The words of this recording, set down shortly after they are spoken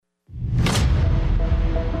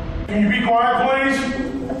Can you be quiet, please?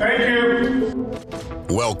 Thank you.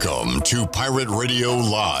 Welcome to Pirate Radio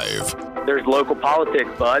Live. There's local politics,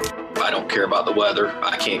 bud. I don't care about the weather.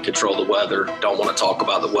 I can't control the weather. Don't want to talk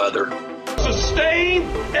about the weather. Sustained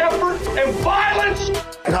effort and violence.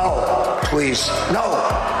 No, please.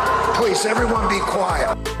 No. Please, everyone be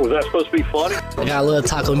quiet. Was that supposed to be funny? I got a little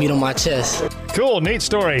taco meat on my chest. Cool, neat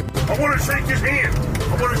story. I want to shake his hand.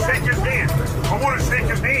 I want to shake his hand. I want to shake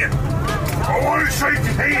his hand. I want to shake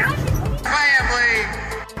his hand. Family.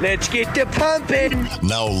 Let's get to pumping.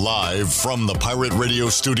 Now live from the Pirate Radio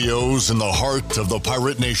studios in the heart of the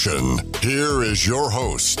Pirate Nation, here is your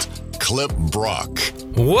host, Clip Brock.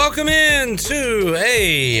 Welcome in to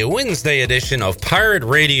a Wednesday edition of Pirate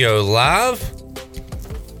Radio Live.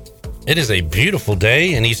 It is a beautiful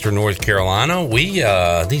day in Eastern North Carolina.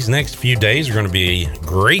 These next few days are going to be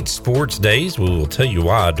great sports days. We will tell you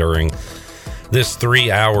why during this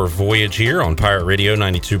 3-hour voyage here on Pirate Radio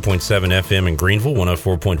 92.7 FM in Greenville,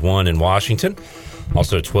 104.1 in Washington.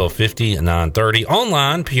 Also 1250 and 930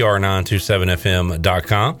 online,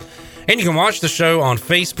 pr927fm.com. And you can watch the show on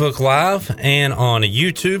Facebook Live and on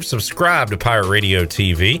YouTube. Subscribe to Pirate Radio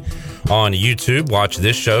TV on YouTube. Watch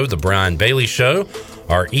this show, The Brian Bailey Show.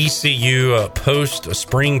 Our ECU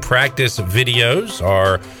post-spring practice videos,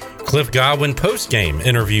 our Cliff Godwin post-game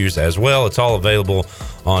interviews as well. It's all available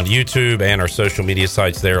on YouTube and our social media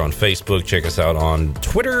sites there on Facebook. Check us out on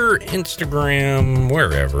Twitter, Instagram,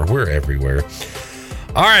 wherever. We're everywhere.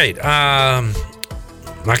 All right.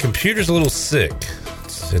 My computer's a little sick.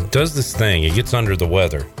 It does this thing. It gets under the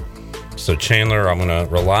weather. So, Chandler, I'm going to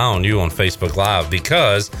rely on you on Facebook Live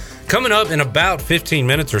because coming up in about 15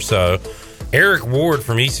 minutes or so, Eric Ward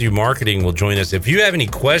from ECU Marketing will join us. If you have any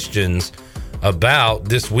questions about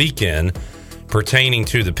this weekend pertaining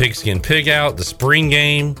to the Pigskin Pig Out, the spring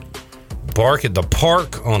game, Bark at the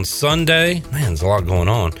Park on Sunday, man, there's a lot going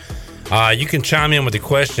on. You can chime in with a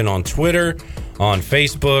question on Twitter, on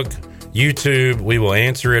Facebook, YouTube. We will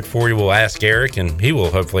answer it for you. We'll ask Eric, and he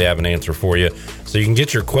will hopefully have an answer for you. So you can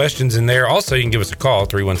get your questions in there. Also, you can give us a call,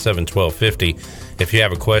 317-1250, if you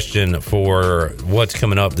have a question for what's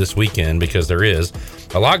coming up this weekend, because there is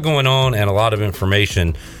a lot going on and a lot of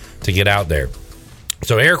information to get out there.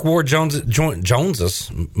 So Eric Ward joins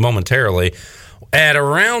us momentarily. At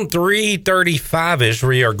around 3:35-ish,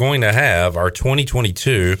 we are going to have our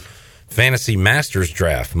 2022 Fantasy Masters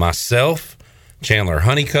Draft. Myself, Chandler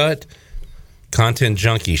Honeycutt, Content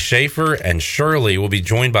Junkie Schaefer, and Shirley will be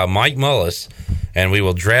joined by Mike Mullis, and we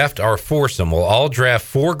will draft our foursome. We'll all draft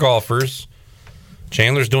 4 golfers.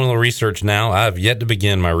 Chandler's doing a little research now. I have yet to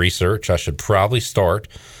begin my research. I should probably start.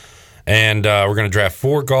 And we're going to draft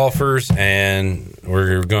 4 golfers, and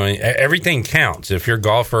everything counts. If your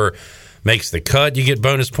golfer makes the cut, you get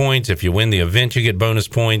bonus points. If you win the event, you get bonus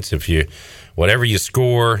points. Whatever you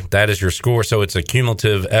score, that is your score. So it's a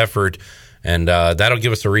cumulative effort, and that'll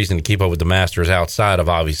give us a reason to keep up with the Masters outside of,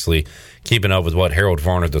 obviously, keeping up with what Harold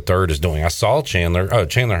Varner III is doing. I saw Chandler. Oh,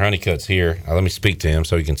 Chandler Honeycutt's here. Let me speak to him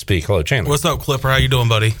so he can speak. Hello, Chandler. What's up, Clipper? How you doing,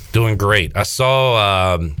 buddy? Doing great. I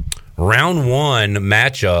saw round 1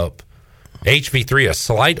 matchup, HV3, a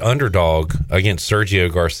slight underdog against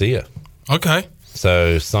Sergio Garcia. Okay.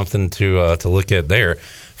 So something to look at there.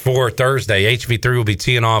 For Thursday, HV3 will be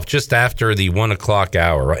teeing off just after the 1 o'clock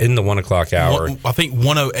hour, in the 1 o'clock hour. I think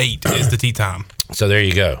 1:08 is the tee time. So there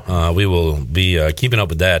you go. We will be keeping up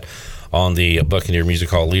with that on the Buccaneer Music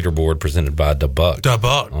Hall leaderboard presented by Da Buck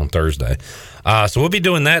on Thursday. So we'll be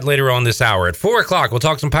doing that later on this hour. At 4 o'clock, we'll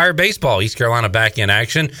talk some Pirate baseball. East Carolina back in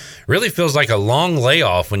action. Really feels like a long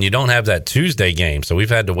layoff when you don't have that Tuesday game. So we've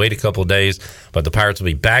had to wait a couple of days, but the Pirates will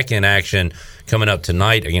be back in action coming up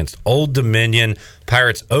tonight against Old Dominion.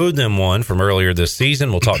 Pirates owed them one from earlier this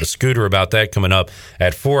season. We'll talk to Scooter about that coming up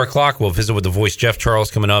at 4 o'clock. We'll visit with the voice Jeff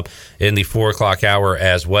Charles coming up in the 4 o'clock hour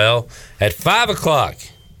as well. At 5 o'clock,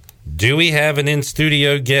 do we have an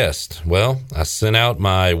in-studio guest? Well, I sent out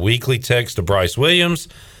my weekly text to Bryce Williams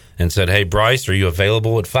and said, hey, Bryce, are you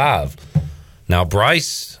available at 5? Now,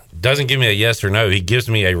 Bryce doesn't give me a yes or no. He gives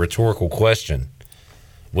me a rhetorical question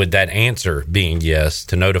with that answer being yes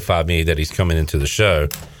to notify me that he's coming into the show.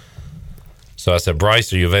 So I said,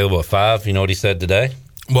 Bryce, are you available at 5? You know what he said today?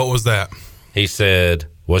 What was that? He said,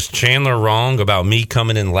 was Chandler wrong about me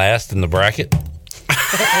coming in last in the bracket?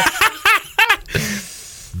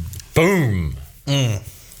 Boom.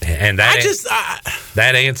 And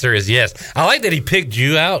that answer is yes. I like that he picked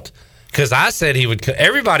you out because I said he would.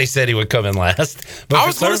 Everybody said he would come in last. But I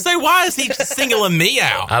was going to say, why is he singling me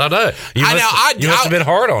out? I don't know. You must have been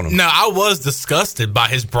hard on him. No, I was disgusted by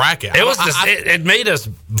his bracket. It was it made us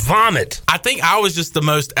vomit. I think I was just the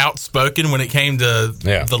most outspoken when it came to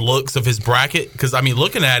the looks of his bracket. Because, I mean,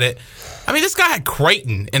 looking at it, I mean, this guy had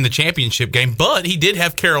Creighton in the championship game, but he did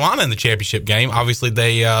have Carolina in the championship game. Obviously,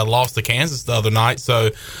 they lost to Kansas the other night,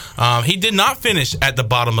 so he did not finish at the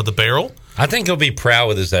bottom of the barrel. I think he'll be proud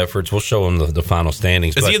with his efforts. We'll show him the final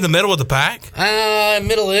standings. Is he in the middle of the pack?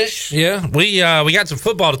 Middle-ish, yeah. We got some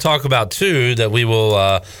football to talk about, too, that we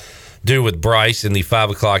will do with Bryce in the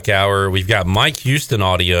 5 o'clock hour. We've got Mike Houston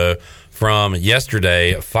audio from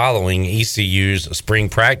yesterday following ECU's spring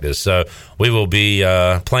practice. So we will be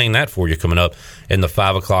playing that for you coming up in the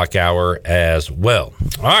 5 o'clock hour as well.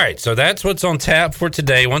 All right, so that's what's on tap for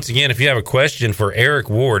today. Once again, if you have a question for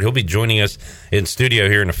Eric Ward, he'll be joining us in studio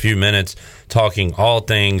here in a few minutes, talking all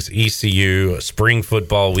things ECU spring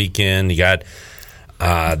football weekend. You got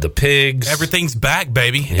the Pigs. Everything's back,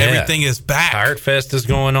 baby. Yeah. Everything is back. Pirate Fest is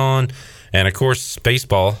going on. And, of course,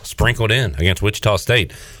 baseball sprinkled in against Wichita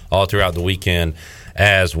State all throughout the weekend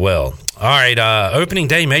as well. All right, opening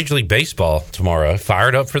day Major League Baseball tomorrow.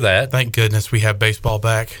 Fired up for that. Thank goodness we have baseball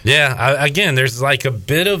back. Yeah, again, there's like a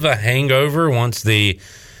bit of a hangover once the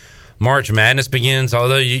March Madness begins,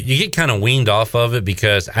 although you get kind of weaned off of it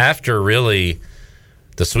because after really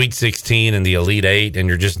the Sweet 16 and the Elite 8 and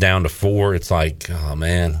you're just down to 4, it's like, oh,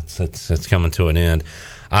 man, it's coming to an end.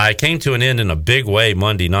 I came to an end in a big way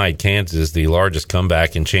Monday night. Kansas, the largest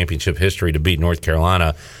comeback in championship history to beat North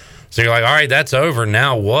Carolina. So you're like, all right, that's over.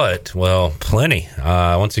 Now what? Well, plenty.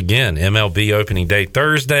 Once again, MLB opening day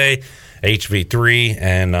Thursday, HV3,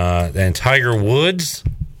 and Tiger Woods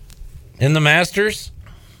in the Masters.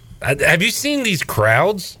 Have you seen these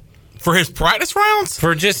crowds? For his practice rounds?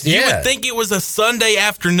 You would think it was a Sunday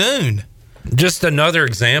afternoon. Just another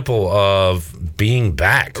example of being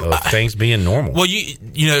back, of things being normal. Well,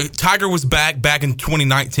 you know, Tiger was back in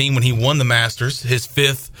 2019 when he won the Masters, his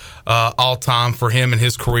 5th all-time for him in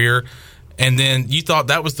his career. And then you thought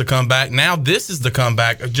that was the comeback. Now this is the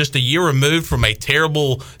comeback, just a year removed from a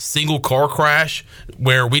terrible single car crash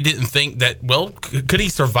where we didn't think that, well, could he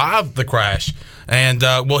survive the crash? And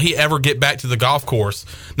will he ever get back to the golf course?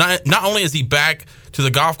 Not only is he back to the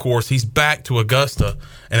golf course, he's back to Augusta,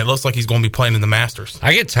 and it looks like he's going to be playing in the Masters.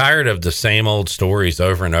 I get tired of the same old stories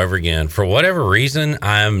over and over again. For whatever reason,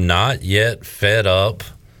 I'm not yet fed up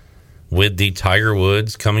with the Tiger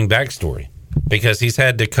Woods coming back story because he's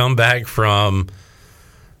had to come back from,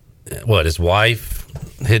 his wife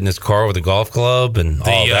hitting his car with a golf club and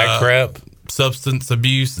all that crap. Substance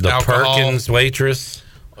abuse, the alcohol. Perkins waitress.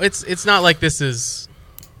 It's not like this is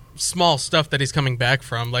small stuff that he's coming back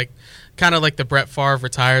from. Like, kind of like the Brett Favre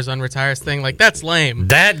retires, unretires thing. Like, that's lame.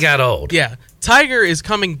 That got old. Yeah. Tiger is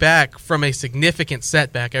coming back from a significant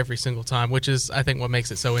setback every single time, which is, I think, what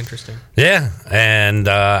makes it so interesting. Yeah, and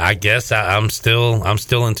I guess I'm still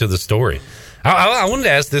into the story. I wanted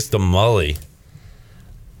to ask this to Mully.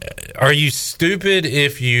 Are you stupid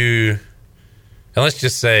if you, and let's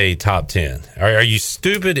just say top 10, are you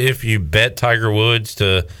stupid if you bet Tiger Woods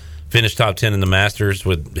to finish top 10 in the Masters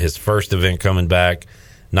with his first event coming back,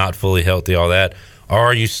 not fully healthy, all that? Or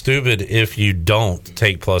are you stupid if you don't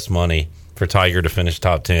take plus money for Tiger to finish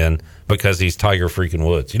top 10 because he's Tiger freaking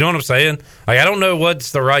Woods? You know what I'm saying? Like, I don't know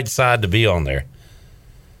what's the right side to be on there.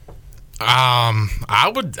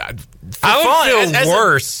 I would feel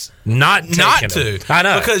worse not to. I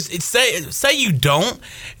know, because say you don't,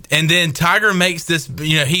 and then Tiger makes this.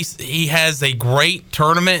 You know, he has a great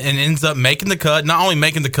tournament and ends up making the cut. Not only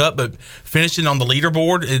making the cut, but finishing on the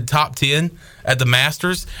leaderboard in top 10 at the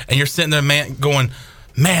Masters. And you're sitting there, man, going,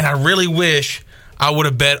 man, I really wish I would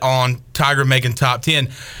have bet on Tiger making top 10.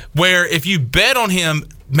 Where if you bet on him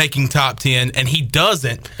making top 10 and he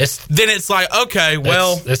doesn't, then it's like, okay,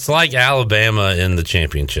 well, it's like Alabama in the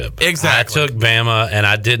championship. Exactly. I took Bama and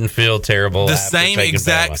I didn't feel terrible. The same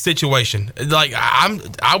exact situation. Like,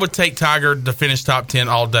 I would take Tiger to finish top 10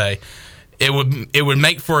 all day. It would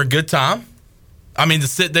make for a good time. I mean, to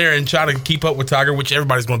sit there and try to keep up with Tiger, which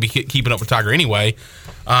everybody's going to be keeping up with Tiger anyway.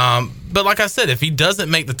 But like I said, if he doesn't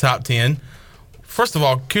make the top 10, first of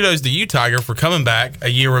all, kudos to you, Tiger, for coming back a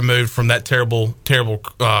year removed from that terrible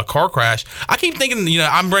car crash. I keep thinking,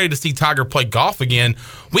 I'm ready to see Tiger play golf again.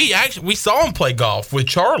 We saw him play golf with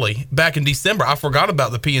Charlie back in December. I forgot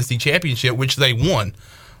about the PNC Championship, which they won.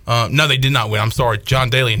 No, they did not win. I'm sorry. John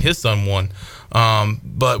Daly and his son won.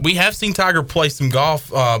 But we have seen Tiger play some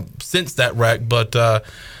golf since that wreck, but a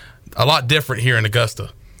lot different here in Augusta.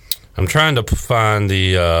 I'm trying to find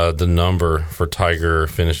the number for Tiger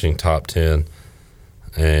finishing top 10.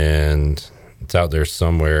 and it's out there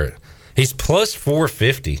somewhere. He's plus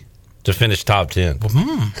 450 to finish top 10.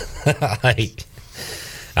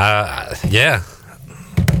 Yeah.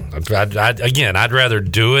 I'd rather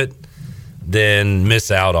do it than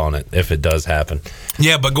miss out on it if it does happen.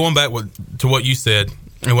 Yeah, but going back to what you said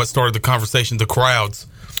and what started the conversation, the crowds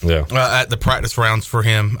at the practice rounds for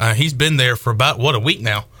him. He's been there for about, a week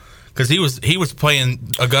now? Because he was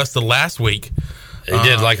playing Augusta last week. He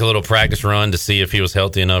did like a little practice run to see if he was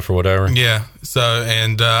healthy enough or whatever. Yeah. So,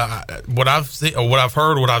 and what I've seen,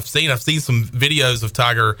 I've seen some videos of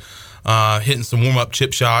Tiger hitting some warm-up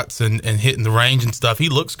chip shots and hitting the range and stuff. He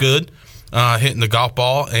looks good. Hitting the golf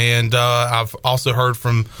ball, and I've also heard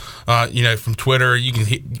from from Twitter. You can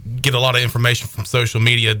get a lot of information from social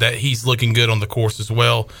media that he's looking good on the course as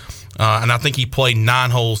well. And I think he played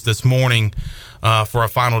 9 holes this morning for a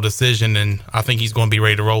final decision, and I think he's going to be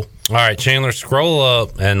ready to roll. All right, Chandler, scroll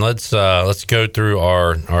up and let's go through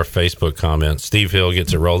our Facebook comments. Steve Hill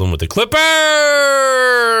gets it rolling with the Clipper.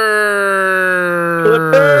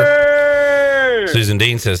 Susan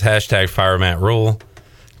Dean says hashtag fire Matt Rule.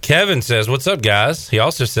 Kevin says, what's up, guys? He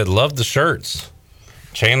also said, love the shirts.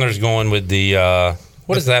 Chandler's going with the,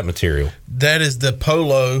 what is that material? That is the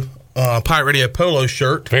Polo, Pirate Radio Polo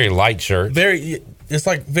shirt. Very light shirt. It's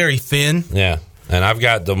like very thin. Yeah. And I've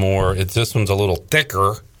got this one's a little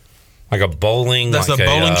thicker, like a bowling. That's like a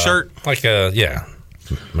bowling shirt? Like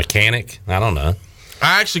mechanic. I don't know.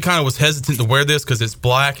 I actually kind of was hesitant to wear this because it's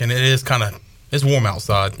black and it's warm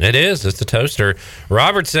outside. It is. It's a toaster.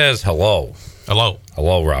 Robert says, hello. Hello,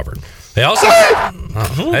 Robert. He also,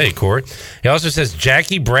 hey, Court. He also says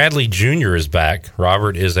Jackie Bradley Jr. is back.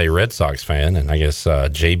 Robert is a Red Sox fan, and I guess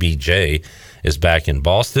JBJ is back in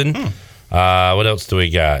Boston. What else do we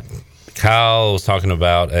got? Kyle was talking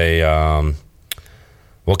about Kyle,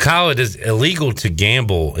 it is illegal to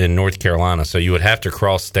gamble in North Carolina, so you would have to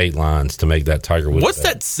cross state lines to make that Tiger Woods. What's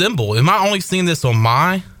that symbol? Am I only seeing this on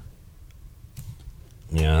my?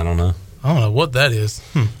 Yeah, I don't know. I don't know what that is.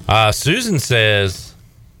 Susan says,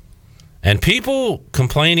 and people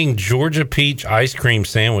complaining Georgia peach ice cream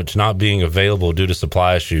sandwich not being available due to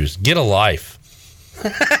supply issues. Get a life.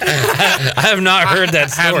 I have not heard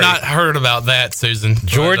that story. I have not heard about that, Susan.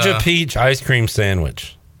 Georgia peach ice cream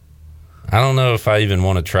sandwich. I don't know if I even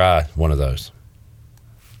want to try one of those.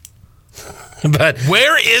 But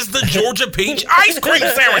where is the Georgia peach ice cream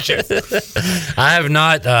sandwiches? I have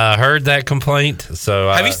not heard that complaint.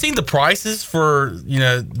 So have you seen the prices for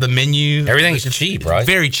the menu? Everything's cheap, right?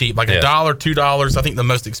 Very cheap, like $1, $2. I think the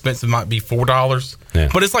most expensive might be $4. Yeah.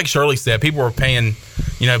 But it's like Shirley said, people are paying,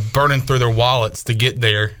 burning through their wallets to get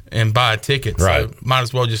there and buy a ticket. Right. So might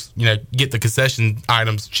as well just get the concession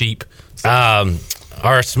items cheap. So.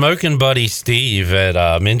 Our smoking buddy Steve at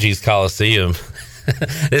Minji's Coliseum.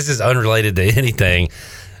 This is unrelated to anything.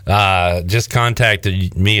 Just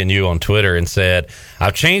contacted me and you on Twitter and said,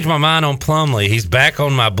 I've changed my mind on Plumlee. He's back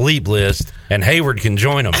on my bleep list, and Hayward can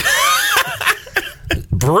join him.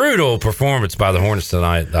 Brutal performance by the Hornets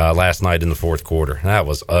tonight, last night in the fourth quarter. That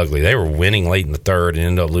was ugly. They were winning late in the third and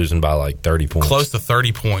ended up losing by like 30 points. Close to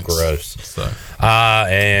 30 points. Gross. So.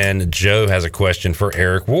 And Joe has a question for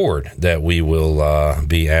Eric Ward that we will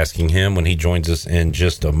be asking him when he joins us in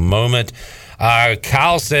just a moment.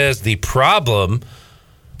 Kyle says the problem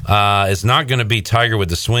is not going to be Tiger with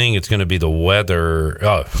the swing. It's going to be the weather.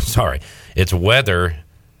 Oh, sorry. It's weather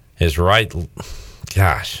is right.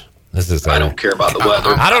 Gosh, this is. I don't care about the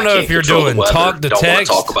weather. I don't know if you're doing talk to text. Don't want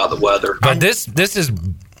to talk about the weather. But this is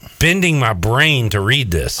bending my brain to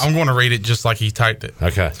read this. I'm going to read it just like he typed it.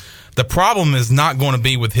 Okay. The problem is not going to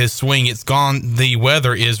be with his swing. It's gone. The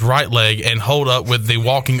weather is right leg and hold up with the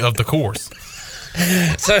walking of the course.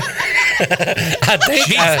 So I think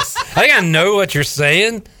I know what you're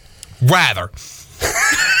saying. Rather.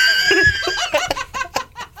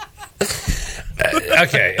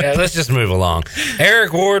 Okay, let's just move along.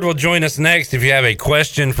 Eric Ward will join us next. If you have a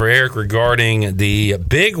question for Eric regarding the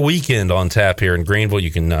big weekend on tap here in Greenville,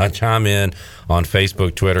 you can chime in on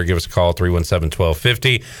Facebook, Twitter. Give us a call,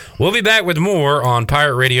 317-1250. We'll be back with more on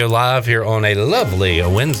Pirate Radio Live here on a lovely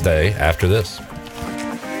Wednesday after this.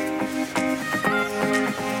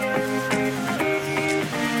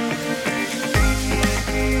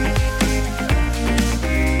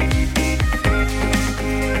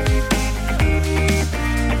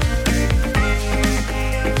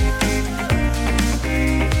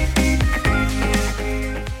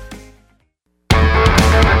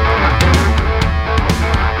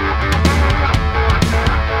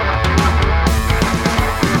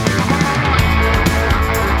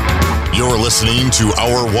 listening to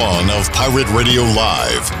Hour 1 of Pirate Radio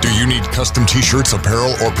Live. Do you need custom t-shirts,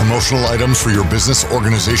 apparel, or promotional items for your business,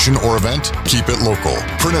 organization, or event? Keep it local.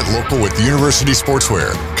 Print it local with University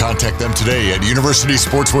Sportswear. Contact them today at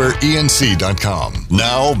universitysportswearenc.com.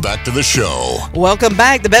 Now, back to the show. Welcome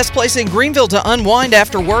back. The best place in Greenville to unwind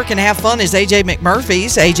after work and have fun is AJ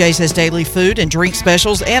McMurphy's. AJ's has daily food and drink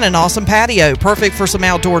specials and an awesome patio, perfect for some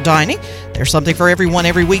outdoor dining. There's something for everyone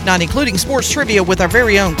every weeknight, including sports trivia with our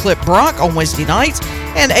very own Clip Brock on Wednesday nights,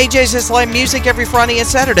 and AJ's has live music every Friday and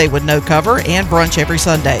Saturday with no cover, and brunch every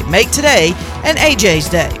Sunday. Make today an AJ's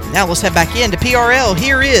Day. Now let's head back into PRL.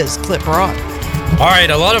 Here is Clip Brock. All right,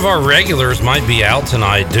 a lot of our regulars might be out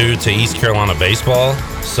tonight due to East Carolina baseball.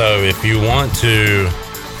 So if you want to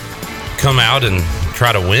come out and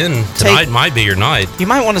try to win, tonight might be your night. You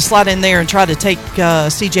might want to slide in there and try to take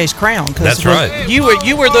CJ's crown. That's right. You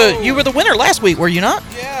were the winner last week, were you not?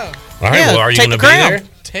 Yeah. All right, well, are you going to be there?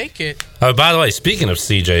 Take it. Oh, by the way, speaking of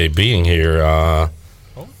CJ being here,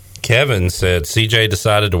 Kevin said CJ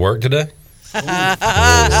decided to work today. Excuse me.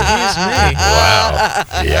 Wow.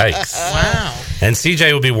 Yikes. Wow. And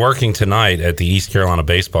CJ will be working tonight at the East Carolina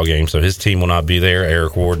baseball game, so his team will not be there.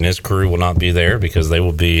 Eric Ward and his crew will not be there because they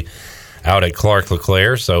will be out at Clark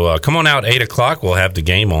LeClaire. So come on out 8 o'clock. We'll have the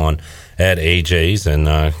game on at AJ's and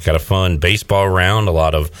got a fun baseball round, a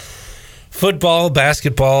lot of football,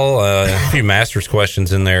 basketball, a few Masters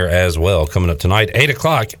questions in there as well coming up tonight, 8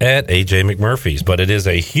 o'clock at AJ McMurphy's. But it is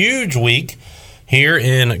a huge week here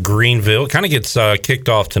in Greenville. It kind of gets kicked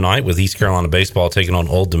off tonight with East Carolina baseball taking on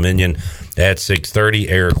Old Dominion at 6:30.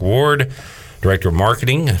 Eric Ward, Director of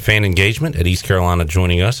Marketing, Fan Engagement at East Carolina,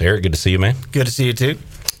 joining us. Eric, good to see you, man. Good to see you, too.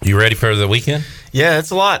 You ready for the weekend? Yeah,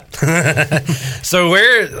 it's a lot. So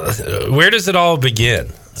where does it all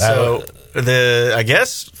begin? So I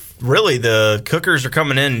guess really the cookers are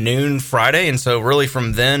coming in noon Friday, and so really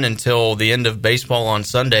from then until the end of baseball on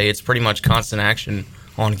Sunday, it's pretty much constant action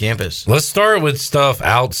on campus. Let's start with stuff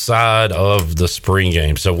outside of the spring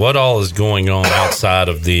game. So what all is going on outside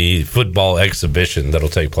of the football exhibition that'll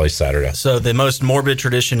take place Saturday? So the most morbid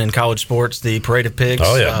tradition in college sports, the Parade of Pigs.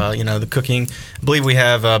 Oh, yeah. The cooking. I believe we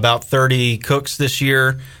have about 30 cooks this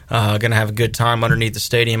year. Going to have a good time underneath the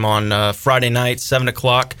stadium on Friday night, 7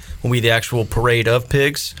 o'clock will be the actual Parade of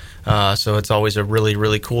Pigs. So it's always a really,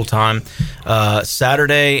 really cool time.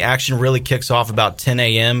 Saturday, action really kicks off about 10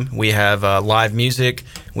 a.m. We have live music.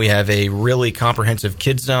 We have a really comprehensive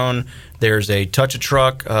kids zone. There's a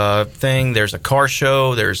touch-a-truck thing. There's a car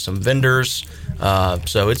show. There's some vendors.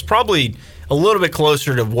 So it's probably a little bit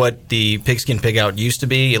closer to what the Pigskin Pig Out used to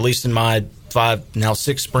be, at least in my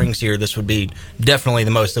 6 springs here. This would be definitely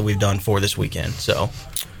the most that we've done for this weekend. So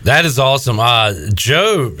that is awesome.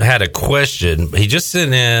 Joe had a question. He just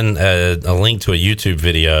sent in a link to a YouTube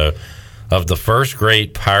video of the first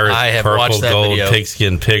great Pirate Purple Gold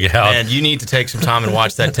Pigskin Pig Out. And you need to take some time and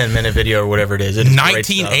watch that 10-minute video or whatever it is. It's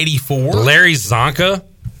 1984. Larry Zonka.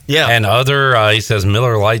 Yeah. And other, he says,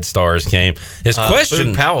 Miller Lite stars came. His question.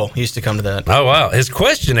 Boone Powell used to come to that. Oh, wow. His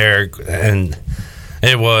question, Eric, and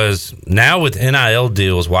it was, now with NIL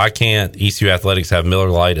deals, why can't ECU Athletics have Miller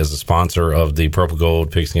Lite as a sponsor of the Purple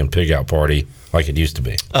Gold Pigskin Pig Out party like it used to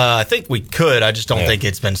be? I think we could. I just don't think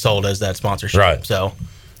it's been sold as that sponsorship. Right. So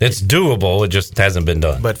it's doable. It just hasn't been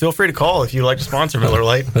done. But feel free to call if you'd like to sponsor Miller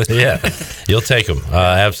Lite. Yeah, you'll take them.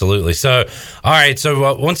 Absolutely. So, all right.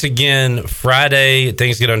 So, once again, Friday,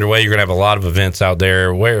 things get underway. You're going to have a lot of events out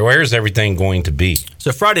there. Where is everything going to be?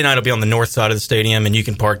 So, Friday night will be on the north side of the stadium, and you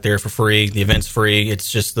can park there for free. The event's free.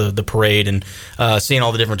 It's just the parade and seeing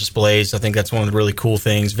all the different displays. I think that's one of the really cool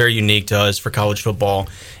things, very unique to us for college football.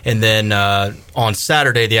 And then on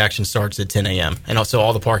Saturday, the action starts at 10 a.m. And also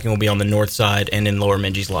all the parking will be on the north side and in Lower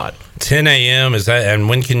Minji's lot. 10 a.m. is that? And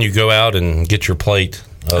when can you go out and get your plate?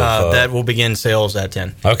 That will begin sales at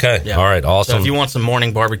 10. Okay. Yeah. All right. Awesome. So if you want some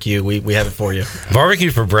morning barbecue, we have it for you. Barbecue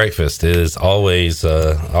for breakfast is always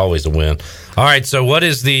a win. All right. So what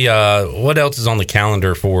else is on the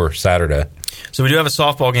calendar for Saturday? So we do have a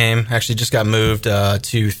softball game. Actually, just got moved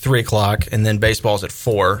to 3 o'clock, and then baseball's at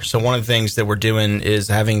 4. So one of the things that we're doing is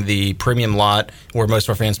having the premium lot where most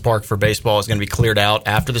of our fans park for baseball is going to be cleared out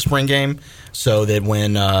after the spring game, so that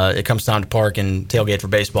when it comes time to park and tailgate for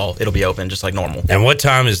baseball, it'll be open just like normal. And what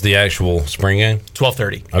time is the actual spring game?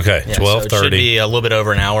 12:30. Okay, 12:30. So it should be a little bit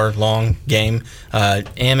over an hour long game.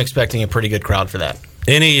 Am expecting a pretty good crowd for that.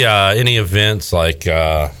 Any events like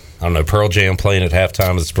I don't know, Pearl Jam playing at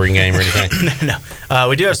halftime of the spring game or anything? No.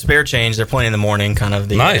 We do have Spare Change. They're playing in the morning, kind of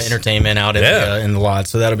the entertainment out in the lot,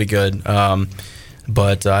 so that'll be good.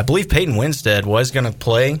 But I believe Peyton Winstead was going to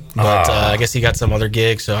play, but I guess he got some other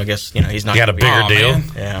gig, so I guess he's not. Got a bigger deal. Man.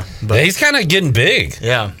 Yeah, but he's kind of getting big.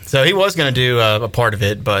 Yeah, so he was going to do a part of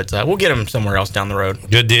it, but we'll get him somewhere else down the road.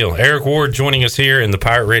 Good deal. Eric Ward joining us here in the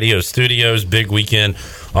Pirate Radio studios. Big weekend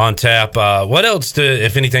on tap. What else,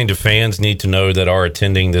 if anything, do fans need to know that are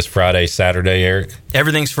attending this Friday, Saturday, Eric?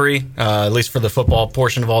 Everything's free, at least for the football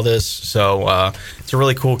portion of all this. So it's a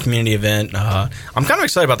really cool community event. I'm kind of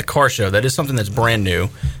excited about the car show. That is something that's brand new,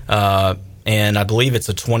 and I believe it's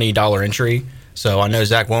a $20 entry. So I know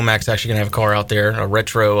Zach Womack's actually going to have a car out there, a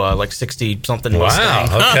retro, like 60-something Mustang.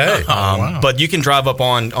 Wow, okay. But you can drive up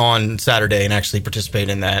on Saturday and actually participate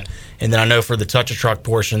in that. And then I know for the Touch-A-Truck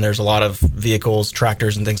portion, there's a lot of vehicles,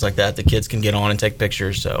 tractors, and things like that kids can get on and take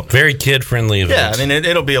pictures. So very kid-friendly event. Yeah, I mean,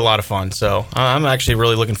 it'll be a lot of fun. So I'm actually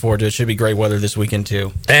really looking forward to it. It should be great weather this weekend,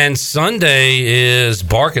 too. And Sunday is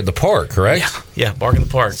Bark at the Park, correct? Yeah, Bark at the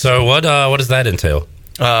Park. So what does that entail?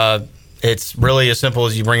 It's really as simple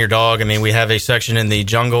as you bring your dog. I mean, we have a section in the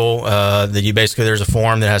jungle that you basically, there's a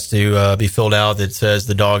form that has to be filled out that says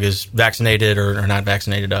the dog is vaccinated or not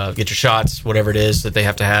vaccinated. Get your shots, whatever it is that they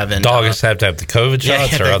have to have. And dogs have to have the COVID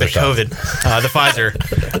shots or other shots? The COVID, the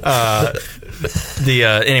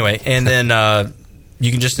Pfizer. Anyway, and then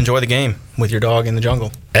you can just enjoy the game with your dog in the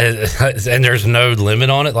jungle. And there's no limit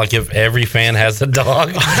on it? Like if every fan has a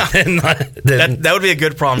dog? That would be a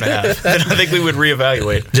good problem to have. Then I think we would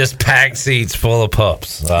reevaluate. Just packed seats full of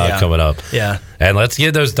pups coming up. Yeah. And let's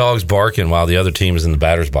get those dogs barking while the other team is in the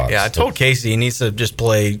batter's box. Yeah, I told Casey he needs to just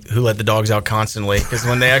play Who Let the Dogs Out constantly, because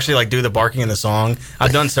when they actually do the barking in the song,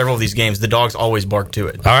 I've done several of these games, the dogs always bark to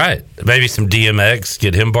it. All right. Maybe some DMX,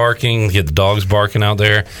 get him barking, get the dogs barking out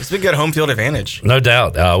there. It's a good home field advantage. No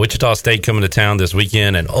doubt. Wichita State coming to town this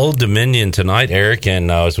weekend and Old Dominion tonight, Eric. And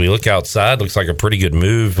as we look outside, looks like a pretty good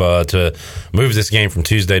move to move this game from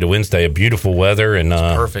Tuesday to Wednesday. A beautiful weather and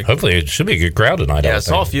perfect. Hopefully it should be a good crowd tonight. Yeah, I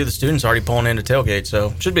saw a few of the students already pulling into tailgate,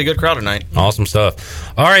 so should be a good crowd tonight. Awesome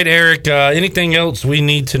stuff. All right, Eric, anything else we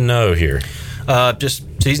need to know here? Just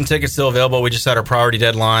season tickets still available. We just had our priority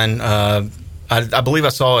deadline. I believe I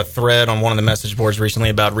saw a thread on one of the message boards recently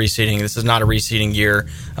about reseating. This is not a reseating year,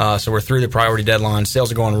 so we're through the priority deadline.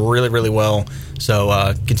 Sales are going really, really well,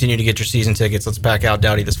 so continue to get your season tickets. Let's pack out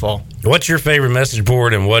Dowdy this fall. What's your favorite message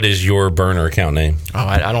board, and what is your burner account name? Oh,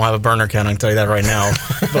 I don't have a burner account, I can tell you that right now.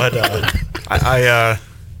 But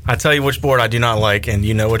I tell you which board I do not like, and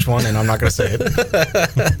you know which one, and I'm not going to say it.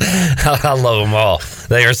 I love them all.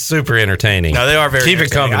 They are super entertaining. No, they are very Keep it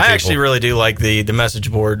coming, I people. actually really do like the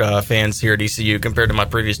message board fans here at ECU compared to my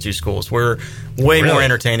previous two schools. We're way more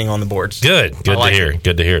entertaining on the boards. Good to hear.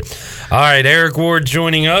 Good to hear. All right, Eric Ward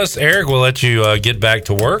joining us. Eric, we'll let you get back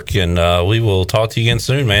to work, and we will talk to you again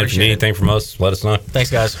soon, man. If you need anything from us, let us know. Thanks,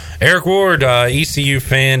 guys. Eric Ward, ECU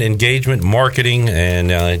fan engagement marketing,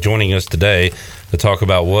 and joining us today to talk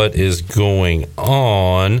about what is going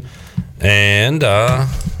on. And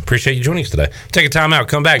appreciate you joining us today. Take a time out.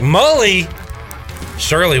 Come back. Mully.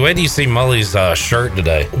 Shirley, wait till you see Mully's shirt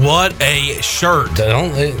today. What a shirt.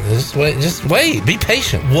 Just wait. Be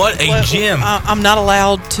patient. What a gem. I'm not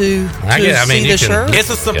allowed to see the shirt? It's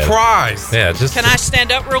a surprise. Yeah, just Can I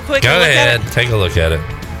stand up real quick? Go and look ahead. At it? Take a look at it.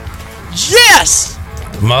 Yes!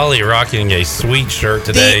 Mully rocking a sweet shirt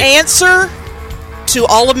today. The answer to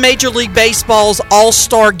all of Major League Baseball's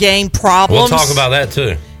All-Star Game problems. We'll talk about that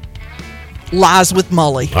too. Lies with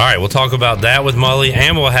Mully. All right, we'll talk about that with Mully,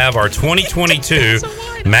 and we'll have our 2022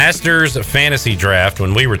 Masters Fantasy Draft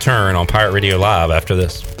when we return on Pirate Radio Live after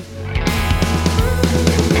this.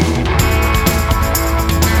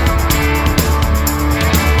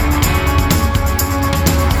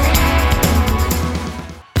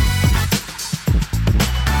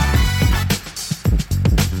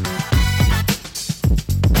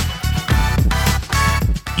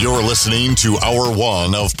 You're listening to Hour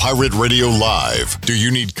 1 of Pirate Radio Live. Do you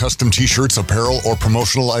need custom t-shirts, apparel, or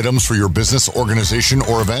promotional items for your business, organization,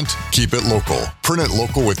 or event? Keep it local. Print it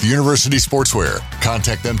local with University Sportswear.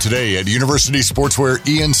 Contact them today at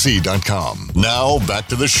universitysportswearenc.com. Now, back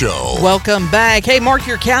to the show. Welcome back. Hey, mark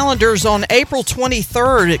your calendars on April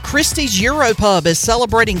 23rd. Christie's Europub is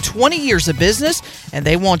celebrating 20 years of business, and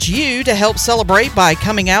they want you to help celebrate by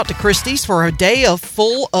coming out to Christie's for a day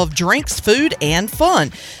full of drinks, food, and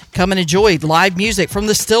fun. Come and enjoy live music from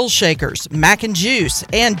the Still Shakers, Mac and Juice,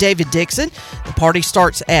 and David Dixon. The party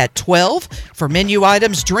starts at 12. For menu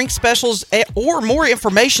items, drink specials, or more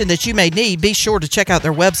information that you may need, be sure to check out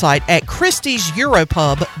their website at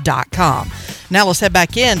christieseuropub.com. Now let's head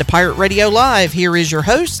back in to Pirate Radio Live. Here is your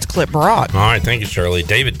host, Clip Broad. All right, thank you, Shirley.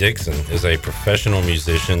 David Dixon is a professional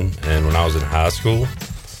musician, and when I was in high school,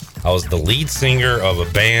 I was the lead singer of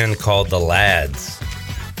a band called The Lads.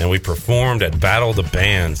 and we performed at Battle of the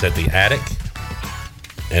Bands at the Attic,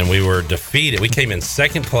 and we were defeated. We came in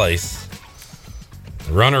second place,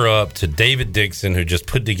 runner-up to David Dixon, who just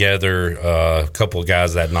put together a couple of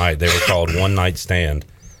guys that night. They were called One Night Stand,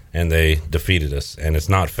 and they defeated us. And it's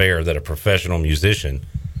not fair that a professional musician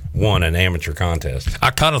won an amateur contest. I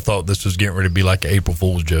kind of thought this was getting ready to be like an April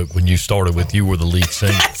Fool's joke when you started with you were the lead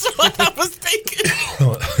singer. That's what I was thinking.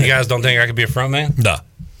 You guys don't think I could be a front man? No.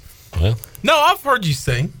 Well, No, I've heard you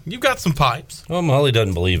sing. You've got some pipes. well, Molly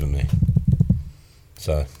doesn't believe in me.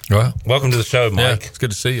 So, Well, welcome to the show, yeah, Mike. it's good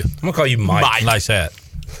to see you. I'm going to call you Mike. Nice hat.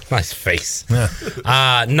 Nice face.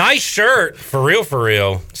 Yeah. Nice shirt, for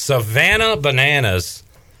real. Savannah Bananas.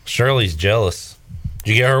 Shirley's jealous.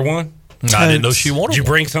 Did you get her one? I didn't know she wanted Did you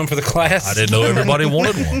one. bring some for the class? I didn't know everybody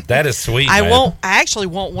wanted one. That is sweet, I man. actually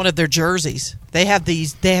want one of their jerseys. They have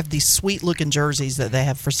these sweet looking jerseys that they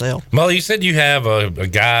have for sale. Well, you said you have a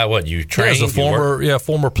guy, you trained? As a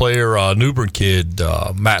former player, New Bern kid,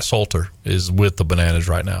 Matt Salter, is with the Bananas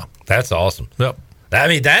right now. That's awesome. Yep. I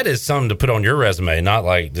mean, that is something to put on your resume, not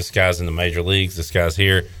like this guy's in the major leagues, this guy's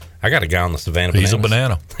here. I got a guy on the Savannah Bananas. He's a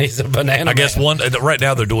banana. He's a banana. I guess right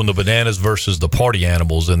now they're doing the Bananas versus the Party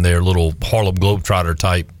Animals in their little Harlem Globetrotter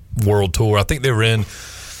type world tour. I think they were in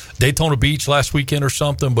Daytona Beach last weekend or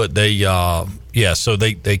something, but they so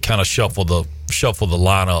they kind of shuffle the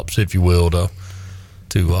lineups, if you will,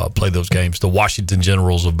 to play those games. The Washington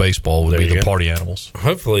Generals of baseball would be the Party Animals.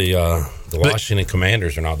 Hopefully, the Washington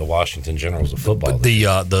Commanders are not the Washington Generals of football. But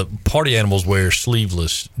the Party Animals wear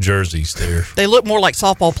sleeveless jerseys. They look more like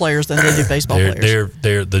softball players than they do baseball players.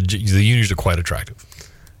 The unis are quite attractive.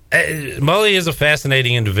 Mully is a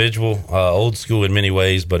fascinating individual, old school in many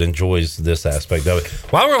ways, but enjoys this aspect of it.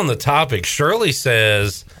 While we're on the topic, Shirley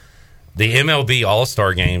says the MLB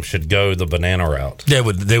All-Star Game should go the banana route. They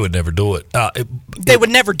would never do it. They would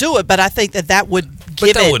never do it, but I think that would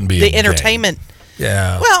give wouldn't be the a entertainment.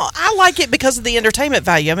 Yeah. Well, I like it because of the entertainment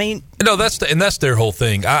value. I mean, no, that's their whole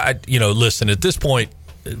thing. Listen, at this point,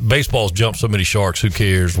 baseball's jumped so many sharks. Who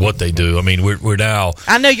cares what they do? I mean, we're now.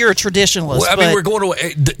 I know you're a traditionalist. Well, I mean, we're going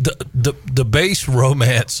to the base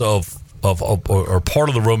romance or part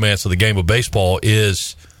of the romance of the game of baseball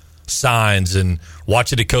is signs and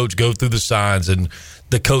watching the coach go through the signs and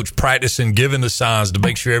the coach practicing giving the signs to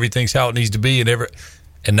make sure everything's how it needs to be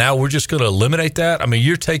and now we're just going to eliminate that. I mean,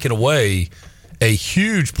 you're taking away a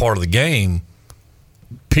huge part of the game.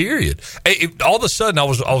 Period. All of a sudden, I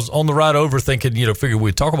was on the ride over thinking, figured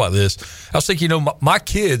we'd talk about this. I was thinking, my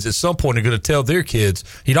kids at some point are going to tell their kids.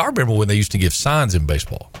 I remember when they used to give signs in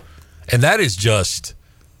baseball, and that is just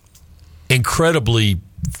incredibly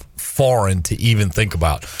foreign to even think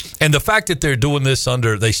about. And the fact that they're doing this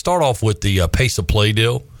they start off with the pace of play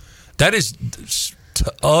deal, that is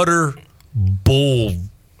utter bull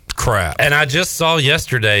crap. And I just saw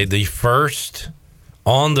yesterday the first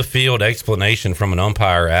on-the-field explanation from an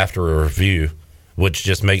umpire after a review, which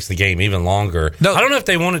just makes the game even longer. No, I don't know if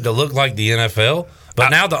they want it to look like the NFL, but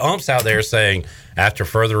now the ump's out there saying, after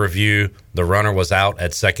further review, the runner was out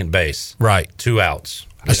at second base. Right. 2 outs.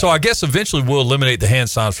 So I guess eventually we'll eliminate the hand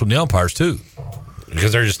signs from the umpires, too.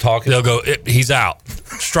 Because they're just talking. They'll go, he's out.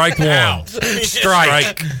 Strike one.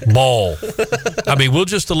 Strike ball. I mean, we'll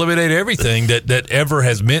just eliminate everything that ever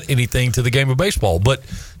has meant anything to the game of baseball. But,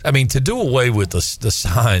 I mean, to do away with the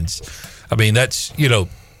signs, I mean, that's,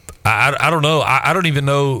 I don't know. I don't even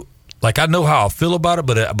know. Like, I know how I feel about it,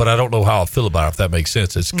 but I don't know how I feel about it, if that makes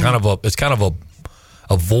sense. It's kind of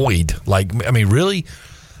a void. Like, I mean, really?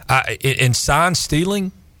 In sign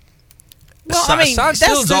stealing? Well, I mean, sign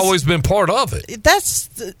stealing's always been part of it. That's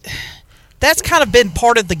kind of been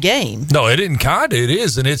part of the game. No, it isn't kind of. It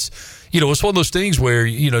is, and it's it's one of those things where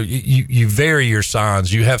you vary your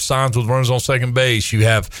signs. You have signs with runners on second base. You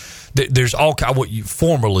have there's all kind of what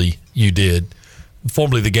formerly you did.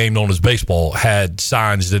 Formerly, the game known as baseball had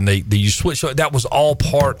signs. Then you switch. So that was all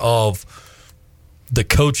part of the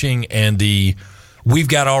coaching and we've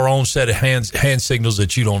got our own set of hand signals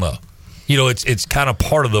that you don't know. It's kind of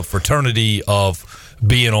part of the fraternity of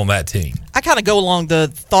being on that team. I kind of go along the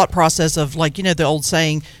thought process of, like, the old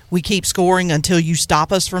saying, we keep scoring until you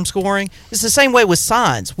stop us from scoring. It's the same way with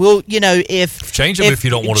signs. We'll, change them if you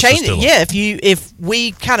don't want us to steal them. Yeah, if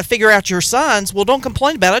we kind of figure out your signs, well, don't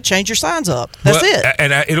complain about it. Change your signs up. That's it.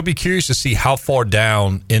 And it'll be curious to see how far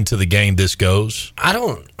down into the game this goes. I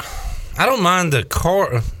don't mind the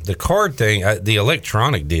card thing. The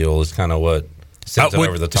electronic deal is kind of what sends it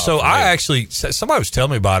over the top. So somebody was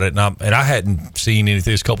telling me about it, and I hadn't seen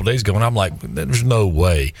anything this a couple of days ago, and I'm like, there's no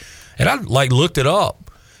way. And I looked it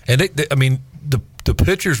up, and the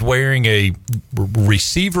pitcher's wearing a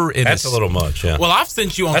receiver in That's a little much, yeah. Well, I've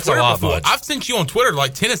sent you on That's Twitter a lot before. much. I've sent you on Twitter,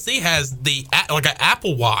 like Tennessee has like an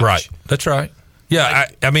Apple Watch. Right. That's right. Yeah,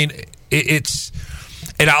 I mean, it's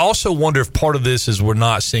 – and I also wonder if part of this is we're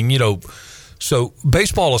not seeing, so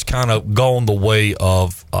baseball has kind of gone the way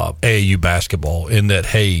of AAU basketball in that,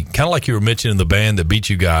 hey, kind of like you were mentioning the band that beat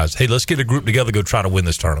you guys, hey, let's get a group together, go try to win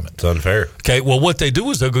this tournament. It's unfair. Okay, well, what they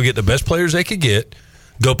do is they'll go get the best players they could get,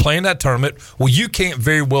 go play in that tournament. Well, you can't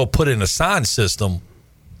very well put in a sign system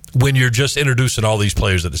when you're just introducing all these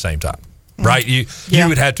players at the same time. Right? You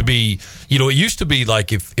would have to be, it used to be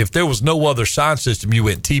like if there was no other sign system, you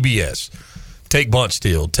went TBS, take bunt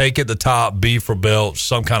steal, take at the top, B for belt,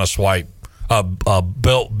 some kind of swipe,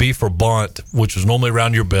 belt, B for bunt, which was normally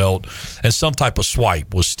around your belt, and some type of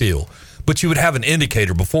swipe was steal. But you would have an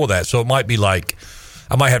indicator before that. So it might be like,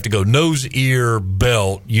 I might have to go nose, ear,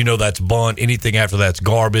 belt, that's bunt, anything after that's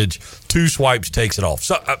garbage, 2 swipes takes it off,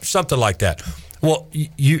 something like that. Well,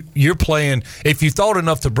 you're playing, if you thought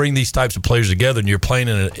enough to bring these types of players together and you're playing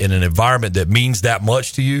in an environment that means that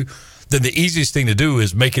much to you, then the easiest thing to do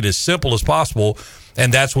is make it as simple as possible,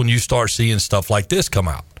 and that's when you start seeing stuff like this come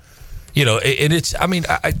out. And it's, I mean,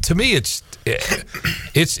 to me, it's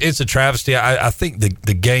a travesty. I think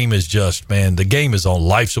the game is just, man, the game is on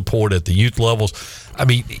life support at the youth levels. I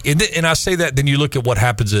mean, and I say that, then you look at what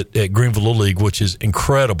happens at Greenville Little League, which is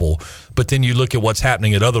incredible, but then you look at what's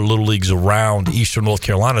happening at other Little Leagues around Eastern North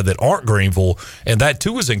Carolina that aren't Greenville, and that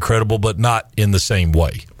too is incredible, but not in the same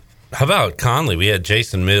way. How about Conley? We had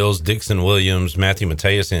Jason Mills, Dixon Williams, Matthew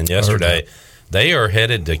Mateus in yesterday. They are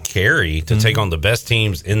headed to Cary to take on the best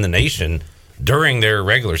teams in the nation during their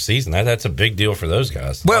regular season. That's a big deal for those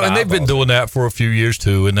guys. Well, and they've been doing that for a few years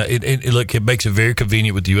too. And it makes it very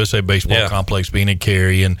convenient with the USA Baseball Complex being in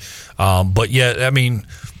Cary. And but yeah, I mean,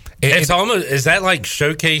 it's almost, is that like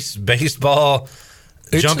showcase baseball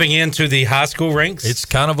jumping into the high school ranks? It's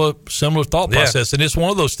kind of a similar thought process, and it's one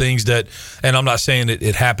of those things that, and I'm not saying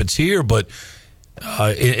it happens here, but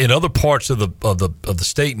in other parts of the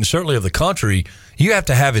state and certainly of the country, you have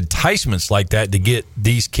to have enticements like that to get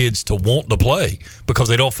these kids to want to play because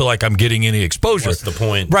they don't feel like I'm getting any exposure. What's the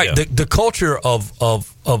point? Right. Yeah. The culture of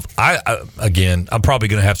again, I'm probably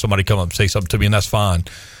going to have somebody come up and say something to me, and that's fine.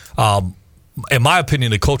 In my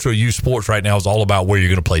opinion, the culture of youth sports right now is all about where you're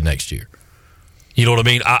going to play next year. You know what I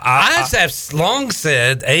mean? I have long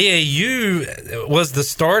said AAU was the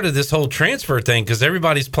start of this whole transfer thing because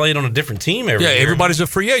everybody's playing on a different team every year. Everybody's a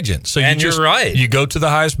free agent. So you're right. You go to the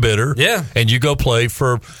highest bidder, and you go play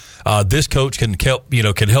for this coach can help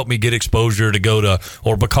me get exposure to go to,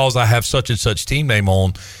 or because I have such and such team name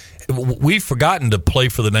on. We've forgotten to play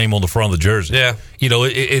for the name on the front of the jersey. Yeah.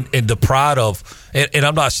 And the pride of, and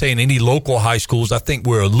I'm not saying any local high schools, I think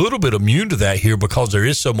we're a little bit immune to that here because there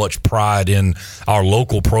is so much pride in our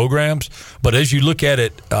local programs. But as you look at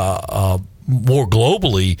it more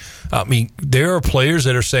globally, I mean, there are players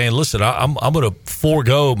that are saying, listen, I'm going to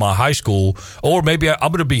forego my high school, or maybe I'm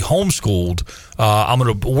going to be homeschooled. I'm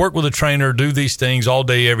going to work with a trainer, do these things all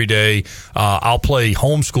day, every day. I'll play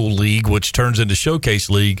homeschool league, which turns into showcase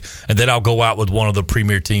league, and then I'll go out with one of the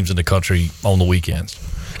premier teams in the country on the weekends.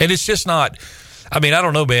 And it's just not, I mean, I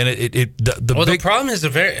don't know, man. The problem is,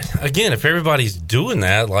 if everybody's doing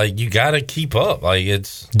that, like, you got to keep up. Like,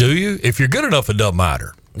 it's. Do you? If you're good enough, it doesn't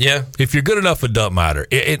matter. Yeah. If you're good enough, it doesn't matter.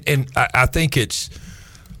 And I think it's.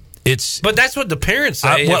 But that's what the parents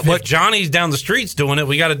say. If Johnny's down the streets doing it,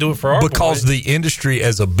 we got to do it for our because boys. The industry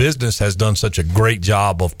as a business has done such a great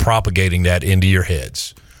job of propagating that into your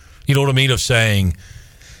heads. You know what I mean? Of saying,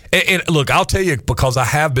 and look, I'll tell you, because I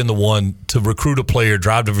have been the one to recruit a player,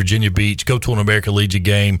 drive to Virginia Beach, go to an American Legion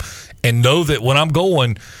game, and know that when I'm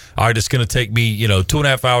going, all right, it's going to take me,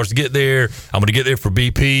 2.5 hours to get there. I'm going to get there for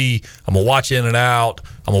BP. I'm going to watch in and out.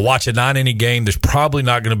 I'm going to watch a 9-inning game. There's probably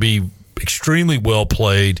not going to be extremely well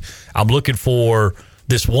played. I'm looking for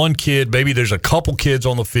this one kid. Maybe there's a couple kids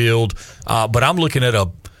on the field, but I'm looking at a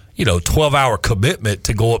 12-hour commitment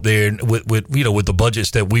to go up there with the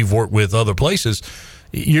budgets that we've worked with other places.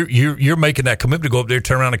 You're making that commitment to go up there,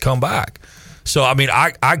 turn around, and come back. So, I mean,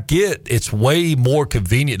 I get it's way more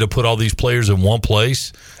convenient to put all these players in one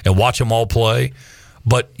place and watch them all play.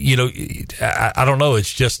 But, I don't know.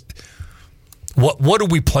 It's just what are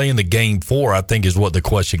we playing the game for, I think, is what the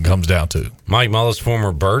question comes down to. Mike Mullis,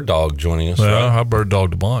 former Bird Dog, joining us. Well, right? I Bird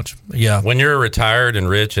Dogged a bunch. Yeah. When you're retired and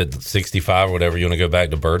rich at 65 or whatever, you want to go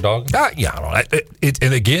back to Bird Dog? Yeah. I don't know.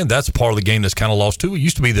 And again, that's part of the game that's kind of lost too. It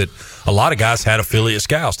used to be that a lot of guys had affiliate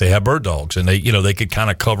scouts. They had Bird Dogs, and they could kind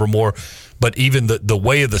of cover more. But even the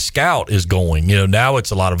way of the scout is going. Now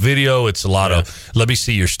it's a lot of video. It's a lot of, let me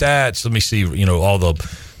see your stats. Let me see, all the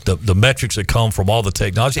the metrics that come from all the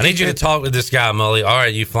technology. I need you to talk with this guy, Mully. All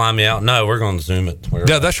right, you fly me out. No, we're going to Zoom it.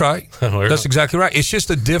 Yeah, that's right. That's exactly right. It's just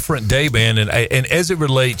a different day, man. And as it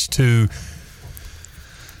relates to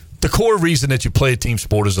the core reason that you play a team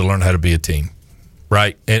sport is to learn how to be a team.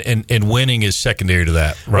 Right, and winning is secondary to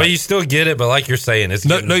that. Right, well, you still get it, but like you're saying, it's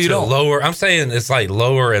no, you don't. Lower. I'm saying it's like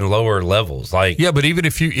lower and lower levels. Like, yeah, but even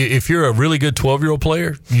if you're a really good 12-year-old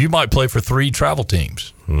player, you might play for 3 travel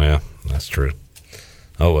teams. Yeah, that's true.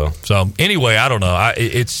 Oh well. So anyway, I don't know.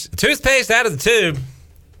 It's toothpaste out of the tube.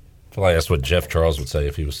 I feel like that's what Jeff Charles would say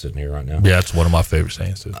if he was sitting here right now. Yeah, that's one of my favorite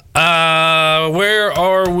sayings too. Where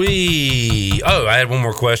are we? Oh, I had one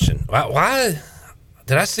more question. Why?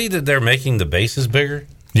 Did I see that they're making the bases bigger?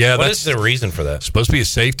 Yeah, what is the reason for that? It's supposed to be a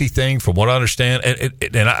safety thing, from what I understand,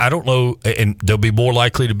 and I don't know. And there'll be more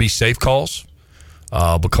likely to be safe calls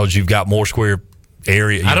because you've got more square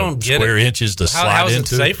area. I don't get square it. inches to slide how is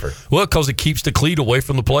into. It safer? Well, because it keeps the cleat away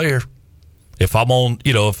from the player. If I'm on,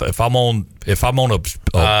 if I'm on a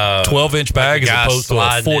 12-inch bag like as opposed to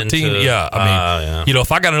a 14, I mean,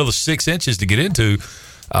 if I got another 6 inches to get into,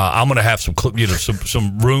 I'm going to have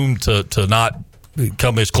some room to not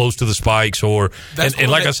come as close to the spikes,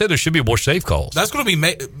 and like I said, there should be more safe calls. That's going to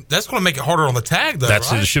make it harder on the tag, though. Right?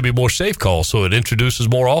 There should be more safe calls, so it introduces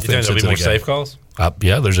more offense. There'll be more safe calls.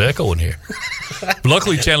 Yeah, there's echo in here.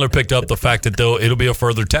 Luckily, Chandler picked up the fact that it'll be a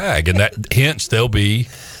further tag, and hence there'll be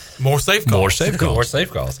more safe calls. More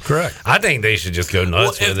safe calls. Correct. I think they should just go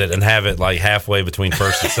nuts with it and have it like halfway between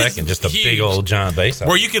first and second, just a big old giant base.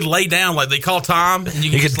 Where you could lay down, like they call time. And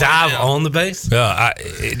you could dive on the base. Yeah,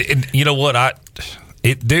 you know what?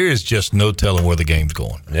 There is just no telling where the game's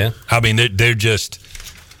going. Yeah. I mean, they're just,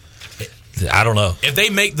 I don't know. If they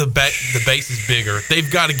make the bases bigger,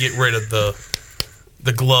 they've got to get rid of the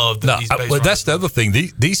glove. But that's the other thing.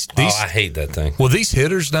 These I hate that thing. Well, these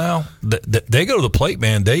hitters now, they go to the plate,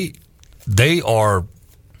 man. They are.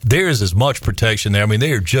 There is as much protection there. I mean,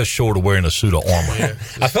 they are just short of wearing a suit of armor. Yeah.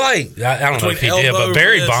 I feel like, I don't know if he did, but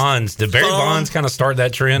Barry Bonds, did Barry Bonds kind of start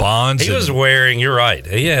that trend? Bonds. He was wearing, you're right.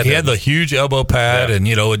 He had the huge elbow pad, and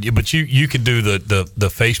but you could do the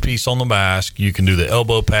face piece on the mask. You can do the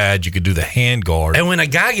elbow pad. You could do the hand guard. And when a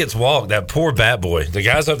guy gets walked, that poor bat boy, the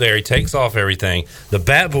guy's up there, he takes off everything. The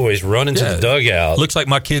bat boy's running to the dugout. Looks like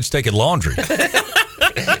my kid's taking laundry.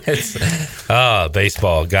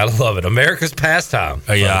 Baseball, gotta love it. America's pastime.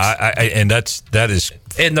 And that is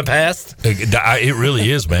in the past. It really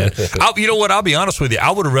is, man. You know what? I'll be honest with you.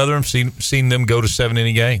 I would have rather seen them go to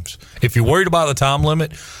 7-inning games. If you're worried about the time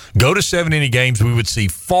limit, go to 7-inning games. We would see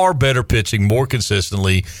far better pitching more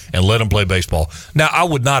consistently and let them play baseball. Now, I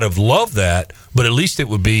would not have loved that, but at least it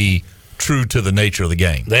would be true to the nature of the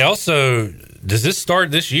game. They also, does this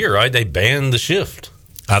start this year, right? They banned the shift.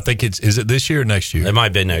 I think is it this year or next year? It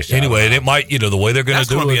might be next year. Anyway, and it might, the way they're going to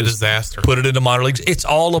do it be a disaster. Put it into minor leagues. It's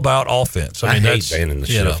all about offense. I hate banning the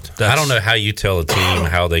shift. I don't know how you tell a team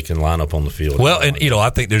how they can line up on the field. Well, and I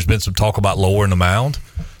think there's been some talk about lowering the mound.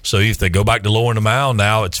 So if they go back to lowering the mound,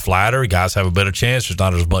 now it's flatter. Guys have a better chance. There's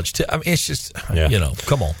not as much. It's just,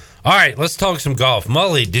 come on. All right, let's talk some golf.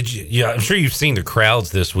 Mully, did you? Yeah, I'm sure you've seen the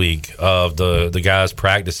crowds this week of the guys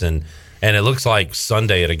practicing. And it looks like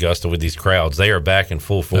Sunday at Augusta with these crowds. They are back in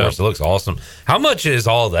full force. It looks awesome. How much is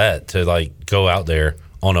all that to go out there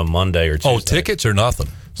on a Monday or Tuesday? Oh, tickets are nothing.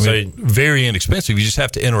 Very inexpensive. You just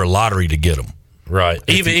have to enter a lottery to get them. Right.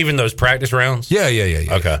 Even those practice rounds? Yeah.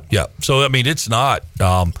 Okay. Yeah. So it's not.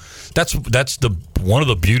 That's one of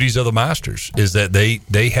the beauties of the Masters is that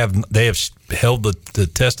they have held the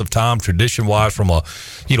test of time tradition wise from a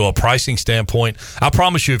pricing standpoint. I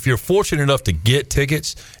promise you, if you're fortunate enough to get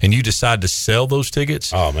tickets and you decide to sell those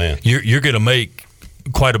tickets, oh man, you're going to make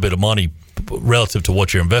quite a bit of money relative to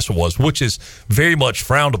what your investment was, which is very much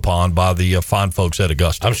frowned upon by the fine folks at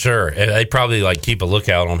Augusta. I'm sure they probably keep a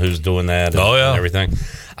lookout on who's doing that. And everything.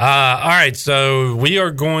 All right, so we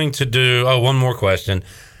are going to do one more question.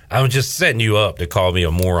 I'm just setting you up to call me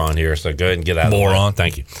a moron here, so go ahead and get out of the way. Moron.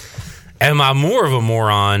 Thank you. Am I more of a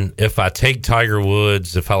moron if I take Tiger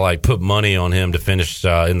Woods, if I put money on him to finish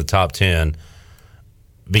in the top 10?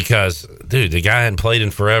 Because, dude, the guy hadn't played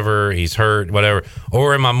in forever, he's hurt, whatever.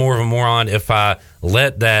 Or am I more of a moron if I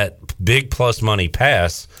let that big plus money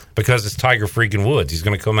pass because it's Tiger freaking Woods? He's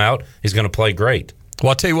going to come out, he's going to play great. Well,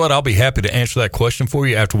 I'll tell you what, I'll be happy to answer that question for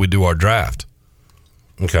you after we do our draft.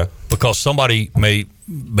 Okay. Because somebody may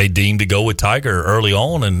deem to go with Tiger early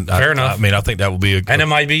on, and fair enough. I think that would be and it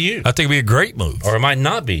might be you. I think it'd be a great move, or it might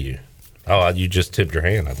not be you. Oh, you just tipped your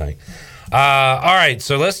hand, I think. All right,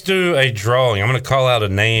 so let's do a drawing. I'm going to call out a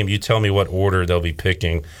name. You tell me what order they'll be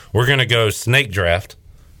picking. We're going to go snake draft.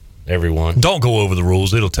 Everyone, don't go over the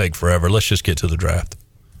rules. It'll take forever. Let's just get to the draft.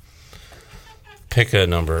 Pick a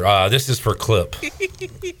number. This is for Clip.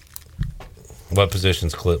 What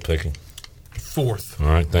position's Clip picking? 4th. All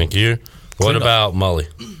right, thank you. What about Mully?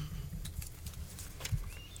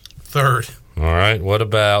 3rd. All right, what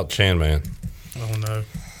about Chanman? Oh, no.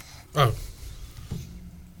 Oh.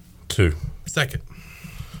 2. 2nd.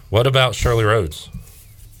 What about Shirley Rhodes?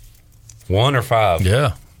 1 or 5?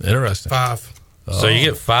 Yeah, interesting. 5. So you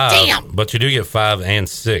get 5, Damn. but you do get 5 and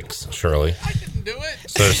 6, Shirley. I didn't do it.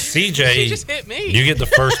 So CJ, She just hit me. You get the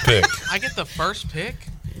first pick. I get the first pick?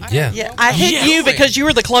 Yeah, I hit you because you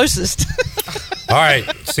were the closest. All right,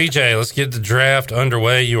 CJ, let's get the draft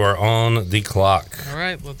underway. You are on the clock. All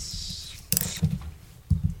right,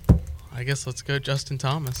 I guess let's go Justin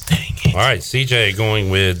Thomas. All right, CJ going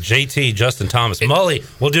with JT, Justin Thomas. Mully,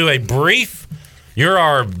 we'll do a brief. You're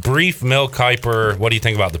our brief Mel Kiper. What do you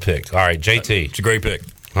think about the pick? All right, JT. It's a great pick.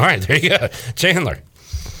 All right, there you go. Chandler.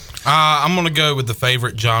 I'm going to go with the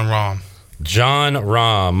favorite, John Rahm. John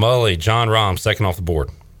Rahm. Mully, John Rahm, second off the board.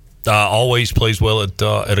 Always plays well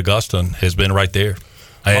at Augusta and has been right there.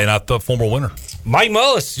 And I thought former winner. Mike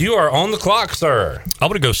Mullis, you are on the clock, sir. I'm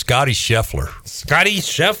going to go Scotty Scheffler. Scotty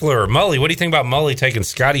Scheffler. Mully, what do you think about Mully taking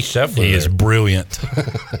Scotty Scheffler? He is brilliant.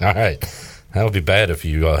 All right. That would be bad if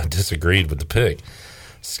you disagreed with the pick.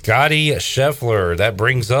 Scotty Scheffler. That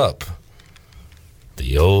brings up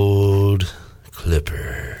the old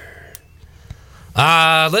Clipper.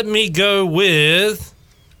 Let me go with...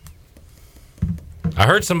 I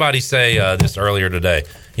heard somebody say this earlier today.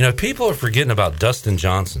 You know, people are forgetting about Dustin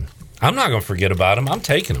Johnson. I'm not going to forget about him. I'm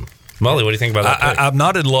taking him. Mully, what do you think about that pick? I'm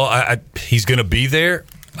not in law. He's going to be there.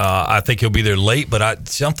 I think he'll be there late, but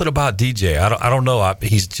something about DJ. I don't know.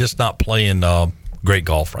 He's just not playing great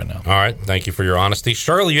golf right now. All right. Thank you for your honesty.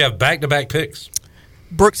 Shirley, you have back-to-back picks.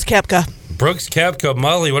 Brooks Koepka. Brooks Koepka.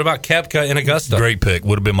 Mully, what about Koepka in Augusta? Great pick.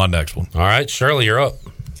 Would have been my next one. All right. Shirley, you're up.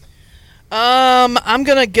 I'm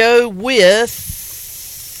going to go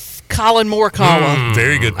with Colin Morikawa.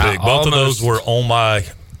 Very good pick. Both of those were on my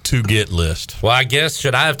to-get list. Well, I guess,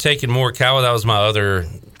 should I have taken Morikawa? That was my other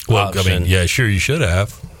option. I mean, yeah, sure, you should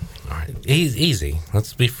have. All right. Easy.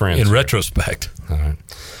 Let's be friends. In retrospect. All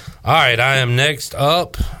right. I am next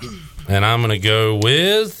up, and I'm going to go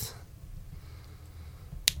with...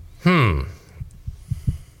 Maybe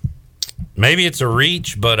it's a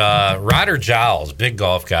reach, but Ryder Giles, big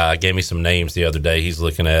golf guy, gave me some names the other day he's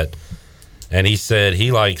looking at. And he said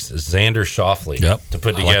he likes Xander Schauffele to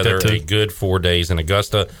put together a good 4 days in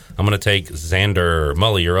Augusta. I'm going to take Xander.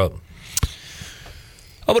 Mully, you're up.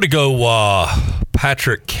 I'm going to go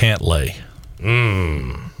Patrick Cantlay.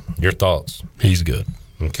 Your thoughts? He's good.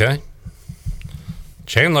 Okay.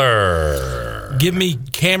 Chandler. Give me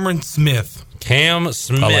Cameron Smith. Cam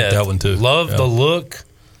Smith. I like that one too. Love the look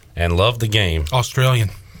and love the game.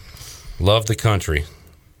 Australian. Love the country.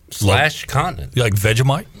 / continent. You like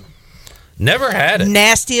Vegemite? Never had it.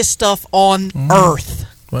 Nastiest stuff on earth.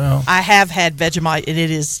 Well, I have had Vegemite, and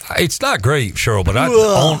it is... It's not great, Cheryl, but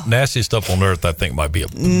nastiest stuff on earth, I think, might be a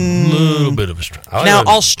little bit of a stretch. Now,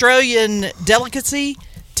 Australian delicacy,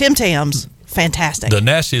 Tim Tams, fantastic. The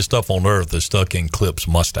nastiest stuff on earth is stuck in Clip's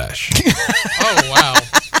mustache. Oh, wow.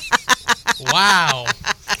 Wow.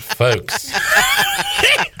 Folks.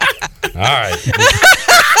 All right.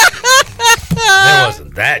 It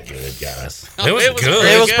wasn't that good, guys. It was good.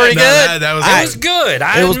 It was pretty good. It was good.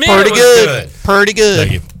 I it was admit pretty it was good. Pretty good.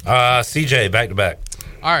 Thank you. CJ, back to back.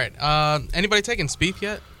 All right. Anybody taking Spieth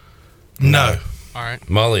yet? No. All right.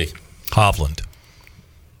 Mully. Hovland.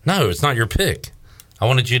 No, it's not your pick. I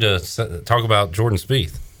wanted you to talk about Jordan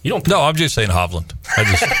Spieth. You don't. No, I'm just saying Hovland.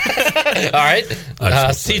 All right.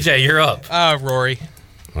 CJ, you're up. Rory.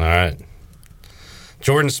 All right.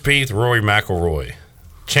 Jordan Spieth, Rory McIlroy.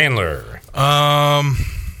 Chandler.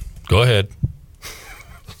 Go ahead.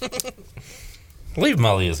 Leave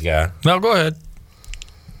Mully as guy. No, go ahead.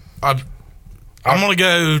 I'm going to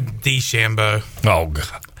go DeChambeau. Oh,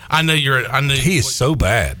 God. I know he is so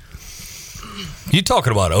bad. You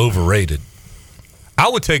talking about overrated. I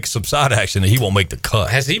would take some side action that he won't make the cut.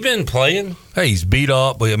 Has he been playing? Hey, he's beat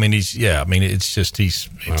up, but I mean, it's just he's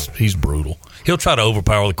brutal. He'll try to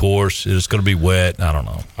overpower the course. It's going to be wet. I don't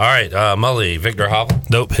know. All right, Mully, Victor Hovland.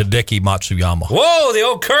 Nope, Hideki Matsuyama. Whoa, the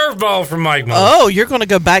old curveball from Mike Mully. Oh, you're going to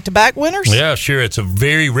go back-to-back winners? Yeah, sure. It's a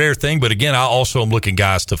very rare thing, but again, I also am looking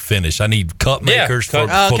guys to finish. I need cut makers for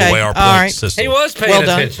the way our point system. He was paying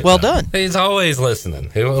attention. Well done. He's always listening.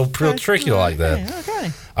 He'll trick you like that. Okay.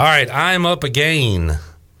 All right, I'm up again.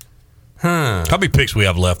 How many picks we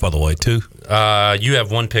have left, by the way, 2? You have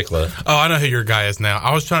 1 pick left. Oh, I know who your guy is now.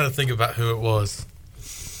 I was trying to think about who it was.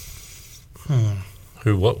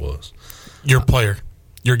 Who what was? Your player.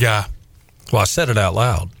 Your guy. Well, I said it out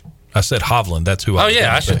loud. I said Hovland. That's who. Oh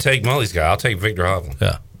yeah, I should take Mully's guy. I'll take Victor Hovland.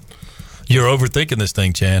 Yeah, you're overthinking this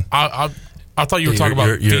thing, Chan. I thought you were talking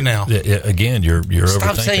about now. Again, you're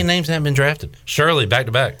Stop overthinking. saying names that haven't been drafted. Shirley, back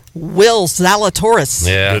to back. Will Zalatoris.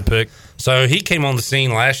 Yeah, good pick. So he came on the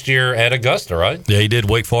scene last year at Augusta, right? Yeah, he did.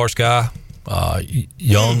 Wake Forest guy,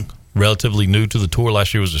 young, relatively new to the tour.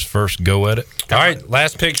 Last year was his first go at it. All right,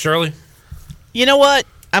 last pick, Shirley. You know what?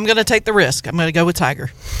 I'm going to take the risk. I'm going to go with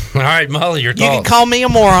Tiger. All right, Mully, your You can call me a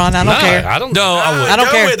moron. I don't care. I don't. No, I wouldn't. I don't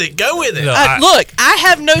care. Go with it. No, Look, I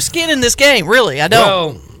have no skin in this game. Really, I don't.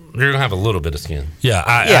 Well, you're gonna have a little bit of skin.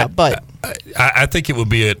 Yeah, but I think it would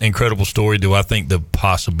be an incredible story. Do I think the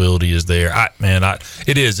possibility is there?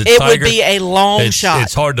 It is. It's it Tiger. would be a long shot.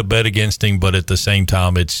 It's hard to bet against him, but at the same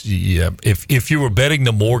time, it's If you were betting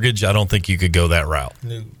the mortgage, I don't think you could go that route.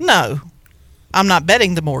 No, I'm not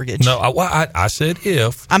betting the mortgage. No, I said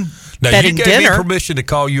if. I'm now betting you gave dinner. me permission to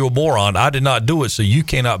call you a moron. I did not do it, so you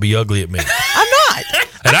cannot be ugly at me. I'm not.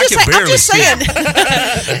 And I'm just saying.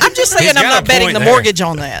 I'm just saying. I'm not betting the mortgage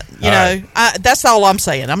on that. You know, that's all I'm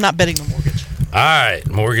saying. I'm not betting the mortgage. All right,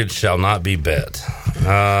 mortgage shall not be bet.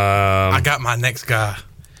 I got my next guy.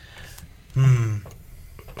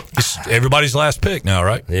 It's everybody's last pick now,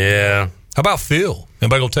 right? Yeah. How about Phil?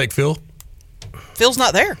 Anybody gonna take Phil? Phil's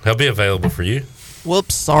not there. He'll be available for you.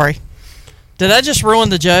 Whoops, sorry. Did I just ruin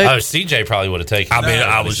the joke? Oh, CJ probably would have taken. I mean,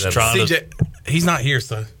 I was trying CJ, he's not here,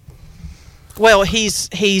 so. Well, he's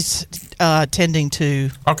tending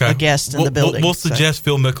to a guest in the building. We'll suggest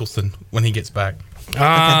Phil Mickelson when he gets back.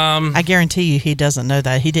 I guarantee you he doesn't know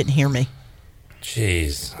that. He didn't hear me.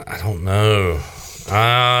 Jeez, I don't know.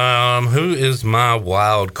 Who is my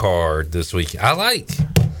wild card this week? I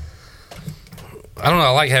don't know. I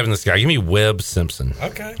like having this guy. Give me Webb Simpson.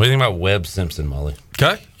 Okay. What do you think about Webb Simpson, Molly?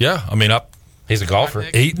 Okay. Yeah. I mean, he's a golfer.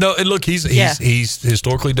 He's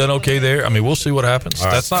historically done okay there. I mean, we'll see what happens.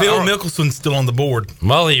 Right. That's not Phil Mickelson's still on the board.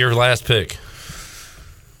 Molly, your last pick.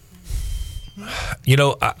 You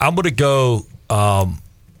know, I'm going to go. I'm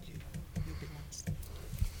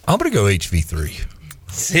going to go HV3.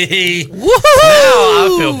 See, now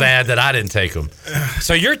I feel bad that I didn't take him.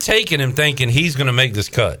 So you're taking him thinking he's going to make this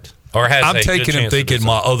cut, or has I'm taking him thinking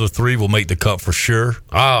my other three will make the cut for sure.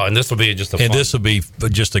 Oh, and this will be just this will be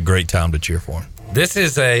just a great time to cheer for him. This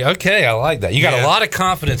is okay. I like that. You got a lot of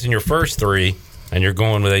confidence in your first three, and you're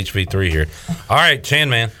going with HV3 here. All right, Chan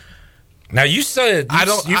man. Now you said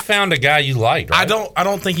you found a guy you liked. Right? I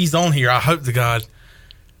don't think he's on here. I hope to God.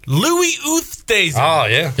 Louis Oosthuizen. Oh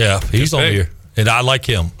yeah, he's on here. And I like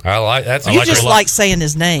him. I like that. You just like saying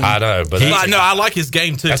his name. I know, but I like his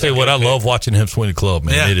game too. I tell you what, I love watching him swing the club,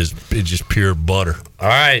 man. Yeah. It's just pure butter. All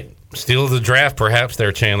right, steal of the draft, perhaps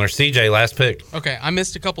there, Chandler. CJ, last pick. Okay, I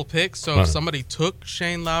missed a couple picks, so if somebody took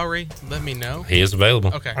Shane Lowry, let me know. He is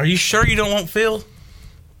available. Okay. Are you sure you don't want Phil?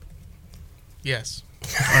 Yes.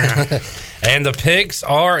 And the picks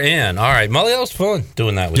are in. All right, Molly, that was fun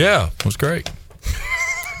doing that with you. Yeah, it was great.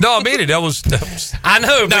 No, I mean it. That was I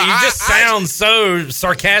know, but you just sound so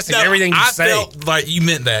sarcastic. Everything you say. I felt like you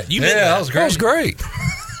meant that. You meant that was great. That was great.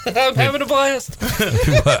 I'm having a blast.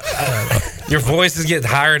 Your voice is getting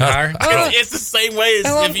higher and higher. It's the same way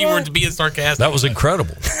as if you were being sarcastic. That was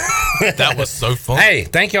incredible. That was so fun. Hey,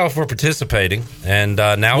 thank y'all for participating. And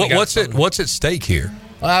now what's at stake here?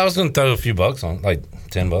 Well, I was going to throw a few bucks on, like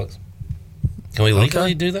 $10. Can we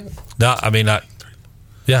legally do that? No, I mean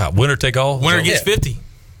winner take all. Winner gets 50.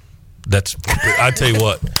 That's. I tell you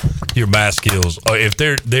what, your math skills. If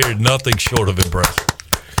they're nothing short of impressive.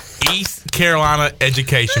 East Carolina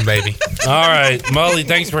education, baby. All right, Molly,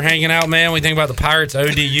 thanks for hanging out, man. We think about the Pirates.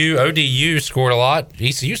 ODU scored a lot.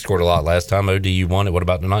 ECU scored a lot last time. ODU won it. What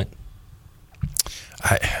about tonight?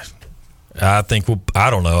 I think I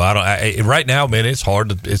don't know. Right now, man. It's hard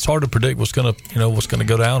to predict what's gonna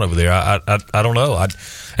go down over there. I don't know.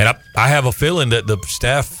 I have a feeling that the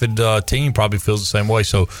staff and team probably feels the same way.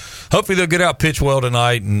 So hopefully they'll get out, pitch well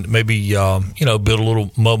tonight, and maybe build a little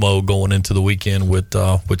momo going into the weekend with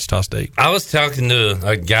Wichita State. I was talking to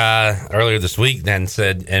a guy earlier this week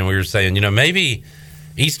and we were saying, maybe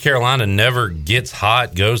East Carolina never gets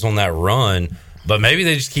hot, goes on that run. But maybe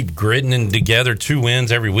they just keep gritting together 2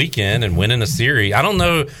 wins every weekend and winning a series. I don't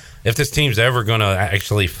know if this team's ever going to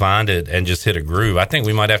actually find it and just hit a groove. I think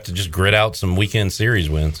we might have to just grit out some weekend series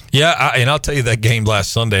wins. Yeah, and I'll tell you that game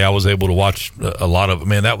last Sunday, I was able to watch a lot of it.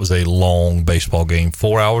 Man, that was a long baseball game,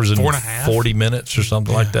 4 hours and 40 minutes or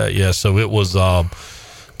something like that. Yeah, so it was that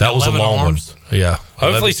was a long arms. one. Yeah.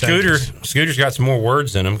 Hopefully Scooter's got some more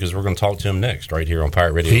words in him because we're going to talk to him next right here on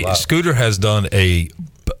Pirate Radio Live. Scooter has done a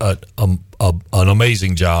an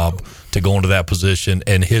amazing job to go into that position,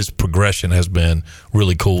 and his progression has been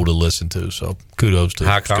really cool to listen to. So kudos to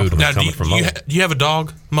High confidence Now, coming from Mully. do you have a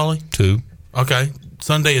dog, Mully? 2. Okay.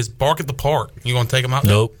 Sunday is Bark at the Park. You going to take him out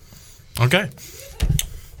there? Nope. Okay.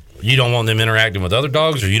 You don't want them interacting with other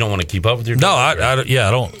dogs, or you don't want to keep up with your No, dog? I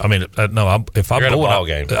don't. I mean, no. If I'm You're at a going ball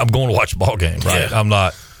game. I'm going to watch a ball game. Right. Yeah. I'm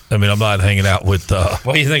not hanging out with.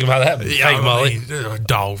 What do you think about that? Yeah, Fake Mully?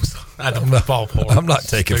 Dogs at the ballpark. I'm not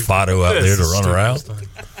taking Fido out there to run around.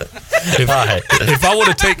 If I want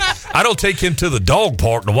to take, I don't take him to the dog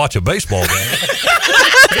park to watch a baseball game.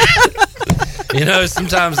 You know,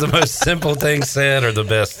 sometimes the most simple things said are the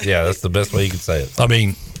best. Yeah, that's the best way you can say it. I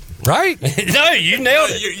mean, right? No, you nailed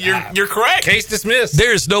it. You're correct. Case dismissed.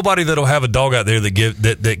 There's nobody that'll have a dog out there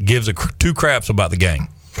that gives two craps about the game.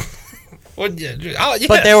 Well, yeah.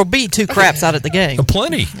 But there will be 2 craps out at the game.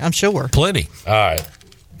 Plenty. I'm sure. Plenty. All right.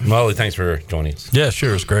 Mully, thanks for joining us. Yeah,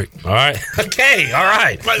 sure. It's great. All right. Okay. All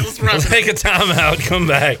right. We'll take a timeout. Come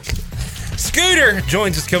back. Scooter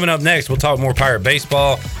joins us coming up next. We'll talk more Pirate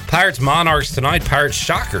baseball. Pirates Monarchs tonight. Pirates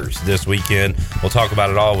Shockers this weekend. We'll talk about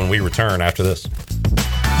it all when we return after this.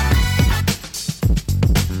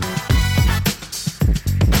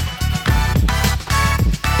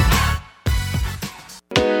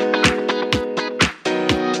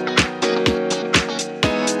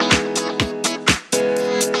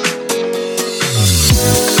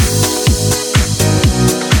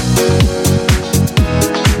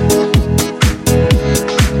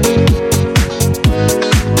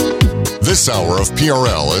 This hour of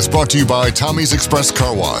PRL is brought to you by Tommy's Express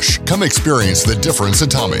Car Wash. Come experience the difference at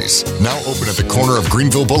Tommy's. Now open at the corner of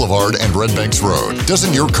Greenville Boulevard and Red Banks Road.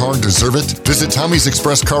 Doesn't your car deserve it? Visit Tommy's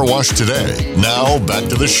Express Car Wash today. Now back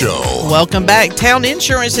to the show. Welcome back. Town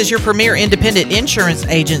Insurance is your premier independent insurance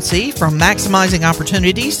agency. From maximizing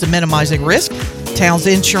opportunities to minimizing risk, Town's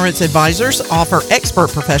insurance advisors offer expert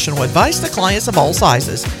professional advice to clients of all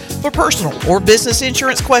sizes. For personal or business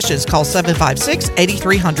insurance questions, call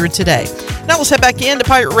 756-8300 today. Now let's head back into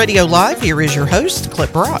Pirate Radio Live. Here is your host,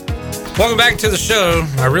 Clip Brock. Welcome back to the show.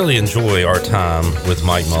 I really enjoy our time with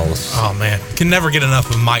Mike Mullis. Oh, man. Can never get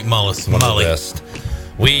enough of Mike Mullis. One of the best.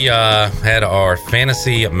 We had our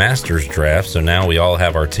Fantasy Masters draft, so now we all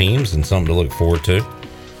have our teams and something to look forward to.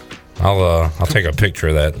 I'll take a picture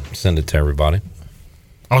of that and send it to everybody.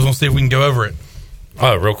 I was going to see if we can go over it.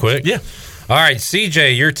 Oh, real quick? Yeah. All right,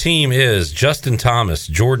 CJ, your team is Justin Thomas,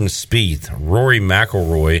 Jordan Spieth, Rory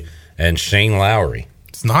McIlroy, and Shane Lowry.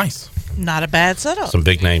 It's nice. Not a bad setup. Some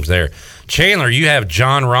big names there. Chandler, you have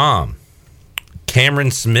John Rahm,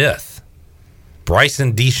 Cameron Smith,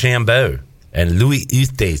 Bryson DeChambeau, and Louis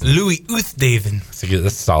Oosthuizen. That's a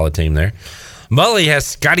solid team there. Mully has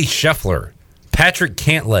Scotty Scheffler, Patrick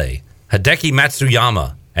Cantlay, Hideki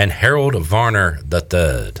Matsuyama, and Harold Varner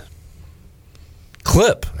III.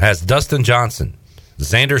 Clip has Dustin Johnson,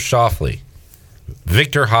 Xander Schauffele,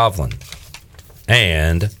 Victor Hovland,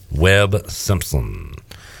 and Webb Simpson.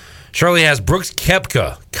 Shirley has Brooks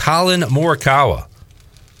Koepka, Colin Morikawa,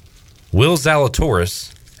 Will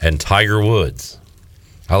Zalatoris, and Tiger Woods.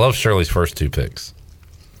 I love Shirley's first 2 picks.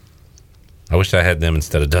 I wish I had them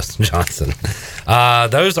instead of Dustin Johnson.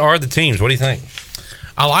 Those are the teams. What do you think?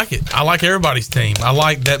 I like it. I like everybody's team. I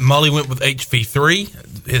like that Mully went with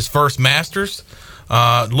HV3, his first Masters.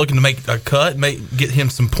 Looking to make a cut, get him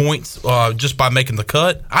some points just by making the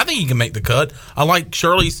cut. I think he can make the cut. I like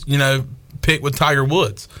Shirley's, pick with Tiger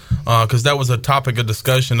Woods because that was a topic of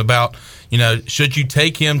discussion about, should you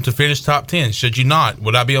take him to finish top 10? Should you not?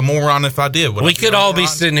 Would I be a moron if I did? We could all be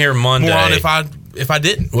sitting here Monday. Moron if I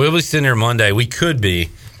didn't. We'll be sitting here Monday. We could be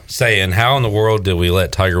saying, how in the world did we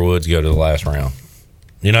let Tiger Woods go to the last round?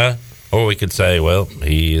 Or we could say, well,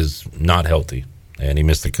 he is not healthy. And he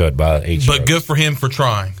missed the cut by 8 strokes. But good for him for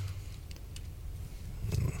trying.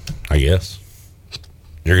 I guess.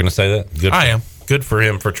 You're going to say that? I am. Good for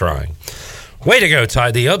him for trying. Way to go,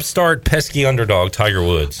 Ty. The upstart, pesky underdog, Tiger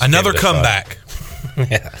Woods. Another comeback.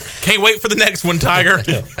 Yeah. Can't wait for the next one, Tiger.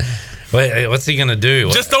 Wait, what's he going to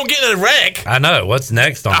do? Just don't get in a wreck. I know. What's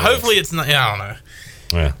next on hopefully it's not. Yeah, I don't know.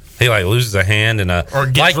 Yeah. He loses a hand and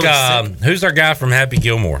who's our guy from Happy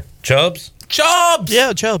Gilmore? Chubbs?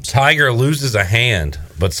 Yeah, Chubbs. Tiger loses a hand,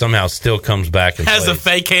 but somehow still comes back and has a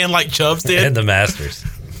fake hand like Chubbs did in the Masters.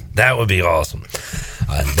 That would be awesome.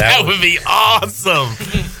 That would be awesome.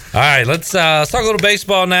 All right, let's talk a little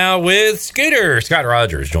baseball now with Scooter. Scott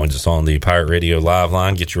Rogers joins us on the Pirate Radio Live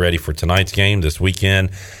line. Get you ready for tonight's game this weekend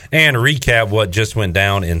and recap what just went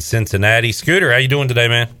down in Cincinnati. Scooter, how you doing today,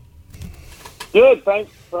 man? Good,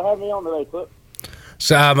 thanks for having me on today, Clip.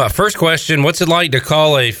 So, first question, what's it like to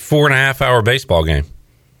call a 4.5-hour baseball game?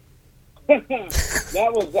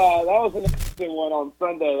 That was an interesting one on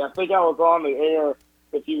Sunday. I think I was on the air,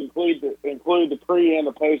 if you include the pre and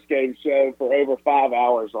the post game show, for over 5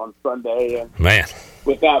 hours on Sunday. And man,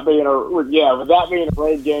 with that being a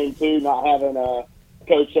road game too, not having a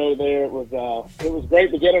Coach O there, it was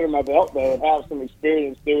great to get under my belt though and have some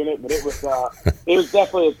experience doing it. But it was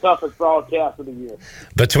definitely the toughest broadcast of the year.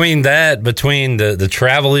 Between the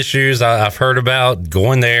travel issues I've heard about,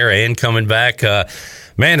 going there and coming back,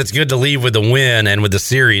 man, it's good to leave with the win and with the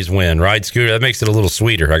series win, right, Scooter? That makes it a little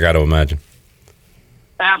sweeter, I got to imagine.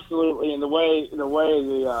 Absolutely, and the way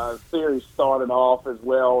the series started off as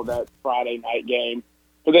well, that Friday night game,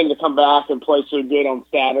 for them to come back and play so good on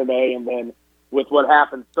Saturday, and then with what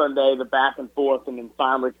happened Sunday, the back and forth, and then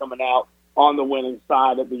finally coming out on the winning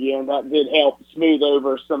side at the end, that did help smooth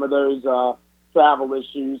over some of those travel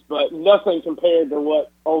issues, but nothing compared to what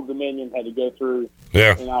Old Dominion had to go through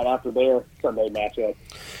tonight after their Sunday matchup.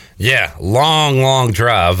 Yeah, long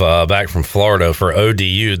drive back from Florida for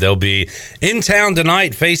ODU. They'll be in town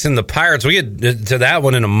tonight facing the Pirates. We get to that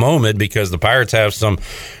one in a moment because the Pirates have some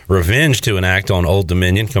revenge to enact on Old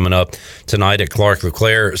Dominion coming up tonight at Clark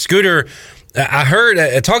LeClaire. Scooter, I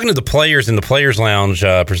heard, talking to the players in the Players Lounge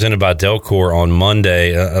presented by Delcor on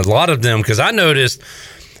Monday, a lot of them, because I noticed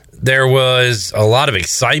there was a lot of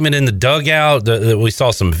excitement in the dugout. We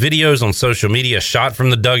saw some videos on social media shot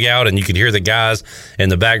from the dugout, and you could hear the guys in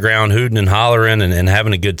the background hooting and hollering and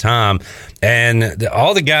having a good time. And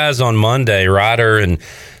all the guys on Monday, Ryder and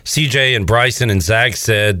CJ and Bryson and Zach,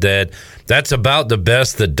 said that that's about the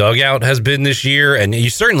best the dugout has been this year. And you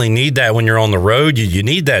certainly need that when you're on the road. You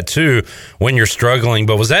need that, too, when you're struggling.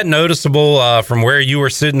 But was that noticeable from where you were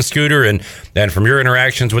sitting, Scooter, and from your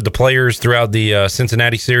interactions with the players throughout the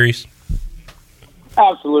Cincinnati series?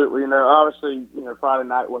 Absolutely. Obviously, Friday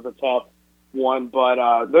night was a tough one,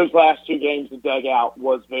 but those last two games, the dugout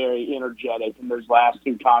was very energetic in those last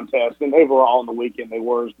two contests. And overall on the weekend, they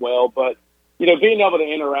were as well. But, being able to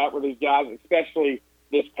interact with these guys, especially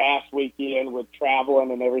this past weekend with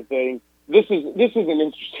traveling and everything, this is an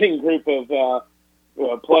interesting group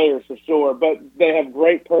of players for sure. But they have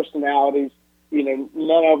great personalities. None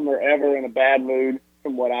of them are ever in a bad mood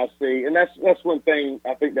from what I see, and that's one thing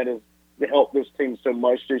I think that has helped this team so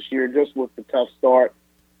much this year, just with the tough start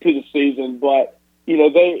to the season. But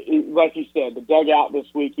they, like you said, the dugout this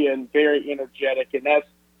weekend, very energetic, and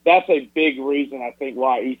that's a big reason, I think,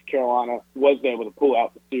 why East Carolina was able to pull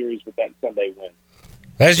out the series with that Sunday win.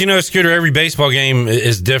 As you know, Scooter, every baseball game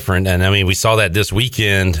is different. And, I mean, we saw that this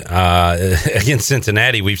weekend against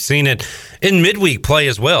Cincinnati. We've seen it in midweek play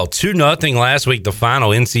as well. 2-0 last week, the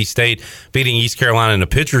final, NC State beating East Carolina in a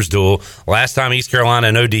pitcher's duel. Last time East Carolina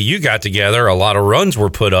and ODU got together, a lot of runs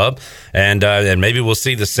were put up. And maybe we'll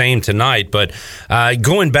see the same tonight. But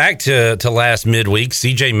going back to last midweek,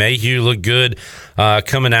 C.J. Mayhew looked good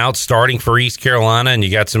coming out, starting for East Carolina, and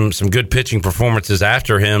you got some good pitching performances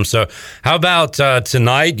after him. So how about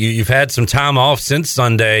tonight? You've had some time off since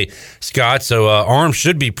Sunday, Scott, so arms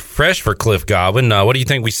should be fresh for Cliff Godwin. What do you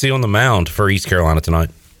think we see on the mound for East Carolina tonight?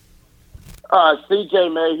 C.J.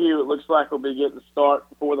 Mayhew, it looks like, will be getting the start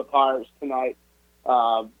for the Pirates tonight.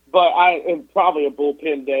 But probably a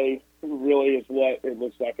bullpen day really is what it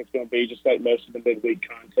looks like it's going to be, just like most of the midweek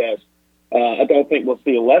contests. I don't think we'll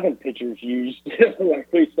see 11 pitchers used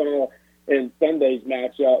like we saw in Sunday's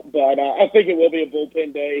matchup, but I think it will be a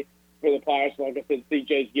bullpen day for the Pirates. Like I said,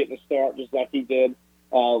 CJ's getting a start just like he did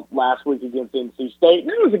last week against NC State. And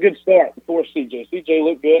it was a good start for CJ. CJ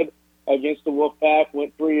looked good against the Wolfpack,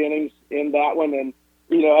 went 3 innings in that one. And,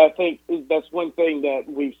 I think that's one thing that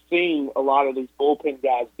we've seen a lot of these bullpen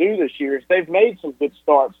guys do this year is they've made some good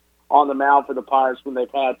starts on the mound for the Pirates when they've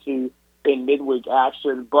had to in midweek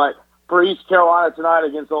action. But for East Carolina tonight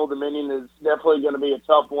against Old Dominion is definitely going to be a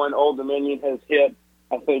tough one. Old Dominion has hit,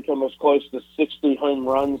 I think, almost close to 60 home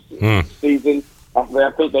runs this season. I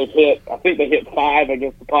think they hit 5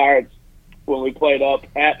 against the Pirates when we played up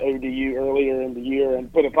at ODU earlier in the year.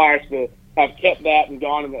 And for the Pirates to have kept that and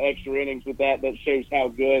gone in the extra innings with that shows how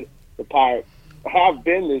good the Pirates have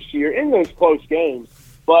been this year in those close games.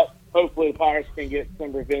 But hopefully the Pirates can get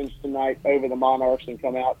some revenge tonight over the Monarchs and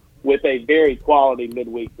come out with a very quality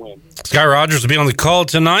midweek win. Sky Rogers will be on the call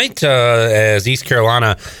tonight as East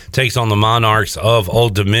Carolina takes on the Monarchs of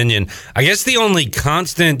Old Dominion. I guess the only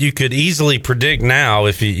constant you could easily predict now,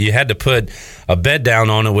 if you had to put a bet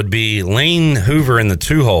down on it, would be Lane Hoover in the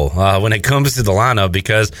 2-hole when it comes to the lineup,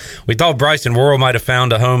 because we thought Bryson Worrell might have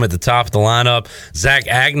found a home at the top of the lineup. Zach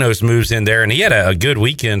Agnos moves in there, and he had a good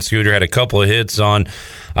weekend. Scooter had a couple of hits on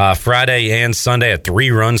Friday and Sunday, had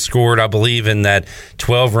 3 runs scored, I believe, in that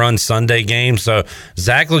 12-run fun Sunday game. So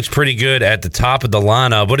Zach looks pretty good at the top of the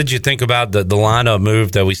lineup. What did you think about the lineup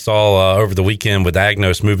move that we saw over the weekend with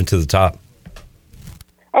Agnos moving to the top?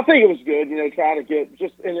 I think it was good, trying to get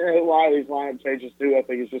just in a lot of these lineup changes too. I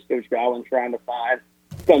think it's just Coach Gowan trying to find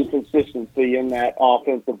some consistency in that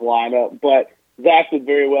offensive lineup. But Zach did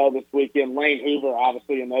very well this weekend. Lane Hoover,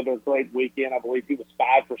 obviously, another great weekend. I believe he was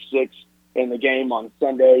 5 for 6 in the game on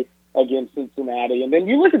Sunday against Cincinnati. And then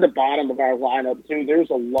you look at the bottom of our lineup too. There's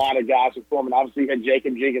a lot of guys who form. And obviously, you had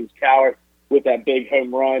Jacob Jenkins-Cowart with that big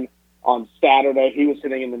home run on Saturday. He was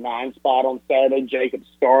hitting in the 9 spot on Saturday. Jacob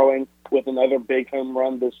Starling with another big home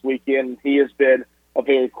run this weekend. He has been a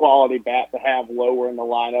very quality bat to have lower in the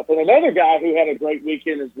lineup. And another guy who had a great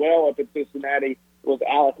weekend as well up at Cincinnati was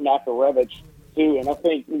Alex Makarevich, too. And I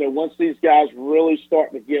think, once these guys really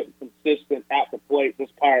start to get consistent at the plate, this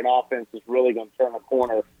Pirate offense is really going to turn a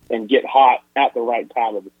corner and get hot at the right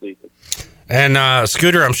time of the season. And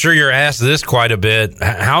Scooter, I'm sure you're asked this quite a bit.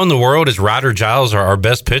 How in the world is Ryder Giles our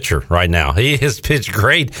best pitcher right now? He has pitched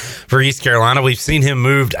great for East Carolina. We've seen him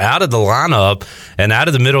moved out of the lineup and out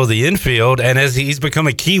of the middle of the infield, and as he's become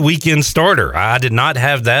a key weekend starter. I did not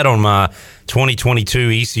have that on my 2022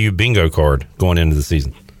 ECU bingo card going into the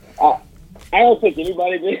season. I don't think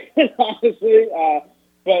anybody did, honestly.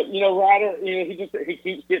 But Ryder, he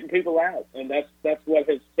keeps getting people out, and that's what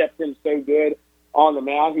has kept him so good on the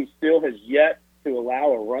mound. He still has yet to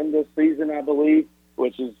allow a run this season, I believe,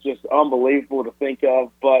 which is just unbelievable to think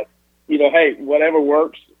of. But, hey, whatever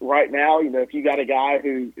works right now, if you got a guy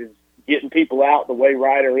who is getting people out the way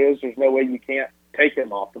Ryder is, there's no way you can't take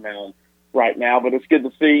him off the mound right now. But it's good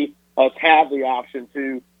to see us have the option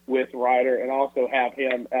to with Ryder and also have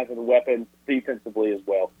him as a weapon defensively as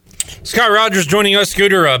well. Scott Rogers joining us,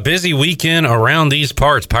 Scooter. A busy weekend around these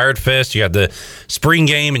parts. Pirate Fest, you got the spring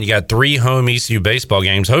game, and you got 3 home ECU baseball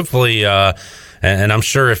games. Hopefully, and I'm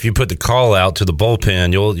sure if you put the call out to the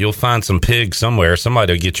bullpen, you'll find some pigs somewhere.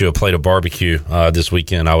 Somebody will get you a plate of barbecue this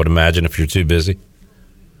weekend, I would imagine, if you're too busy.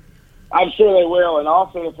 I'm sure they will. And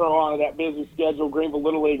also to throw on that busy schedule, Greenville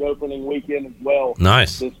Little League opening weekend as well.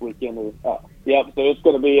 Nice. This weekend. Yep, so it's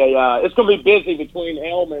going to be busy between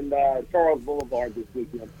Elm and Charles Boulevard this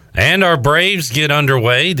weekend. And our Braves get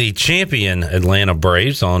underway. The champion Atlanta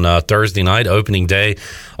Braves on Thursday night, opening day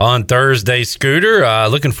on Thursday. Scooter,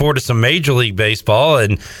 looking forward to some Major League Baseball.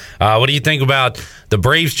 And what do you think about the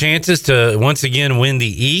Braves' chances to once again win the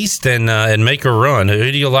East and make a run?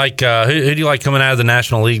 Who do you like? Who do you like coming out of the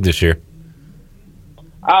National League this year?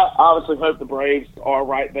 I obviously hope the Braves are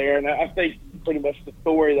right there, and I think pretty much the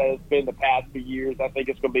story that has been the past few years. I think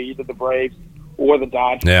it's going to be either the Braves or the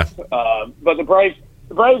Dodgers. Yeah. But the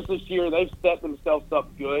Braves this year, they've set themselves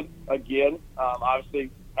up good again.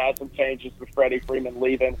 Obviously, had some changes with Freddie Freeman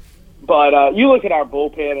leaving. But you look at our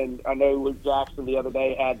bullpen, and I know Luke Jackson the other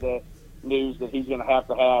day had the news that he's going to have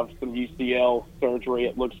some UCL surgery,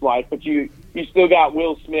 it looks like. But you still got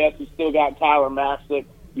Will Smith. You still got Tyler Massick.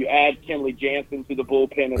 You add Kenley Jansen to the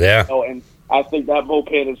bullpen as well. And I think that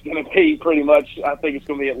bullpen is going to be pretty much, I think it's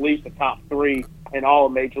going to be at least a top 3 in all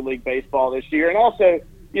of Major League Baseball this year. And also,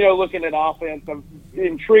 looking at offense, I'm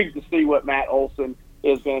intrigued to see what Matt Olson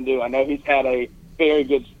is going to do. I know he's had a very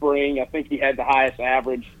good spring. I think he had the highest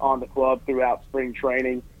average on the club throughout spring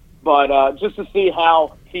training. But just to see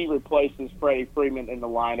how he replaces Freddie Freeman in the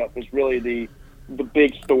lineup is really the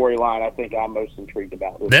big storyline I think I'm most intrigued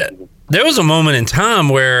about this season. There was a moment in time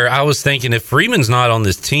where I was thinking if Freeman's not on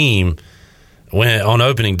this team on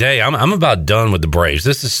opening day, I'm about done with the Braves.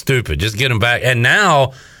 This is stupid. Just get him back. And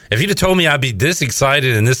now, if you'd have told me I'd be this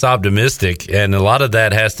excited and this optimistic, and a lot of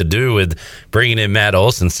that has to do with bringing in Matt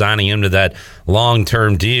Olson, signing him to that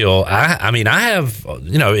long-term deal. I mean, I have,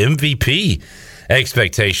 MVP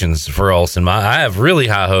expectations for Olson. I have really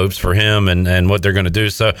high hopes for him and what they're going to do.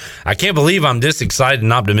 So I can't believe I'm this excited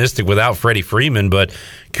and optimistic without Freddie Freeman, but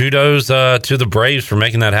kudos to the Braves for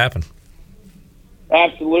making that happen.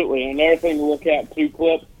 Absolutely. And another thing to look at, too,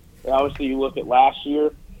 Clip, obviously you look at last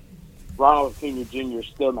year, Ronald Acuna Jr. is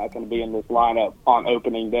still not going to be in this lineup on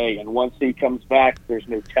opening day. And once he comes back, there's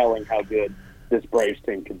no telling how good this Braves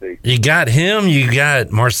team can be. You got him. You got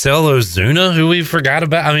Marcell Ozuna, who we forgot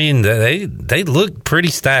about. I mean, they look pretty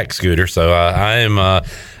stacked, Scooter. So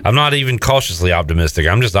I'm not even cautiously optimistic.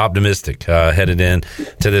 I'm just optimistic headed in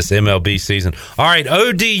to this MLB season. All right,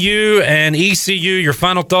 ODU and ECU. Your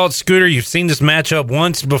final thoughts, Scooter? You've seen this matchup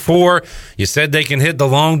once before. You said they can hit the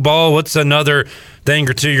long ball. What's another thing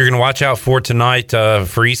or two you're going to watch out for tonight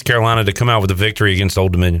for East Carolina to come out with a victory against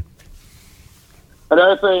Old Dominion?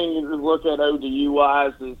 Another thing to look at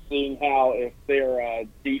ODU-wise is seeing how if their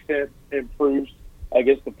defense improves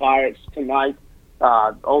against the Pirates tonight.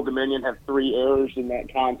 Old Dominion had 3 errors in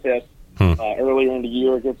that contest earlier in the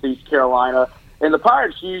year against East Carolina. And the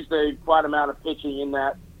Pirates used a quite amount of pitching in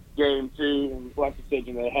that game, too. And like I said,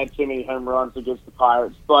 they had too many home runs against the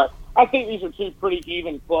Pirates. But I think these are 2 pretty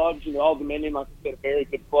even clubs. Old Dominion, like I said, a very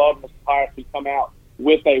good club. And if the Pirates could come out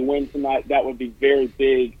with a win tonight, that would be very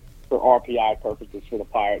big for RPI purposes for the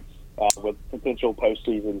Pirates with potential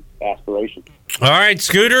postseason aspirations. All right,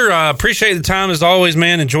 Scooter, appreciate the time as always,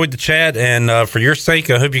 man. Enjoyed the chat. And for your sake,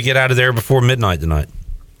 I hope you get out of there before midnight tonight.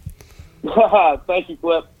 Thank you,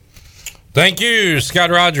 Clip. Thank you, Scott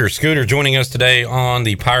Rogers. Scooter joining us today on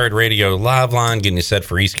the Pirate Radio Live Line, getting you set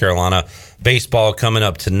for East Carolina baseball coming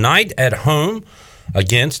up tonight at home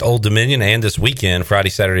against Old Dominion, and this weekend, Friday,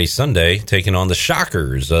 Saturday, Sunday, taking on the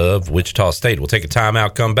Shockers of Wichita State. We'll take a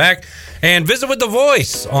timeout, come back, and visit with the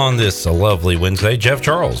voice on this lovely Wednesday. Jeff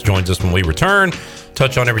Charles joins us when we return.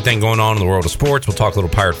 Touch on everything going on in the world of sports. We'll talk a little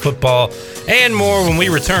Pirate football and more when we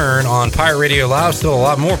return on Pirate Radio Live. Still a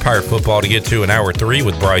lot more Pirate football to get to in Hour 3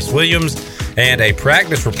 with Bryce Williams, and a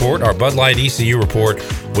practice report, our Bud Light ECU report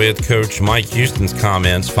with Coach Mike Houston's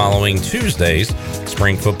comments following Tuesday's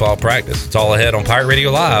spring football practice. It's all ahead on Pirate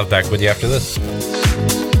Radio Live. Back with you after this.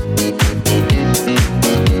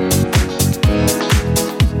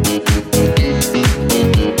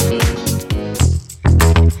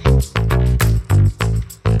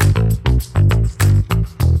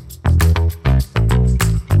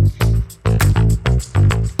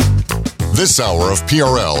 This hour of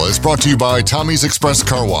PRL is brought to you by Tommy's Express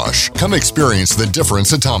Car Wash. Come experience the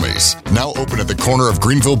difference at Tommy's. Now open at the corner of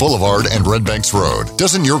Greenville Boulevard and Red Banks Road.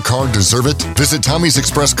 Doesn't your car deserve it? Visit Tommy's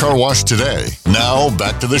Express Car Wash today. Now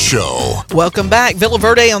back to the show. Welcome back. Villa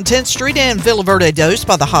Verde on 10th Street and Villa Verde Dos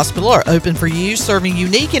by the hospital are open for you, serving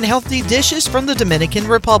unique and healthy dishes from the Dominican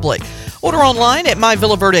Republic. Order online at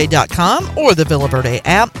myvillaverde.com or the Villa Verde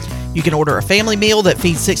app. You can order a family meal that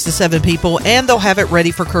feeds 6 to 7 people, and they'll have it ready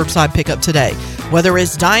for curbside pickup today. Whether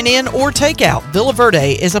it's dine-in or takeout, Villa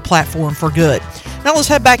Verde is a platform for good. Now let's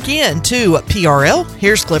head back in to PRL.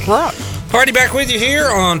 Here's Clip Rock. Alrighty, back with you here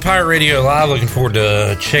on Pirate Radio Live. Looking forward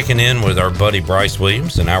to checking in with our buddy Bryce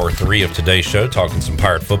Williams in Hour 3 of today's show, talking some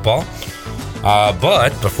Pirate football.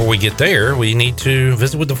 But before we get there, we need to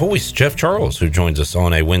visit with the voice, Jeff Charles, who joins us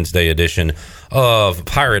on a Wednesday edition of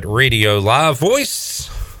Pirate Radio Live. Voice,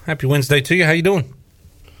 happy Wednesday to you. How you doing?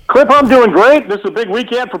 Clip, I'm doing great. This is a big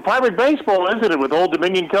weekend for Pirate baseball, isn't it? With Old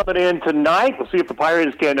Dominion coming in tonight. We'll see if the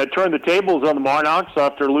Pirates can turn the tables on the Monarchs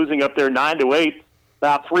after losing up there 9-8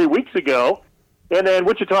 about 3 weeks ago. And then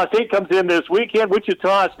Wichita State comes in this weekend.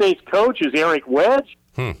 Wichita State's coach is Eric Wedge,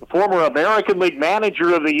 the former American League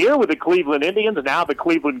Manager of the Year with the Cleveland Indians and now the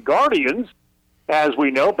Cleveland Guardians. As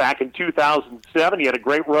we know, back in 2007, he had a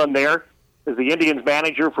great run there as the Indians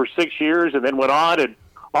manager for 6 years and then went on and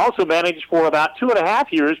also managed for about 2.5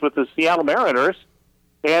 years with the Seattle Mariners,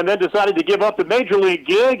 and then decided to give up the major league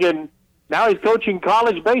gig, and now he's coaching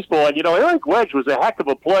college baseball. And, Eric Wedge was a heck of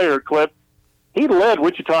a player, Clip. He led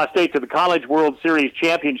Wichita State to the College World Series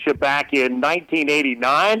championship back in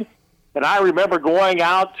 1989, and I remember going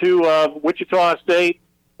out to Wichita State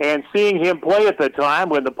and seeing him play at the time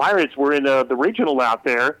when the Pirates were in the regional out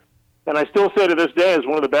there, and I still say to this day it's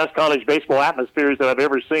one of the best college baseball atmospheres that I've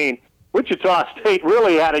ever seen. Wichita State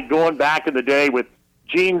really had it going back in the day with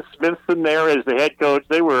Gene Smithson there as the head coach.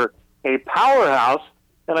 They were a powerhouse,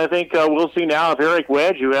 and I think we'll see now if Eric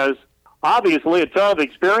Wedge, who has obviously a ton of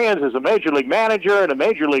experience as a major league manager and a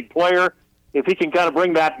major league player, if he can kind of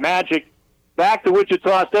bring that magic back to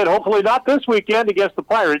Wichita State. Hopefully not this weekend against the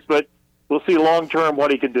Pirates, but we'll see long-term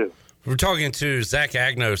what he can do. We're talking to Zach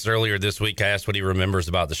Agnos earlier this week. I asked what he remembers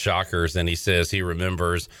about the Shockers, and he says he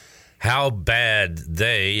remembers how bad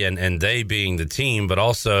they, and they being the team, but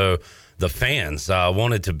also the fans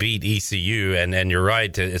wanted to beat ECU. And you're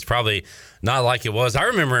right, it's probably not like it was. I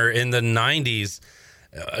remember in the 90s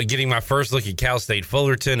getting my first look at Cal State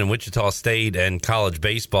Fullerton and Wichita State and college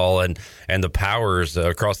baseball and the powers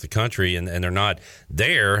across the country, and they're not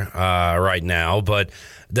there right now. But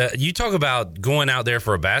you talk about going out there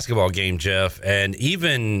for a basketball game, Jeff, and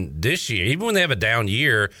even this year, even when they have a down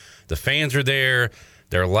year, the fans are there.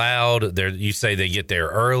 They're loud. You say they get there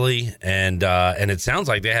early, and it sounds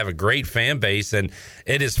like they have a great fan base. And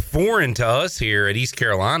it is foreign to us here at East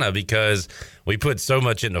Carolina because we put so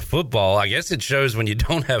much into football. I guess it shows when you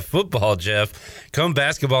don't have football, Jeff. Come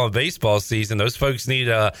basketball and baseball season, those folks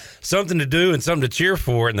need something to do and something to cheer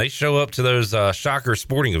for, and they show up to those Shocker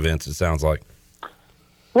sporting events, it sounds like.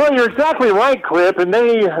 Well, you're exactly right, Clip, and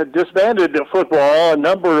they disbanded football a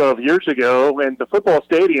number of years ago, and the football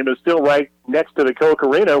stadium is still right next to the Coke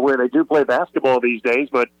Arena where they do play basketball these days,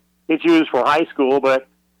 but it's used for high school. But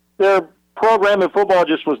they're program in football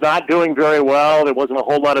just was not doing very well. There wasn't a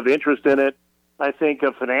whole lot of interest in it. I think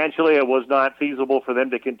financially it was not feasible for them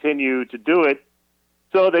to continue to do it.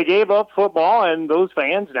 So they gave up football, and those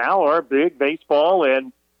fans now are big baseball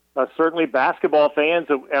and certainly basketball fans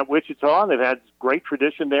at Wichita. They've had great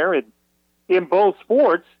tradition there in both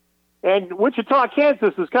sports. And Wichita,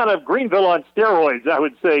 Kansas is kind of Greenville on steroids, I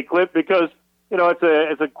would say, Cliff, because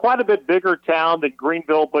it's a quite a bit bigger town than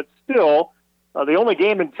Greenville, but still the only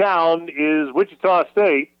game in town is Wichita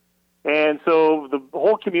State. And so the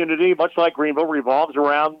whole community, much like Greenville, revolves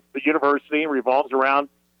around the university, revolves around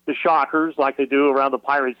the Shockers like they do around the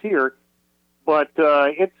Pirates here. But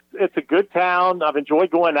it's a good town. I've enjoyed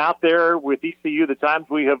going out there with ECU the times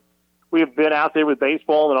we have been out there with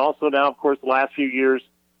baseball, and also now, of course, the last few years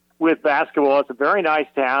with basketball. It's a very nice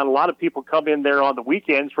town. A lot of people come in there on the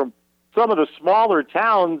weekends from some of the smaller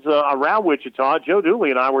towns around Wichita. Joe Dooley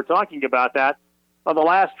and I were talking about that on the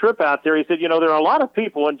last trip out there. He said, there are a lot of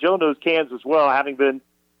people, and Joe knows Kansas well, having been,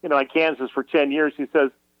 in Kansas for 10 years. He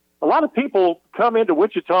says a lot of people come into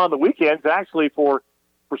Wichita on the weekends actually for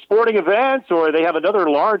sporting events, or they have another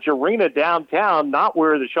large arena downtown, not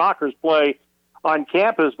where the Shockers play on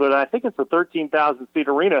campus, but I think it's a 13,000-seat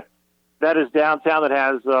arena that is downtown that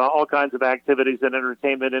has all kinds of activities and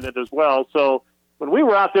entertainment in it as well. So when we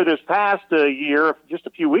were out there this past year, just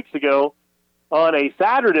a few weeks ago, on a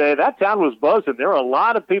Saturday, that town was buzzing. There were a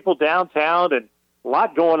lot of people downtown and a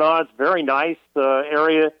lot going on. It's a very nice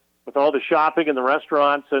area with all the shopping and the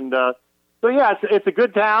restaurants. And so, yeah, it's a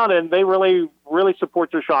good town, and they really, really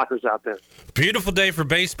support their Shockers out there. Beautiful day for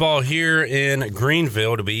baseball here in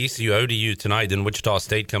Greenville. To be ECU ODU tonight, then Wichita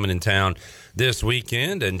State coming in town this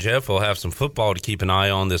weekend. And Jeff will have some football to keep an eye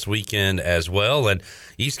on this weekend as well. And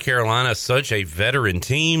East Carolina is such a veteran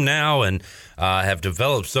team now and have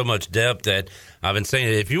developed so much depth that I've been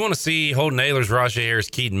saying, if you want to see Holden Ahlers, Rajay Harris,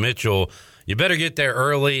 Keaton Mitchell, you better get there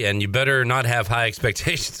early, and you better not have high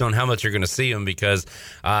expectations on how much you're going to see them, because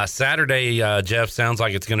Saturday, Jeff, sounds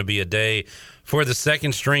like it's going to be a day for the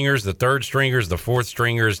second stringers, the third stringers, the fourth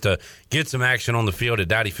stringers to get some action on the field at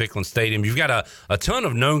Dowdy-Ficklin Stadium. You've got a ton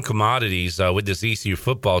of known commodities with this ECU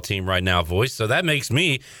football team right now, Voice, so that makes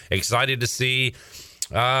me excited to see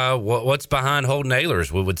what's behind Holden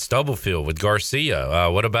Ahlers with Stubblefield, with Garcia.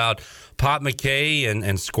 What about Pop McKay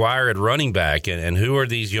and Squire at running back? And who are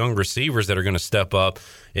these young receivers that are going to step up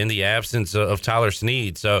in the absence of Tyler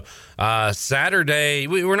Snead? So Saturday,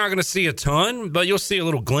 we're not going to see a ton, but you'll see a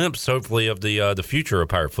little glimpse, hopefully, of the future of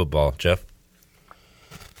Pirate football. Jeff?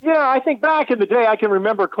 Yeah, I think back in the day, I can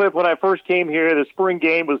remember, Cliff, when I first came here, the spring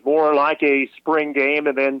game was more like a spring game,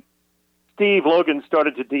 and then Steve Logan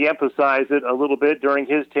started to de-emphasize it a little bit during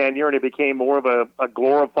his tenure, and it became more of a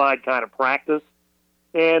glorified kind of practice.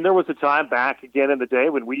 And there was a time back again in the day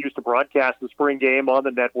when we used to broadcast the spring game on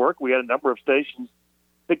the network. We had a number of stations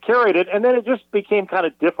that carried it, and then it just became kind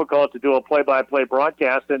of difficult to do a play-by-play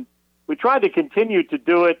broadcast, and we tried to continue to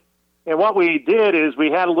do it. And what we did is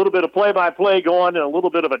we had a little bit of play-by-play going and a little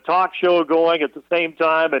bit of a talk show going at the same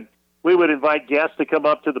time, and we would invite guests to come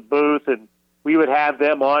up to the booth, and we would have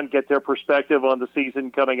them on, get their perspective on the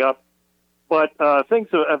season coming up. But things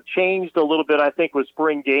have changed a little bit, I think, with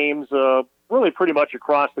spring games, really pretty much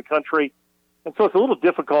across the country. And so it's a little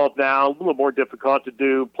difficult now, a little more difficult to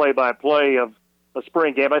do play-by-play of a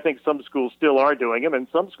spring game. I think some schools still are doing them, and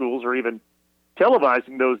some schools are even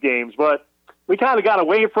televising those games. But we kind of got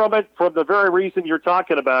away from it for the very reason you're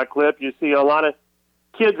talking about, Clip. You see a lot of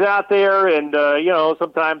kids out there, and,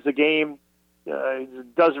 sometimes the game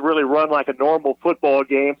doesn't really run like a normal football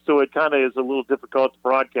game, so it kind of is a little difficult to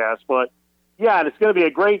broadcast. But yeah, and it's going to be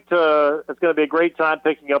a great time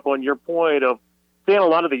picking up on your point of seeing a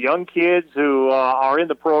lot of the young kids who are in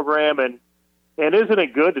the program, and isn't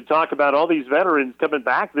it good to talk about all these veterans coming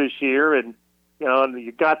back this year, and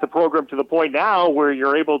you've got the program to the point now where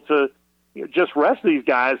you're able to just rest these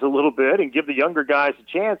guys a little bit and give the younger guys a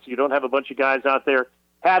chance. You don't have a bunch of guys out there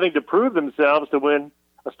having to prove themselves to win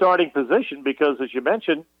a starting position, because, as you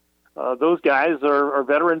mentioned, those guys are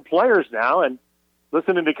veteran players now. And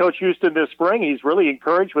listening to Coach Houston this spring, he's really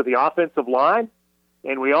encouraged with the offensive line,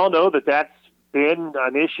 and we all know that that's been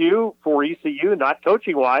an issue for ECU, not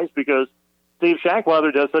coaching-wise, because Steve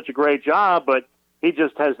Shankweiler does such a great job, but he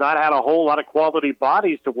just has not had a whole lot of quality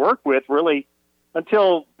bodies to work with, really,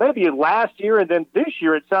 until maybe last year. And then this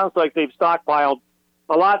year, it sounds like they've stockpiled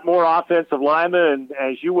a lot more offensive linemen, and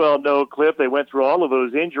as you well know, Cliff, they went through all of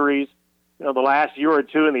those injuries, the last year or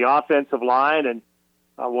two in the offensive line, and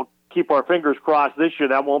we'll keep our fingers crossed this year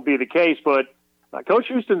that won't be the case. But Coach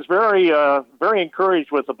Houston's very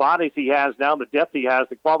encouraged with the bodies he has now, the depth he has,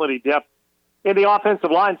 the quality depth in the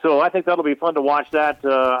offensive line. So I think that'll be fun to watch that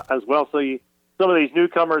as well. So some of these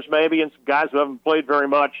newcomers maybe and some guys who haven't played very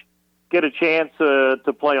much get a chance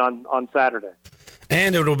to play on Saturday.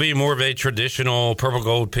 And it'll be more of a traditional purple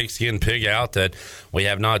gold pigskin pig out that we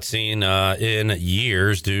have not seen in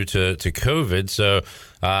years due to COVID. So,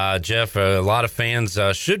 Jeff, a lot of fans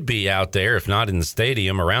should be out there, if not in the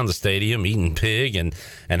stadium, around the stadium, eating pig and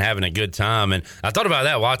having a good time. And I thought about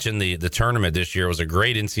that watching the tournament this year. It was a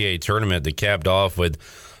great NCAA tournament that capped off with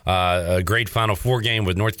a great Final Four game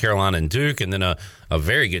with North Carolina and Duke, and then a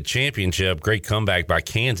very good championship, great comeback by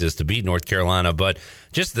Kansas to beat North Carolina. But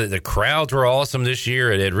just the crowds were awesome this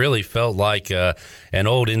year. It really felt like an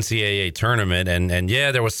old NCAA tournament. And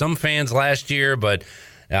yeah, there was some fans last year, but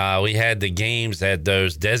we had the games at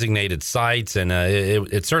those designated sites, and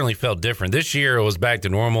it certainly felt different. This year it was back to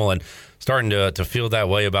normal and starting to feel that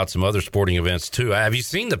way about some other sporting events too. Have you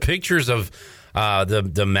seen the pictures of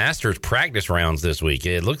the Masters practice rounds this week?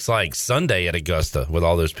 It looks like Sunday at Augusta with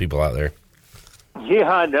all those people out there.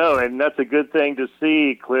 Yeah, I know, and that's a good thing to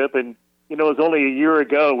see, Clip. And, it was only a year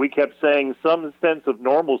ago we kept saying some sense of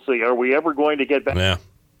normalcy. Are we ever going to get back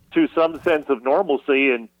to some sense of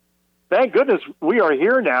normalcy? And thank goodness we are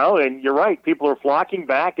here now, and you're right, people are flocking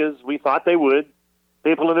back as we thought they would.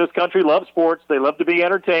 People in this country love sports. They love to be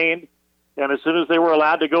entertained. And as soon as they were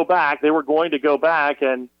allowed to go back, they were going to go back.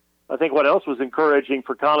 And I think what else was encouraging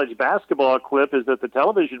for college basketball, Clip, is that the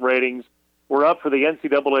television ratings were up for the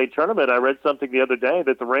NCAA tournament. I read something the other day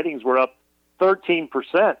that the ratings were up 13%.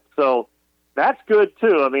 So that's good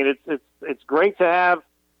too. I mean, it's great to have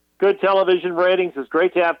good television ratings. It's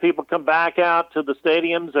great to have people come back out to the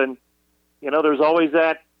stadiums, and there's always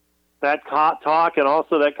that talk and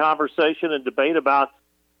also that conversation and debate about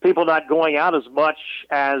people not going out as much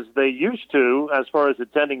as they used to as far as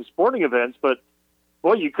attending sporting events. But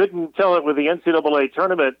boy, you couldn't tell it with the NCAA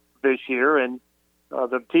tournament this year, and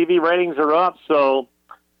the TV ratings are up. So,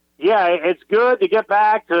 yeah, it's good to get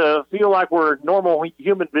back to feel like we're normal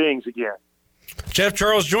human beings again. Jeff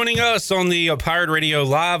Charles joining us on the Pirate Radio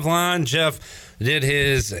Live line. Jeff did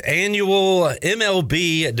his annual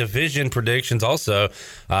MLB division predictions, also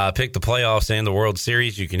picked the playoffs and the World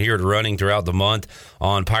Series. You can hear it running throughout the month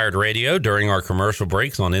on Pirate Radio during our commercial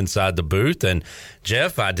breaks on Inside the Booth. And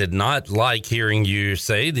Jeff, I did not like hearing you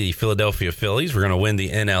say the Philadelphia Phillies were going to win the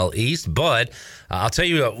NL East, but I'll tell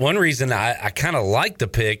you one reason I kind of like the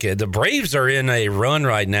pick. The Braves are in a run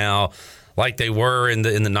right now like they were in the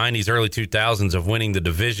 90s, early 2000s of winning the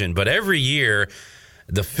division. But every year,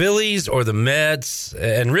 the Phillies or the Mets,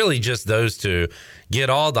 and really just those two, get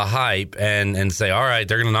all the hype and say, all right,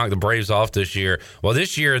 they're going to knock the Braves off this year. Well,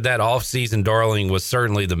 this year, that offseason darling was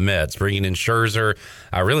certainly the Mets, bringing in Scherzer.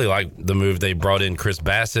 I really like the move they brought in Chris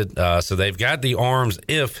Bassett. So they've got the arms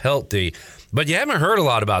if healthy. But you haven't heard a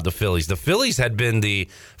lot about the Phillies. The Phillies had been the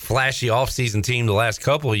flashy offseason team the last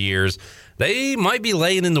couple of years. They might be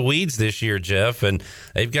laying in the weeds this year, Jeff, and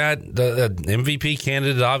they've got the MVP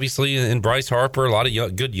candidate, obviously, in Bryce Harper, a lot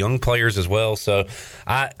of good young players as well. So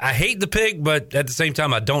I hate the pick, but at the same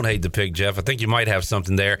time, I don't hate the pick, Jeff. I think you might have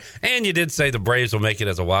something there. And you did say the Braves will make it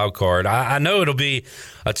as a wild card. I know it'll be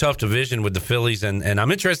a tough division with the Phillies, and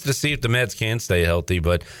I'm interested to see if the Mets can stay healthy.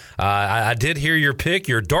 But I did hear your pick,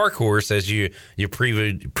 your dark horse, as you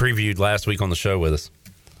previewed last week on the show with us.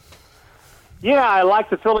 Yeah, I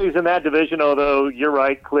like the Phillies in that division, although you're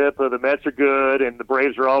right, Clip. The Mets are good, and the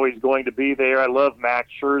Braves are always going to be there. I love Max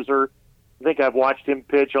Scherzer. I think I've watched him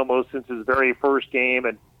pitch almost since his very first game,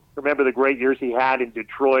 and remember the great years he had in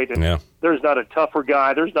Detroit. And there's not a tougher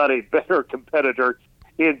guy. There's not a better competitor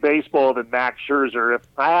in baseball than Max Scherzer. If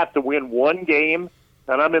I have to win one game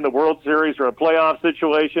and I'm in the World Series or a playoff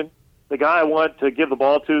situation, the guy I want to give the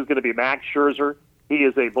ball to is going to be Max Scherzer. He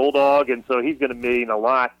is a Bulldog, and so he's going to mean a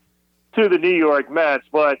lot to the New York Mets.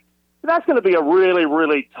 But that's going to be a really,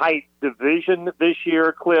 really tight division this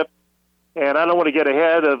year, Clip. And I don't want to get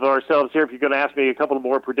ahead of ourselves here if you're going to ask me a couple of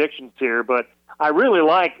more predictions here, but I really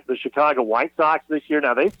like the Chicago White Sox this year.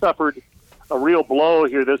 Now, they suffered a real blow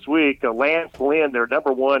here this week. Lance Lynn, their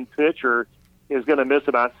number one pitcher, is going to miss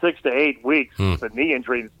about 6 to 8 weeks with a knee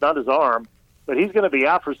injury. It's not his arm, but he's going to be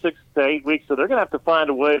out for 6 to 8 weeks, so they're going to have to find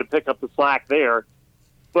a way to pick up the slack there.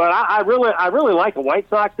 But I really like the White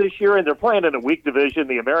Sox this year, and they're playing in a weak division.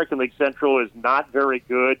 The American League Central is not very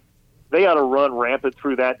good. They ought to run rampant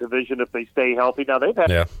through that division if they stay healthy. Now, they've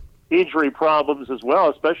had injury problems as well,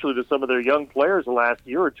 especially to some of their young players the last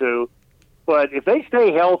year or two. But if they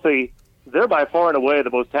stay healthy, they're by far and away the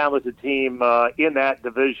most talented team in that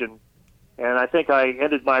division. And I think I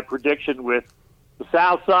ended my prediction with the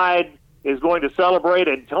South Side is going to celebrate,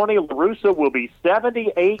 and Tony La Russa will be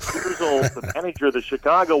 78 years old, the manager of the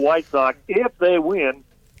Chicago White Sox, if they win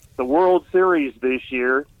the World Series this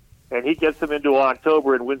year, and he gets them into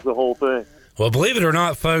October and wins the whole thing. Well, believe it or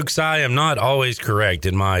not, folks, I am not always correct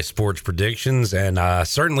in my sports predictions, and I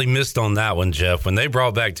certainly missed on that one, Jeff. When they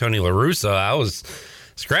brought back Tony La Russa, I was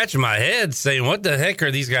scratching my head saying, what the heck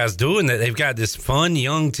are these guys doing? That they've got this fun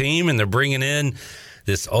young team, and they're bringing in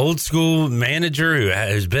this old school manager who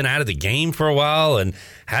has been out of the game for a while, and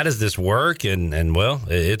how does this work? And well,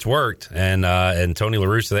 it's worked. And Tony La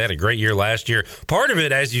Russa, they had a great year last year. Part of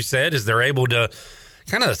it, as you said, is they're able to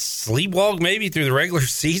kind of sleepwalk maybe through the regular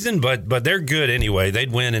season, but they're good anyway.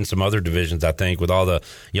 They'd win in some other divisions, I think, with all the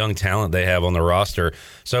young talent they have on the roster.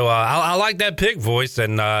 So I like that pick, Voice.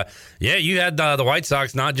 And yeah, you had the White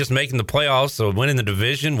Sox not just making the playoffs, so winning the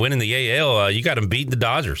division, winning the AL. You got them beating the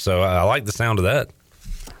Dodgers. So I like the sound of that.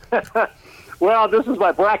 Well, this is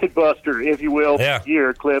my bracket buster, if you will, yeah. for the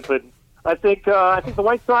year, Cliff. And I think the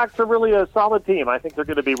White Sox are really a solid team. I think they're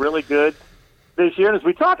going to be really good this year. And as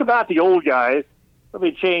we talk about the old guys, let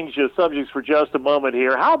me change subjects for just a moment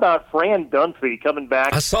here. How about Fran Dunphy coming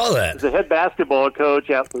back? I saw that. As the head basketball coach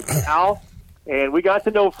at LaSalle. And we got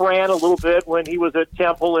to know Fran a little bit when he was at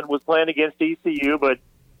Temple and was playing against ECU. But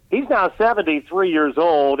he's now 73 years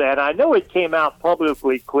old. And I know it came out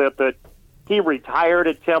publicly, Cliff, that he retired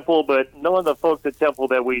at Temple. But knowing the folks at Temple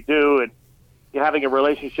that we do and having a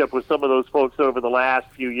relationship with some of those folks over the last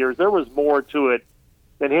few years, there was more to it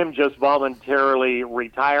than him just voluntarily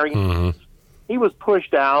retiring. Mm-hmm. He was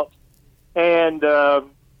pushed out, and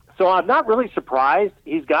so I'm not really surprised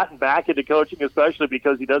he's gotten back into coaching, especially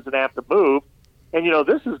because he doesn't have to move. And,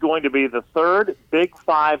 this is going to be the third Big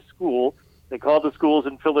Five school. They call the schools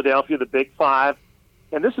in Philadelphia the Big Five.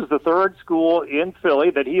 And this is the third school in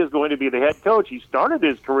Philly that he is going to be the head coach. He started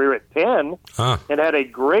his career at Penn and had a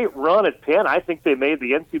great run at Penn. I think they made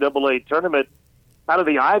the NCAA tournament out of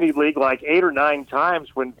the Ivy League like 8 or 9 times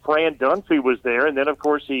when Fran Dunphy was there. And then, of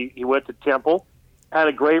course, he went to Temple, had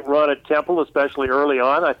a great run at Temple, especially early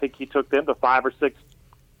on. I think he took them to 5 or 6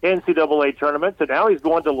 NCAA tournaments. And now he's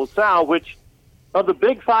going to LaSalle, which of the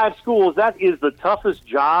Big Five schools, that is the toughest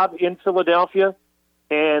job in Philadelphia.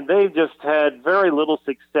 And they've just had very little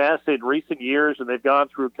success in recent years, and they've gone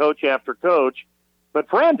through coach after coach. But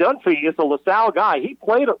Fran Dunphy is a LaSalle guy. He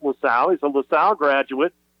played at LaSalle. He's a LaSalle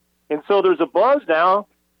graduate. And so there's a buzz now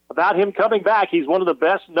about him coming back. He's one of the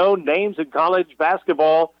best-known names in college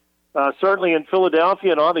basketball, certainly in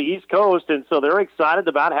Philadelphia and on the East Coast. And so they're excited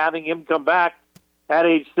about having him come back at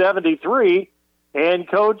age 73 and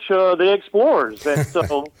coach the Explorers. And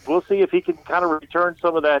so we'll see if he can kind of return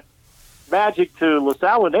some of that magic to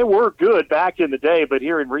LaSalle. And they were good back in the day, but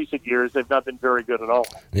here in recent years, they've not been very good at all.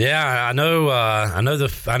 Yeah, I know. I know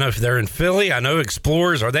if they're in Philly. I know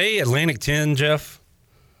Explorers. Are they Atlantic 10, Jeff?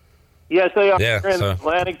 Yes, they are. Yeah, so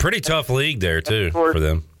Atlantic. Pretty tough league there, too, for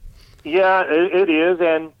them. Yeah, it is.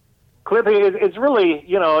 And, Clippy, it's really,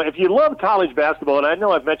 if you love college basketball, and I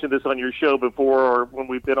know I've mentioned this on your show before or when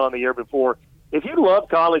we've been on the air before, if you love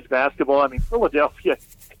college basketball, Philadelphia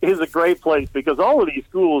is a great place because all of these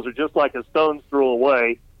schools are just like a stone's throw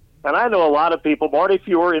away. And I know a lot of people, Marty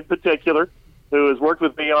Fuhr in particular, who has worked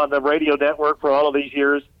with me on the radio network for all of these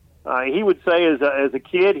years, he would say as a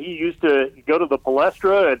kid he used to go to the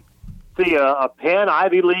Palestra and see a Penn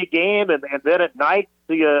Ivy League game, and then at night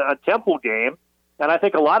see a Temple game. And I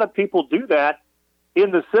think a lot of people do that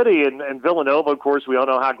in the city. And Villanova, of course, we all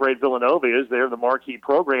know how great Villanova is. They're the marquee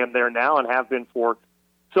program there now and have been for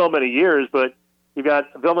so many years. But you've got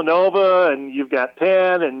Villanova, and you've got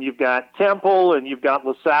Penn, and you've got Temple, and you've got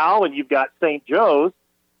LaSalle, and you've got St. Joe's.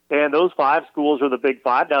 And those 5 schools are the Big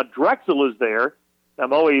Five. Now, Drexel is there.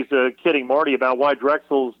 I'm always kidding Marty about why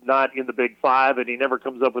Drexel's not in the Big Five, and he never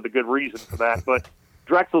comes up with a good reason for that. But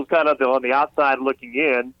Drexel's kind of on the outside looking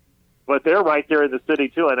in, but they're right there in the city,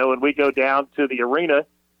 too. I know when we go down to the arena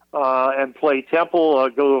and play Temple,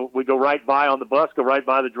 we go right by on the bus, go right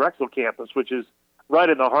by the Drexel campus, which is right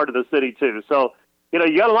in the heart of the city, too. So,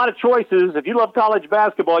 you got a lot of choices. If you love college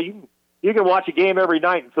basketball, you can watch a game every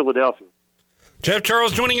night in Philadelphia. Jeff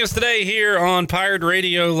Charles joining us today here on Pirate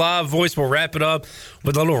Radio Live Voice. We'll wrap it up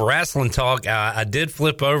with a little wrestling talk. I did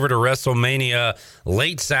flip over to WrestleMania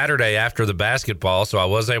late Saturday after the basketball, so I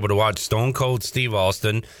was able to watch Stone Cold Steve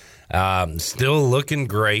Austin. Still looking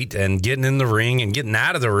great and getting in the ring and getting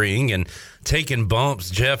out of the ring and taking bumps.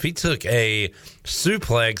 Jeff, he took a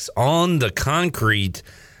suplex on the concrete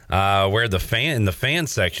where the fan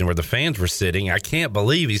section where the fans were sitting. I can't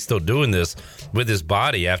believe he's still doing this with his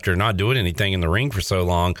body after not doing anything in the ring for so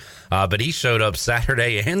long. But he showed up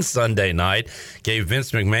Saturday and Sunday night, gave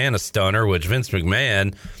Vince McMahon a stunner, which Vince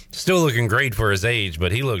McMahon still looking great for his age,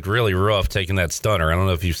 but he looked really rough taking that stunner. I don't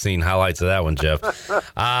know if you've seen highlights of that one, Jeff.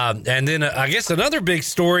 And then I guess another big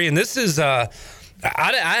story, and this is I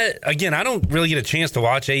don't really get a chance to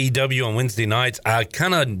watch AEW on Wednesday nights. I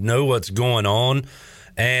kind of know what's going on.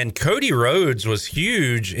 And Cody Rhodes was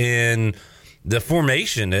huge in the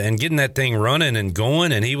formation and getting that thing running and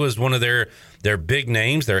going. And he was one of their big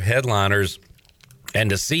names, their headliners. And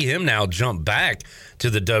to see him now jump back to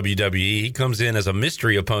the WWE, he comes in as a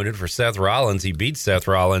mystery opponent for Seth Rollins. He beats Seth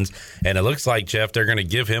Rollins. And it looks like, Jeff, they're going to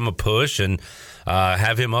give him a push and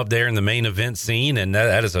have him up there in the main event scene, and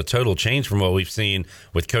that is a total change from what we've seen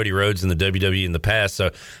with Cody Rhodes in the WWE in the past. So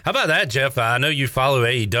how about that, Jeff? I know you follow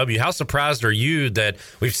AEW. How surprised are you that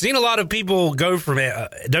we've seen a lot of people go from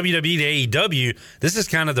WWE to AEW? This is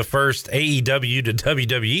kind of the first AEW to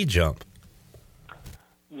WWE jump.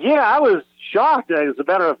 Yeah, I was shocked, as a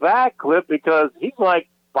matter of fact, Cliff, because he's like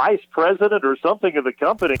vice president or something of the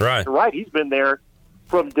company. Right. He's been there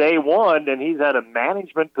from day one, and he's had a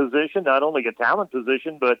management position, not only a talent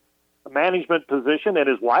position, but a management position, and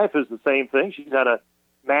his wife is the same thing. She's had a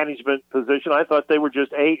management position. I thought they were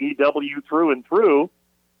just AEW through and through,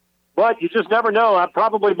 but you just never know.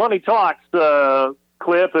 Probably money talks,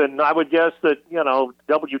 Cliff, and I would guess that,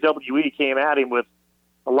 WWE came at him with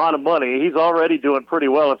a lot of money. He's already doing pretty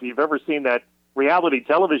well. If you've ever seen that reality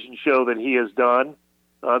television show that he has done,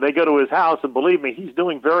 they go to his house, and believe me, he's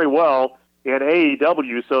doing very well in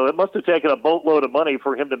AEW, so it must have taken a boatload of money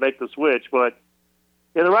for him to make the switch. But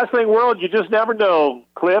in the wrestling world, you just never know,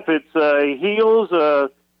 Cliff. It's heels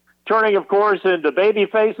turning, of course, into baby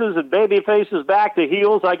faces, and baby faces back to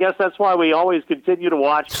heels. I guess that's why we always continue to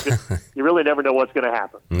watch. You really never know what's going to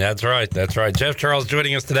happen. That's right. Jeff Charles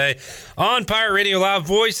joining us today on Pirate Radio Live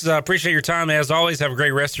Voice. Appreciate your time, as always. Have a great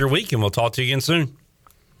rest of your week, and we'll talk to you again soon.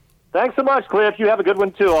 Thanks so much, Cliff. You have a good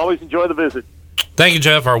one, too. Always enjoy the visit. Thank you,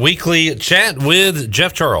 Jeff. Our weekly chat with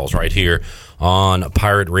Jeff Charles right here on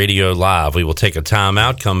Pirate Radio Live. We will take a time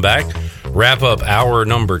out, come back, wrap up hour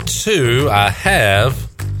number 2. I have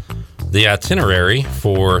the itinerary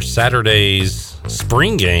for Saturday's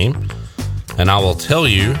spring game, and I will tell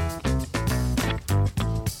you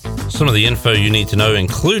some of the info you need to know,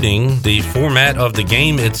 including the format of the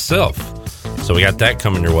game itself. So we got that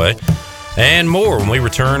coming your way. And more when we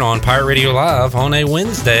return on Pirate Radio Live on a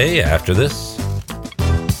Wednesday after this.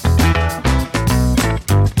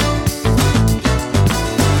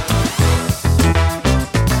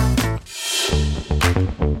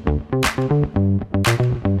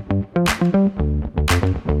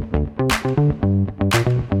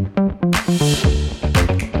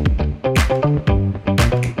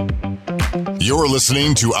 You're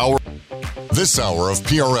listening to This hour of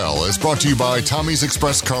PRL is brought to you by Tommy's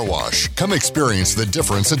Express Car Wash. Come experience the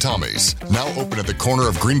difference at Tommy's. Now open at the corner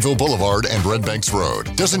of Greenville Boulevard and Red Banks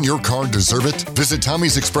Road. Doesn't your car deserve it? Visit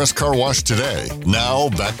Tommy's Express Car Wash today. Now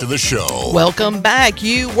back to the show. Welcome back.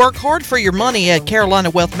 You work hard for your money at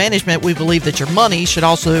Carolina Wealth Management. We believe that your money should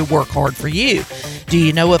also work hard for you. Do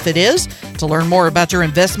you know if it is? To learn more about your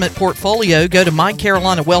investment portfolio, go to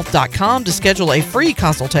mycarolinawealth.com to schedule a free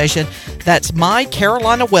consultation. That's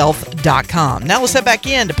mycarolinawealth.com. Now let's head back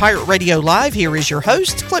in to Pirate Radio Live. Here is your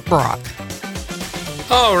host, Clip Brock.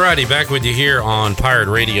 Alrighty, back with you here on Pirate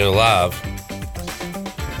Radio Live.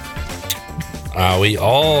 We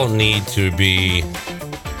all need to be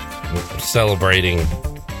celebrating.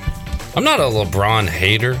 I'm not a LeBron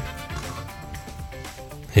hater.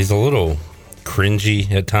 He's a little cringy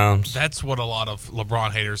at times. That's what a lot of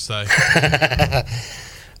LeBron haters say.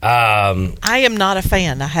 I am not a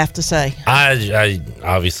fan, I have to say. I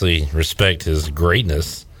obviously respect his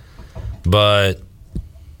greatness, but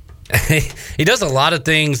he does a lot of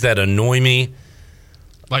things that annoy me.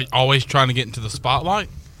 Like always trying to get into the spotlight?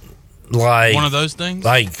 Like one of those things?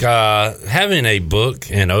 Like having a book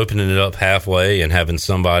and opening it up halfway and having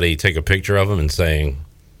somebody take a picture of him and saying,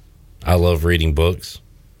 I love reading books.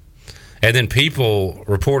 And then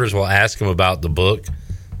reporters will ask him about the book,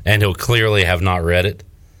 and he'll clearly have not read it.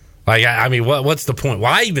 Like, I mean, what's the point?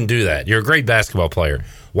 Why even do that? You're a great basketball player.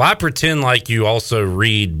 Why pretend like you also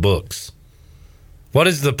read books? What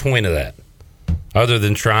is the point of that? Other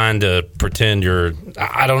than trying to pretend you're...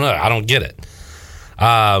 I don't know. I don't get it.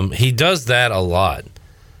 He does that a lot.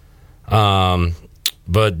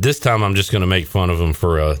 But this time I'm just going to make fun of him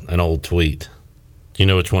for an old tweet. Do you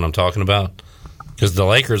know which one I'm talking about? Because the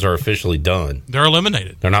Lakers are officially done. They're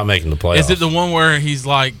eliminated. They're not making the playoffs. Is it the one where he's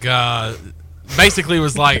like basically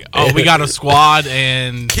was like, "Oh, we got a squad,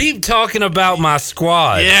 and keep talking about my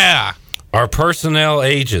squad." Yeah. Our personnel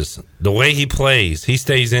ages. The way he plays, he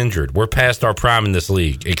stays injured. We're past our prime in this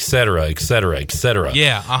league, etc., etc., etc.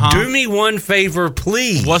 Yeah, Do me one favor,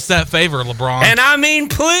 please. What's that favor, LeBron? And I mean,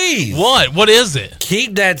 please. What? What is it?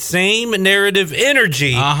 Keep that same narrative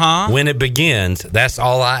energy when it begins. That's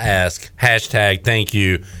all I ask. Hashtag thank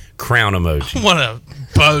you, crown emoji. What a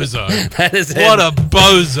bozo. That is what a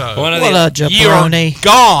bozo. What a jabroni. You're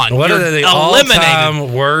gone. One You're of the eliminated.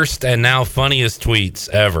 all-time worst and now funniest tweets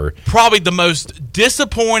ever. Probably the most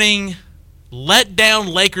disappointing, let down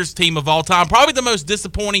Lakers team of all time. Probably the most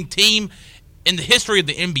disappointing team in the history of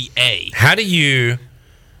the NBA. How do you,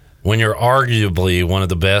 when you're arguably one of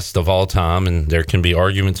the best of all time, and there can be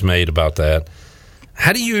arguments made about that,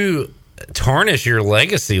 how do you tarnish your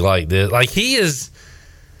legacy like this? Like, he is...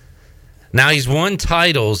 Now, he's won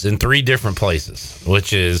titles in 3 different places,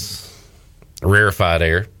 which is rarefied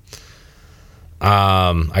air.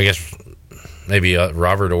 I guess maybe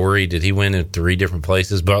Robert Horry, did he win in 3 different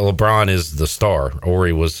places? But LeBron is the star.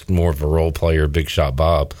 Horry was more of a role player, Big Shot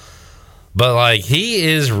Bob. But, like,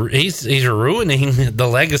 he's ruining the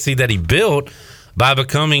legacy that he built by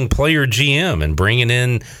becoming player GM and bringing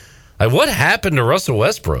in... Like, what happened to Russell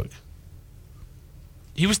Westbrook?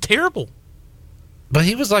 He was terrible. But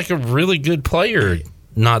he was like a really good player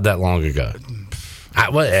not that long ago.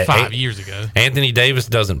 5 years ago. Anthony Davis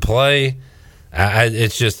doesn't play.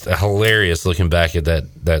 It's just hilarious looking back at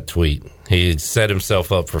that tweet. He set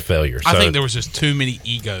himself up for failure. I think there was just too many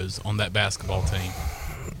egos on that basketball team.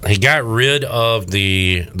 He got rid of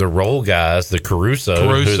the role guys, the Caruso,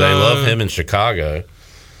 who they love him in Chicago,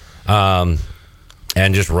 and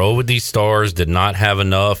just rolled with these stars, did not have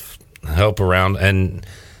enough help around.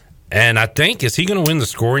 And I think, is he going to win the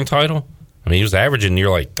scoring title? I mean, he was averaging near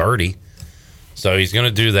like 30. So he's going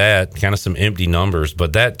to do that, kind of some empty numbers.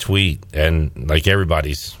 But that tweet, and like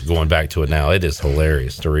everybody's going back to it now, it is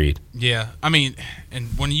hilarious to read. Yeah. I mean,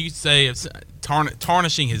 and when you say it's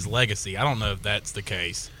tarnishing his legacy, I don't know if that's the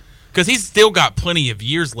case. Because he's still got plenty of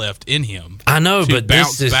years left in him. I know, but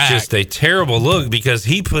this is just a terrible look because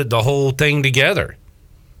he put the whole thing together.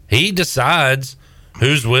 He decides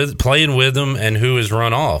who's playing with him and who is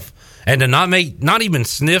run off. And to not even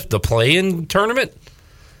sniff the play-in tournament,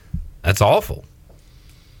 that's awful.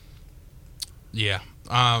 Yeah.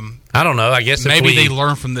 I don't know. I guess maybe they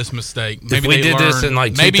learn from this mistake. Maybe we did this in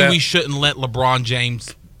like maybe we shouldn't let LeBron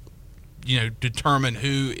James, determine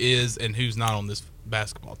who is and who's not on this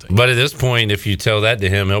basketball team. But at this point, if you tell that to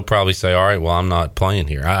him, he'll probably say, "All right, well, I'm not playing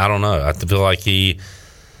here." I don't know. I feel like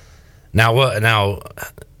Now,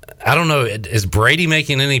 I don't know. Is Brady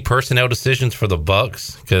making any personnel decisions for the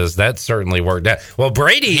Bucks? Because that certainly worked out. Well,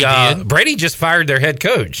 Brady just fired their head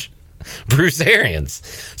coach, Bruce Arians.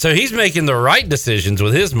 So he's making the right decisions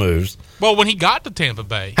with his moves. Well, when he got to Tampa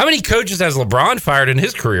Bay. How many coaches has LeBron fired in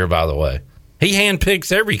his career, by the way? He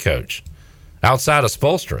handpicks every coach outside of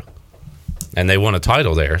Spoelstra. And they won a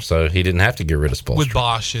title there, so he didn't have to get rid of Spoelstra. With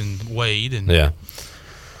Bosch and Wade. Yeah.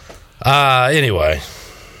 Anyway.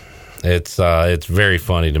 It's very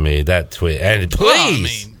funny to me, that tweet. And please, well, I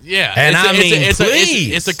mean, yeah, and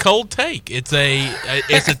please, it's a cold take. It's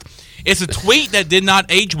a tweet that did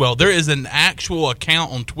not age well. There is an actual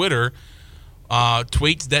account on Twitter,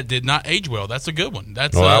 tweets that did not age well. That's a good one.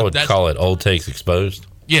 I would call it old takes exposed.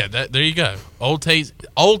 Yeah, there you go. Old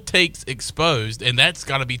takes exposed, and that's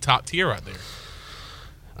got to be top tier right there.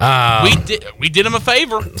 We did him a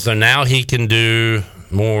favor. So now he can do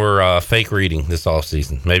more fake reading this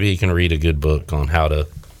offseason. Maybe he can read a good book on how to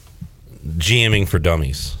GMing for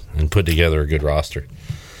dummies and put together a good roster.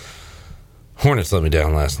 Hornets let me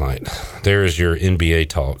down last night. There is your NBA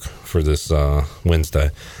talk for this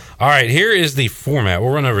Wednesday. All right, here is the format.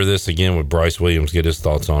 We'll run over this again with Bryce Williams, get his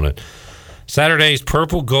thoughts on it. Saturday's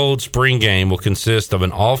Purple Gold Spring Game will consist of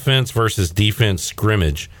an offense versus defense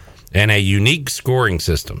scrimmage and a unique scoring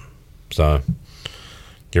system. So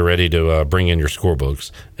get ready to bring in your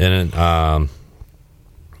scorebooks. And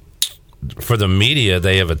for the media,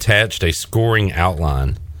 they have attached a scoring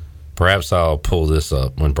outline. Perhaps I'll pull this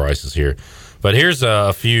up when Bryce is here. But here's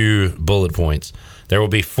a few bullet points. There will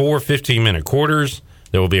be 4 15-minute quarters.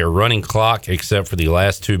 There will be a running clock except for the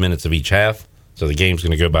last 2 minutes of each half. So the game's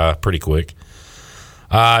going to go by pretty quick.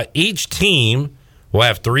 Each team will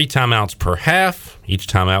have 3 timeouts per half. Each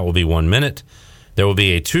timeout will be 1 minute. There will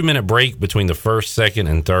be a 2-minute break between the first, second,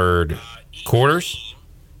 and third quarters.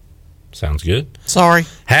 Sounds good. Sorry.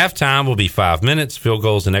 Halftime will be 5 minutes. Field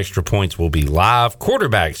goals and extra points will be live.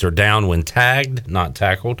 Quarterbacks are down when tagged, not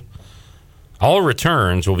tackled. All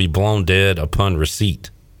returns will be blown dead upon receipt.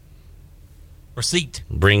 Receipt.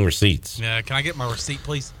 Bring receipts. Yeah, can I get my receipt,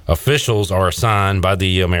 please? Officials are assigned by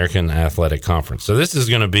the American Athletic Conference. So this is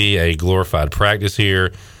going to be a glorified practice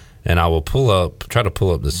here, and I will try to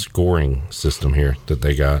pull up the scoring system here that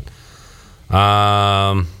they got.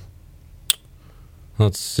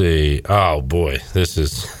 Let's see. Oh boy, this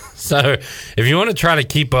is so. If you want to try to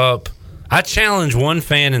keep up, I challenge one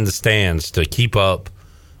fan in the stands to keep up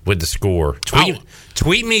with the score.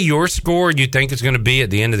 Tweet me your score you think it's going to be at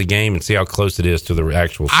the end of the game and see how close it is to the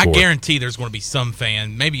actual score. I guarantee there's going to be some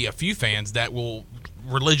fan, maybe a few fans, that will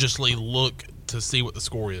religiously look to see what the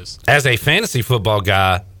score is. As a fantasy football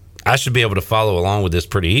guy, I should be able to follow along with this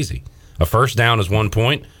pretty easy. A first down is 1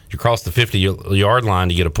 point. You cross the 50-yard line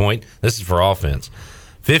to get a point. This is for offense.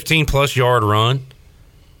 15-plus yard run.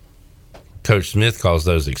 Coach Smith calls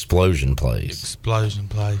those explosion plays. Explosion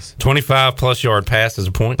plays. 25-plus yard pass is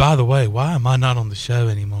a point. By the way, why am I not on the show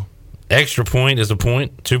anymore? Extra point is a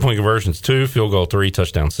point. 2-point conversions 2, field goal 3,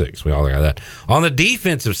 touchdown 6. We all got that. On the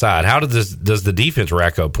defensive side, how does the defense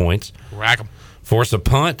rack up points? Rack them. Force a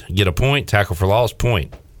punt, get a point. Tackle for loss,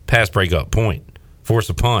 point. Pass breakup, point. Force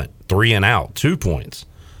a punt, 3 and out, 2 points.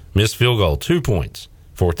 Missed field goal, 2 points.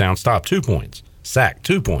 Fourth down stop, 2 points. Sack,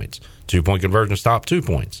 2 points. 2-point conversion stop, 2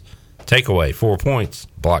 points. Takeaway, 4 points.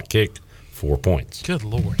 Block kick, 4 points. Good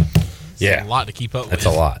Lord. That's a lot to keep up with. That's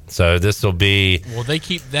a lot. So this will be... Will they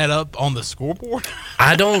keep that up on the scoreboard?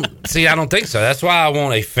 I don't think so. That's why I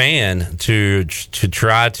want a fan to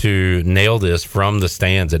try to nail this from the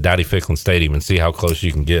stands at Dowdy-Ficklin Stadium and see how close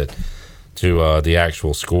you can get to the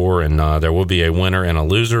actual score. And there will be a winner and a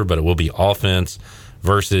loser, but it will be offense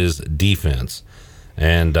versus defense.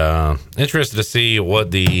 And interested to see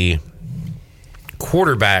what the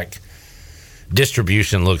quarterback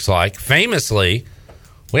distribution looks like. Famously,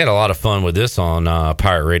 we had a lot of fun with this on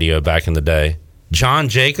Pirate Radio back in the day. John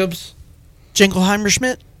Jacobs. Jingleheimer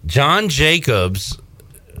Schmidt. John Jacobs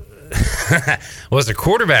was a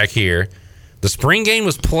quarterback here. The spring game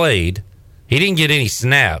was played. He didn't get any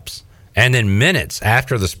snaps. And then minutes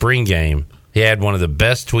after the spring game, he had one of the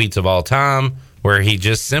best tweets of all time where he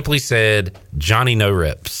just simply said, Johnny No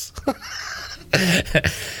Reps.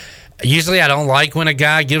 Usually I don't like when a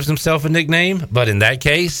guy gives himself a nickname, but in that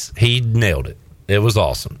case, he nailed it. It was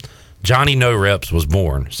awesome. Johnny No Reps was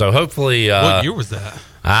born. So hopefully... what year was that?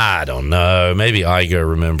 I don't know. Maybe Igo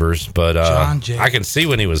remembers, but I can see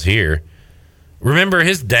when he was here. Remember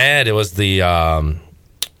his dad, it was the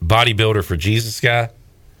bodybuilder for Jesus guy?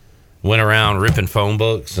 Went around ripping phone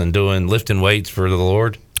books and lifting weights for the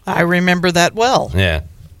Lord. I remember that well. Yeah.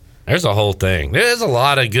 There's a whole thing. There's a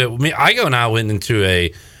lot of good... Igo and I went into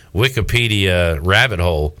a Wikipedia rabbit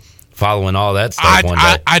hole following all that stuff one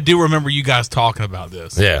day. I do remember you guys talking about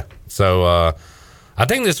this. Yeah. So I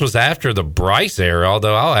think this was after the Bryce era,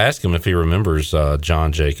 although I'll ask him if he remembers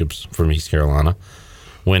John Jacobs from East Carolina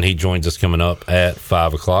when he joins us coming up at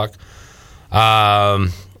 5 o'clock. Johnny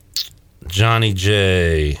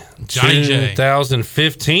J.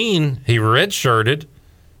 2015, he redshirted.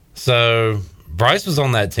 So Bryce was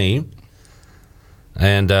on that team.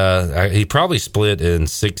 And he probably split in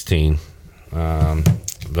 16.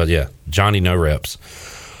 But yeah, Johnny No Reps.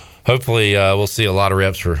 Hopefully we'll see a lot of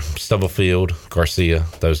reps for Stubblefield, Garcia,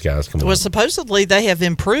 those guys coming Well, supposedly they have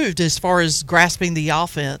improved as far as grasping the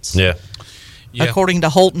offense. Yeah. According to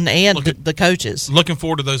Holton and the coaches. Looking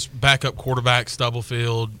forward to those backup quarterbacks,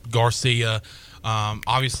 Stubblefield, Garcia.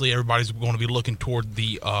 Obviously, everybody's going to be looking toward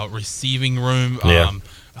the receiving room. Yeah.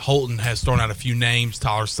 Holton has thrown out a few names: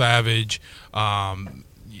 Tyler Savage, Tajee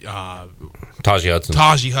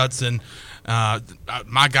Hudson.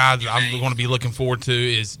 My guy that I'm going to be looking forward to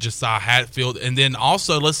is Josiah Hatfield. And then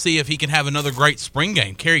also, let's see if he can have another great spring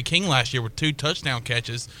game. Kerry King last year with 2 touchdown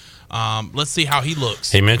catches. Let's see how he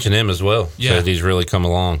looks. He mentioned him as well. Yeah. Said he's really come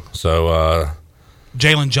along. So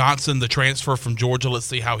Jalen Johnson, the transfer from Georgia, let's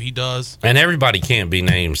see how he does. And everybody can't be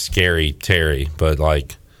named Scary Terry, but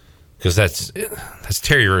because that's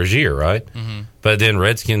Terry Rozier, right? Mm-hmm. But then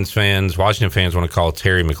Redskins fans, Washington fans want to call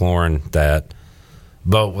Terry McLaurin that.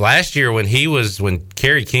 But last year when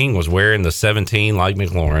Kerry King was wearing the 17 like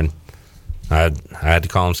McLaurin, I had to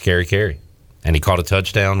call him Scary Kerry. And he caught a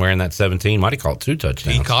touchdown wearing that 17. Might have caught 2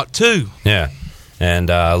 touchdowns. He caught 2. Yeah. And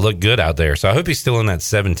looked good out there. So I hope he's still in that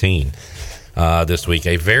 17 this week.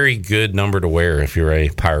 A very good number to wear if you're a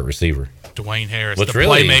Pirate receiver. Dwayne Harris, Which the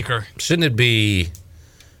really, playmaker. Shouldn't it be...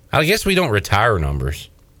 I guess we don't retire numbers.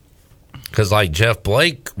 Because Jeff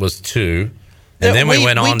Blake was 2. And then we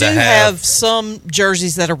went on to have some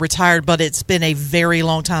jerseys that are retired, but it's been a very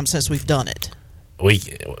long time since we've done it.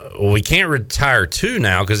 We can't retire 2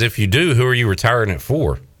 now, because if you do, who are you retiring it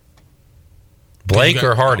for? Blake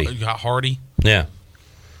or Hardy? You got Hardy. Yeah.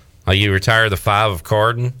 You retire the 5 of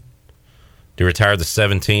Carden. You retire the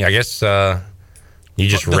 17. I guess you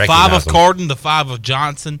just the 5 of Carden, the 5 of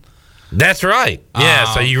Johnson. That's right. Yeah,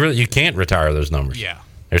 so you can't retire those numbers. Yeah.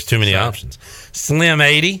 There's too many options. Slim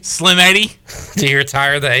 80. Slim 80. Do you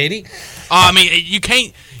retire the 80? I mean, you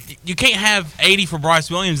can't have 80 for Bryce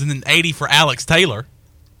Williams and then 80 for Alex Taylor.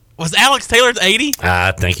 Was Alex Taylor's 80?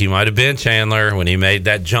 I think he might have been Chandler when he made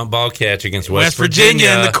that jump ball catch against West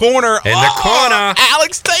Virginia in the corner. In the corner.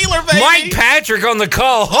 Alex Taylor, baby. Mike Patrick on the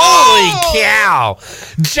call. Holy cow.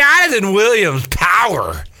 Jonathan Williams,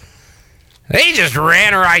 power. They just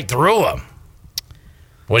ran right through him.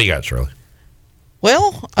 What do you got, Shirley?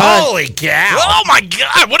 Well, holy cow. Oh, my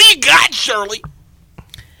God. What do you got, Shirley?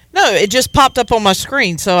 No, it just popped up on my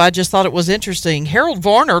screen, so I just thought it was interesting. Harold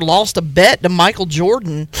Varner lost a bet to Michael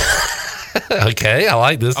Jordan. Okay, I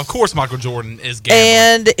like this. Of course Michael Jordan is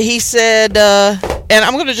gambling. And he said, and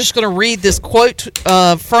I'm just going to read this quote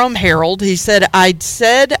from Harold. He said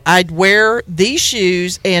I'd wear these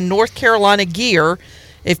shoes and North Carolina gear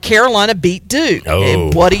if Carolina beat Duke. Oh.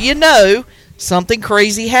 And what do you know? Something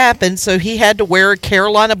crazy happened, so he had to wear a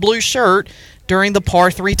Carolina blue shirt during the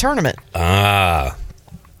par 3 tournament.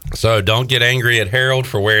 So don't get angry at Harold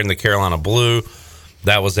for wearing the Carolina blue.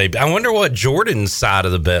 That was I wonder what Jordan's side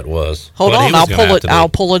of the bet was. Hold on, I'll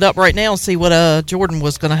pull it up right now and see what Jordan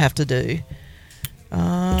was going to have to do.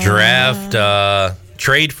 Draft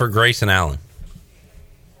trade for Grayson Allen.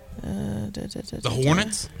 The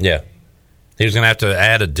Hornets? Yeah. He was going to have to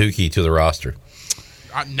add a Dookie to the roster.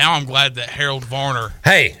 Now I'm glad that Harold Varner.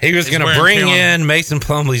 Hey, he was going to bring in Mason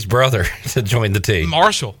Plumlee's brother to join the team.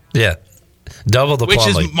 Marshall. Yeah. Double the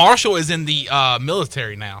Plumlee. Marshall is in the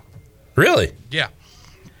military now. Really? Yeah.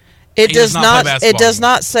 It does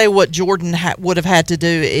not say what Jordan would have had to do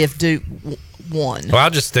if Duke won. Well, I'll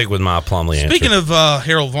just stick with my Plumlee answer. Speaking of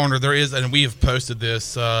Harold Varner, there is, and we have posted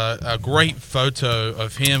this, a great photo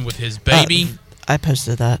of him with his baby. I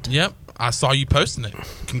posted that. Yep. I saw you posting it.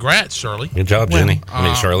 Congrats, Shirley. Good job, Jenny.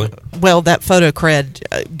 Shirley. Well, that photo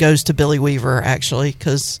cred goes to Billy Weaver, actually,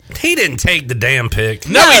 because he didn't take the damn pic.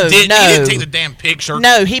 No, he didn't. No. He didn't take the damn picture.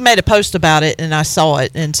 No, he made a post about it, and I saw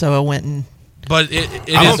it, and so I went and. But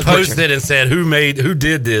I posted and said, "Who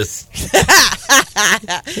did this?"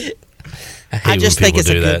 I just think it's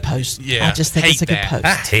a good post. Yeah, I just think it's a good post.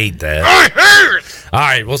 I hate that. I hate it. All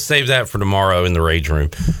right, we'll save that for tomorrow in the Rage Room.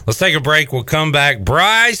 Let's take a break. We'll come back.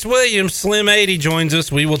 Bryce Williams, Slim 80, joins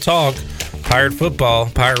us. We will talk Pirate football,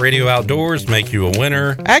 Pirate Radio Outdoors, make you a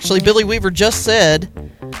winner. Actually, Billy Weaver just said,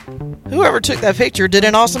 whoever took that picture did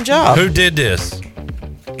an awesome job. Who did this?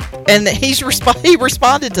 And he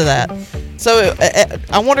responded to that. So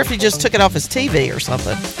I wonder if he just took it off his TV or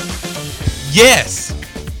something. Yes.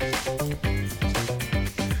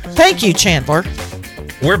 Thank you, Chandler.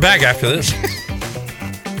 We're back after this.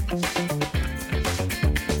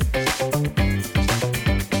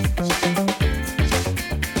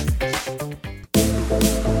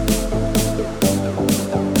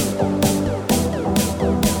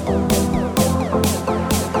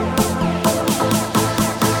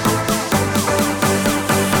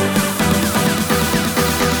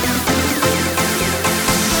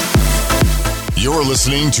 You're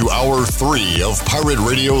listening to Hour 3 of Pirate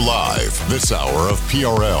Radio Live. This hour of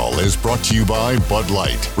PRL is brought to you by Bud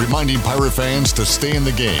Light, reminding Pirate fans to stay in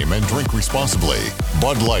the game and drink responsibly.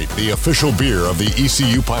 Bud Light, the official beer of the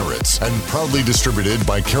ECU Pirates, and proudly distributed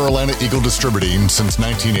by Carolina Eagle Distributing since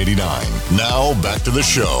 1989. Now, back to the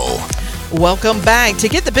show. Welcome back. To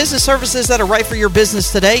get the business services that are right for your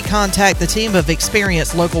business today, contact the team of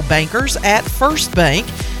experienced local bankers at First Bank.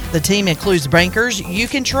 The team includes bankers you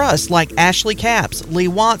can trust like Ashley Capps, Lee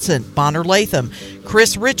Watson, Bonner Latham,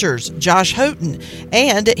 Chris Richards, Josh Houghton,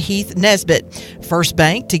 and Heath Nesbitt. First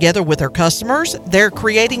Bank, together with their customers, they're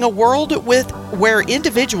creating a world where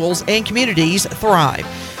individuals and communities thrive.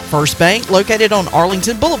 First Bank, located on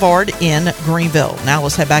Arlington Boulevard in Greenville. Now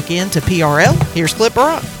let's head back into PRL. Here's Clip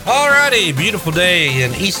Brown. All righty, beautiful day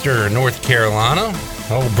in eastern North Carolina.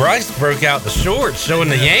 Oh, Bryce broke out the shorts, showing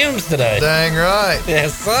the yams today. Dang right.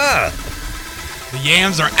 Yes, sir. The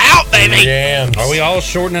yams are out, baby. Yams. Are we all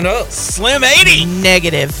shortening it up? Slim 80.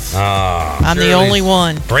 Negative. I'm the only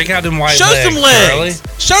one. Break out them white legs. Show some legs. Charlie.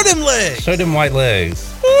 Show them legs. Show them white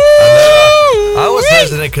legs. I was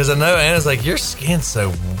hesitant because I know Anna's like, your skin's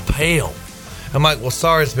so pale. I'm like, well,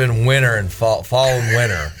 sorry, it's been winter and fall and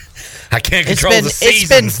winter. I can't control the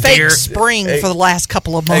seasons. It's been fake spring for the last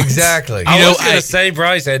couple of months. Exactly. I was going to say,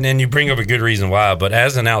 Bryce, and then you bring up a good reason why, but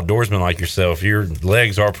as an outdoorsman like yourself, your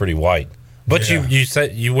legs are pretty white. But you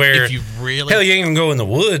said you wear. If you really hell, you ain't gonna go in the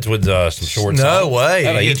woods with some shorts. No on. way.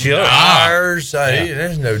 That'll eat you up. Tires.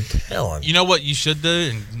 There's no telling. You know what you should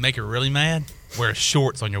do and make her really mad? Wear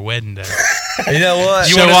shorts on your wedding day. You know what?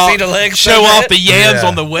 You want to see the legs? Show off the yams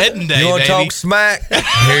on the wedding day. You want to talk smack?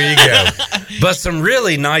 Here you go. But some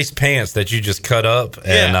really nice pants that you just cut up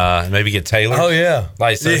and maybe get tailored. Oh yeah,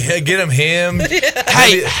 like get them hemmed.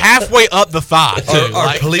 Hey, halfway up the thigh. Too,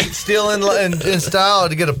 Are pleats still in style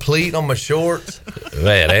to get a pleat on my shorts?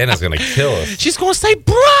 Man, Anna's gonna kill us. She's gonna say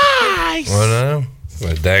Bryce. Well, no.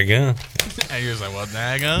 Well, daggone. And you're like, well,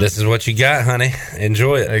 daggone. This is what you got, honey.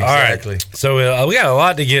 Enjoy it. Exactly. All right. So we got a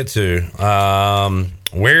lot to get to.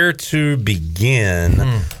 Where to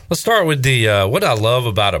begin? Let's start with the what I love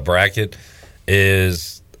about a bracket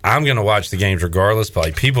is I'm going to watch the games regardless, but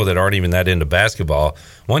like people that aren't even that into basketball,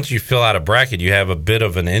 once you fill out a bracket, you have a bit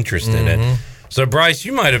of an interest in it. So, Bryce,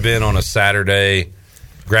 you might have been on a Saturday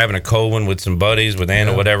grabbing a cold one with some buddies, with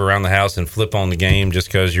Anna, whatever, around the house and flip on the game just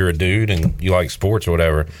because you're a dude and you like sports or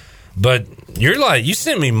whatever. But you're like, you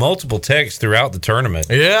sent me multiple texts throughout the tournament.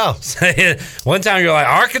 Yeah. Saying, one time you're like,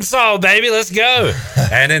 Arkansas, baby, let's go.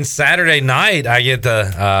 And then Saturday night, I get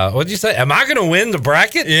the, what'd you say? Am I going to win the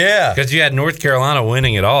bracket? Yeah. Because you had North Carolina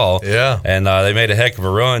winning it all. Yeah. And they made a heck of a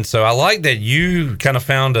run. So I like that you kind of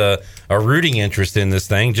found a rooting interest in this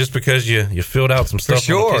thing just because you filled out some stuff. For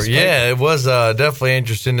sure. Yeah, it was definitely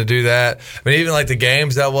interesting to do that. I mean, even like the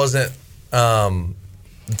games that wasn't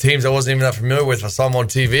the teams I wasn't even that familiar with, I saw them on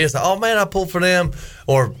TV. It's like, oh man, I pulled for them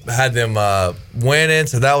or had them winning,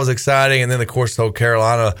 so that was exciting. And then of course the whole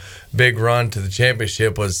Carolina big run to the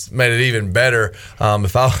championship made it even better.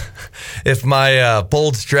 If my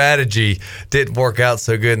bold strategy didn't work out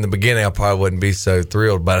so good in the beginning, I probably wouldn't be so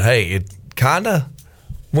thrilled. But hey, it kind of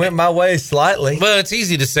went my way slightly. Well, it's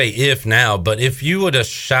easy to say if now, but if you would have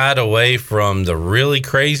shied away from the really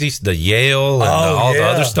crazy, the Yale and all the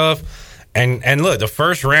other stuff. And look, the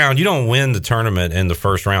first round, you don't win the tournament in the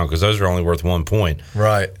first round because those are only worth 1 point.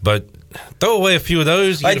 Right. But throw away a few of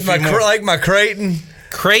those. Like my Creighton.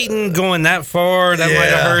 Creighton going that far, that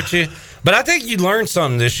might have hurt you. But I think you learned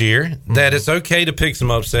something this year, that it's okay to pick some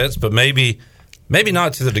upsets, but maybe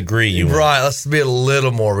not to the degree you want. Right. Let's be a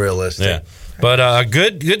little more realistic. Yeah. But a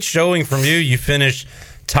good showing from you. You finished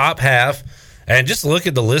top half. And just look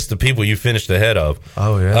at the list of people you finished ahead of.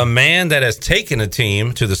 Oh, yeah. A man that has taken a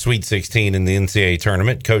team to the Sweet 16 in the NCAA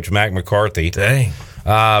tournament, Coach Mac McCarthy. Dang.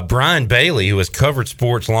 Brian Bailey, who has covered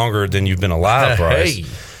sports longer than you've been alive, Bryce.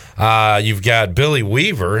 Hey. You've got Billy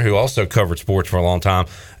Weaver, who also covered sports for a long time.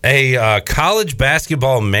 A college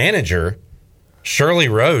basketball manager, Shirley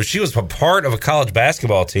Rose. She was a part of a college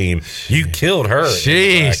basketball team. You killed her.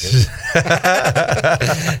 Jeez.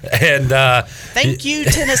 And thank you,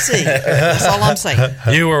 Tennessee. That's all I'm saying.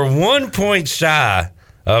 You were 1 point shy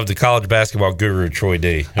of the college basketball guru Troy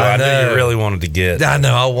D, who I knew you really wanted to get. I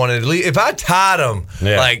know I wanted to leave. If I tied him,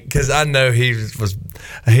 because I know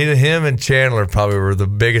him and Chandler probably were the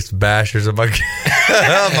biggest bashers of my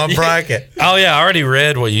bracket. Oh yeah, I already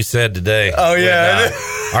read what you said today. Oh yeah.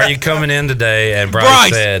 Are you coming in today? And Bryce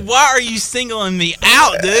said, why are you singling me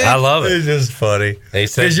out, dude? I love it. It's just funny. He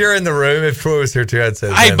said, because you're in the room. If Troy was here too, I'd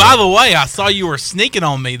say, hey, by the way, I saw you were sneaking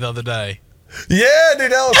on me the other day. Yeah,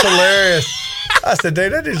 dude, that was hilarious. I said,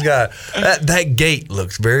 dude, that dude's got that gate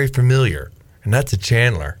looks very familiar, and that's a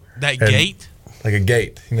Chandler. Gate, like a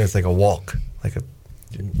gate. You know, it's like a walk, like a.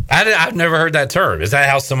 I've never heard that term. Is that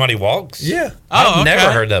how somebody walks? Yeah, I've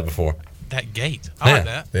never heard that before. That gate, I like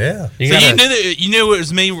that. Yeah, you knew it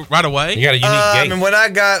was me right away. You got a unique gate. I mean, when I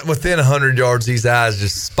got within 100 yards, these eyes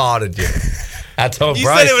just spotted you. I told you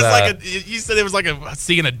Bryce. You said it was like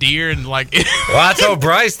seeing a deer and like. Well, I told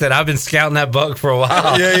Bryce that I've been scouting that buck for a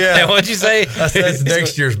while. Yeah. And what'd you say? I said it's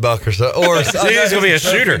next year's buck or so. Or he's gonna be a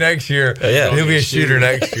shooter next year. Yeah, he'll be a shooter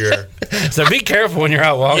next year. So be careful when you're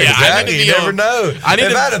out walking. Yeah, exactly. You never know. If I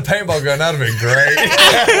had a paintball gun, that'd have been great.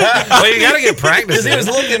 Well, you got to get practice. Because he was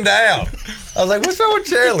looking down. I was like, what's wrong with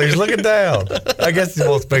Chandler? He's looking down. I guess he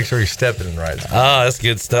wants to make sure he's stepping in the right spot. Oh, that's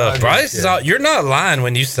good stuff. Bryce, you're not lying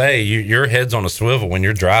when you say your head's on a swivel when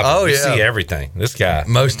you're driving. Oh, yeah. You see everything. This guy.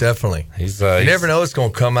 Most definitely. You never know what's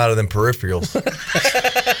going to come out of them peripherals.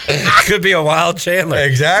 Could be a wild Chandler.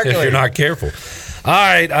 Exactly. If you're not careful. All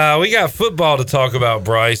right. We got football to talk about,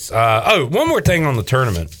 Bryce. One more thing on the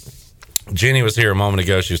tournament. Jenny was here a moment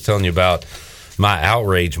ago. She was telling you about my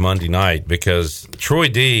outrage Monday night because Troy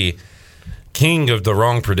D., king of the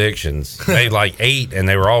wrong predictions, made like 8, and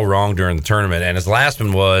they were all wrong during the tournament. And his last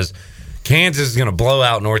one was Kansas is going to blow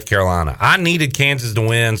out North Carolina. I needed Kansas to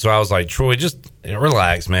win, so I was like, Troy, just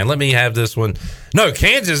relax, man. Let me have this one. No,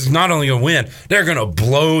 Kansas is not only going to win, they're going to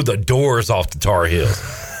blow the doors off the Tar Heels.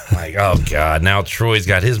 Like, oh God, now Troy's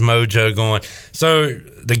got his mojo going. So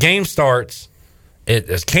the game starts.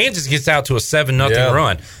 As Kansas gets out to a 7-0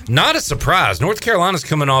 run. Not a surprise. North Carolina's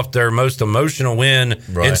coming off their most emotional win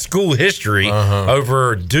in school history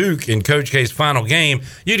over Duke in Coach K's final game.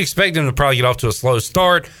 You'd expect them to probably get off to a slow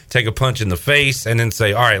start, take a punch in the face, and then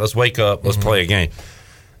say, all right, let's wake up, let's play a game.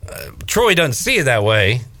 Troy doesn't see it that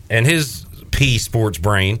way, and his P sports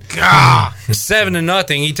brain.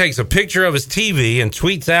 7-0. He takes a picture of his TV and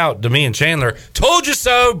tweets out to me and Chandler, "Told you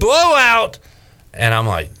so, blowout." And I'm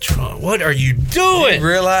like, what are you doing?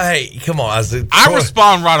 Hey, come on. I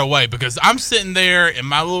respond right away because I'm sitting there in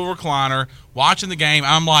my little recliner watching the game.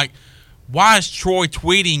 I'm like, why is Troy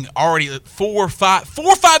tweeting already 4 or 5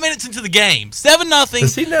 minutes into the game? 7-0.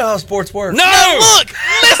 Does he know how sports work? No! Look,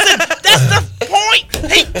 listen, that's the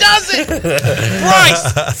point. He doesn't.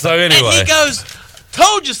 Bryce. So anyway. And he goes,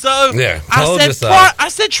 told you so. Yeah, told you so. I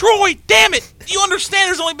said, Troy, damn it. You understand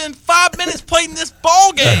there's only been 5 minutes played in this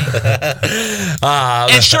ball game.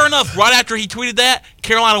 And sure enough, right after he tweeted that,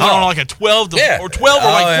 Carolina went on like a 12 or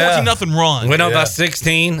 14-0 run. Went up by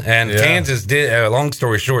 16, and Kansas did. Long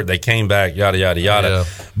story short, they came back, yada, yada, yada. Yeah.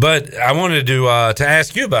 But I wanted to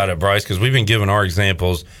ask you about it, Bryce, because we've been giving our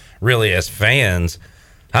examples really as fans.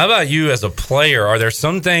 How about you as a player? Are there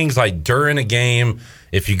some things like during a game,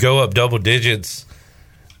 if you go up double digits,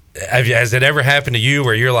 has it ever happened to you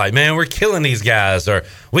where you're like, man, we're killing these guys, or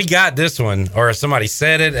we got this one, or somebody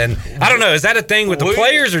said it? And I don't know, is that a thing with the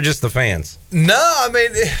players or just the fans? No, I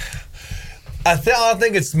mean, I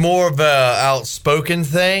think it's more of a outspoken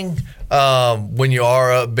thing when you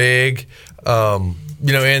are up big,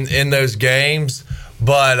 in those games.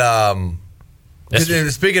 But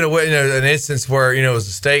speaking of an instance where it was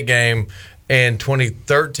a state game in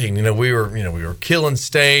 2013, we were killing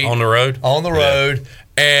state on the road.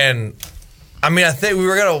 And I mean, I think we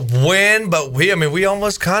were gonna win, but we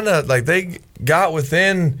almost kind of like they got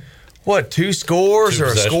within 2 scores or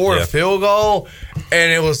a score, a field goal,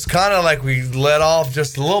 and it was kind of like we let off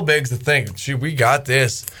just a little bit to think, shoot, we got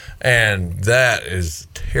this, and that is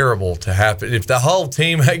terrible to happen. If the whole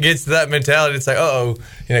team gets to that mentality, it's like,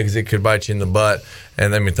 because it could bite you in the butt,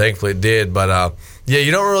 and I mean, thankfully it did, but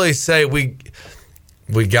you don't really say we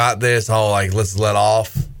got this, let's let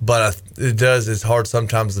off. But it's hard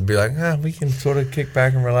sometimes to be like, we can sort of kick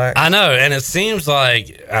back and relax. I know, and it seems like,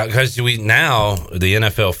 because now, the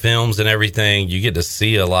NFL films and everything, you get to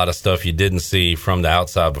see a lot of stuff you didn't see from the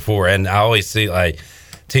outside before. And I always see,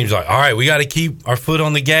 teams all right, we got to keep our foot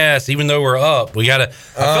on the gas, even though we're up. We got to.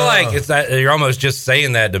 I feel like it's that you're almost just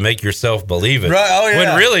saying that to make yourself believe it. Right. Oh, yeah.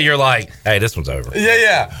 When really you're like, hey, this one's over.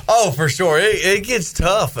 Yeah. Oh, for sure. It gets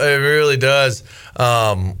tough. It really does.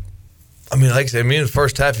 Like I said, in the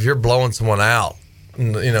first half, if you're blowing someone out,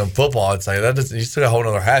 football, I'd say you still got a whole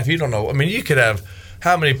other half. You don't know. I mean, you could have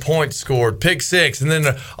how many points scored, pick six, and then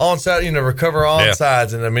the onside, recover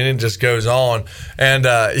onsides, and it just goes on. And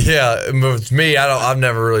with me, I've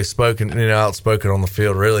never really spoken, outspoken on the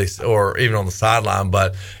field, really, or even on the sideline.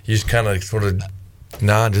 But you just kind of sort of,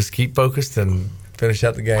 just keep focused and finish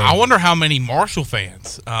out the game. I wonder how many Marshall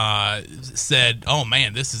fans said, "Oh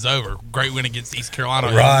man, this is over. Great win against East Carolina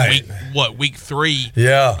in week 3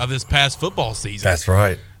 of this past football season." That's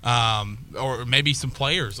right. Or maybe some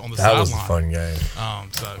players on the sideline. That was a fun game.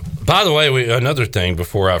 By the way, another thing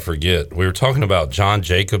before I forget, we were talking about John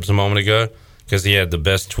Jacobs a moment ago because he had the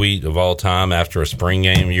best tweet of all time after a spring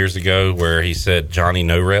game years ago where he said Johnny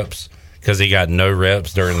no reps. Because he got no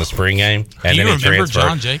reps during the spring game. And Do you then remember he transferred.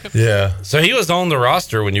 John Jacobs? Yeah. So he was on the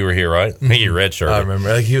roster when you were here, right? I think he redshirted. I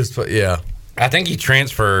remember. He was, I think he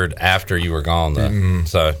transferred after you were gone, though. Mm-hmm.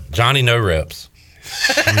 So, Johnny no reps.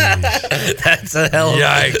 That's a hell of a...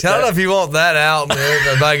 Yikes. I don't know if you want that out,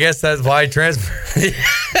 man, but I guess that's why he transferred.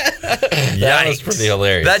 That was pretty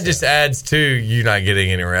hilarious. That just adds to you not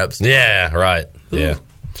getting any reps. Yeah, right. Ooh. Yeah.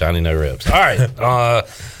 Johnny no reps. All right.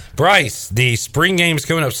 Bryce, the spring game's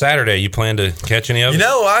coming up Saturday. You plan to catch any of it?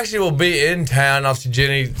 Actually, we'll be in town. Obviously,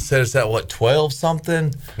 Jenny said it's at 12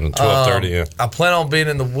 something. 12:30. Yeah. I plan on being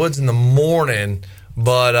in the woods in the morning,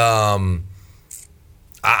 but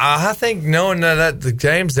I think knowing that the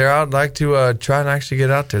game's there, I'd like to try and actually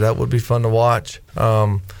get out there. That would be fun to watch.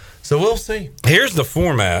 So we'll see. Here's the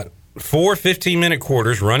format: 4 15-minute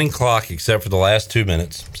quarters, running clock except for the last 2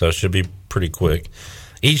 minutes, so it should be pretty quick.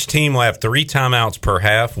 Each team will have 3 timeouts per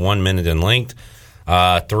half, 1 minute in length.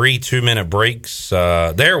 3 2-minute breaks.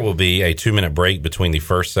 There will be a 2-minute break between the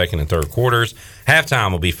first, second, and third quarters.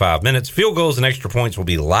 Halftime will be 5 minutes. Field goals and extra points will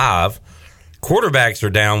be live. Quarterbacks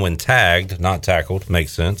are down when tagged, not tackled.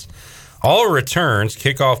 Makes sense. All returns,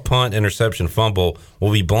 kickoff, punt, interception, fumble,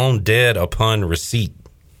 will be blown dead upon receipt.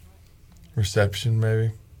 Reception,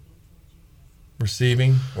 maybe?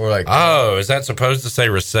 receiving or like. Oh, is that supposed to say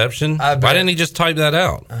reception? Why didn't he just type that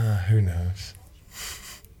out? Who knows?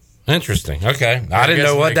 Interesting. Okay. I didn't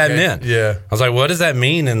know what that meant. Yeah. I was like, what does that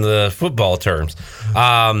mean in the football terms?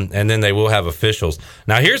 And then they will have officials.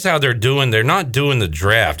 Now, here's how they're doing. They're not doing the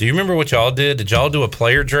draft. Do you remember what y'all did? Did y'all do a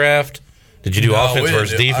player draft? Did you do offense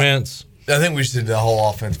versus defense? I think we should do the whole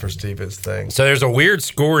offense versus defense thing. So there's a weird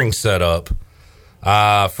scoring setup.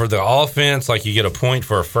 For the offense, like you get a point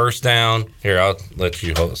for a first down. Here, I'll let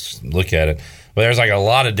you look at it. But there's like a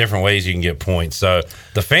lot of different ways you can get points. So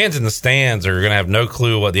the fans in the stands are going to have no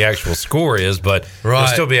clue what the actual score is, but they'll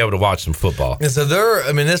still be able to watch some football. And so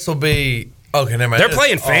this will be okay. Never mind. They're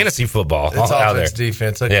playing fantasy football it's out there. Offense,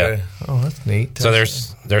 defense. Okay. Yeah. Oh, that's neat. So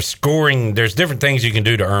there's scoring. There's different things you can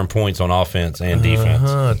do to earn points on offense and defense.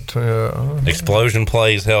 Explosion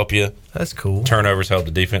plays help you. That's cool. Turnovers help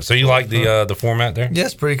the defense. So you like the format there? Yeah,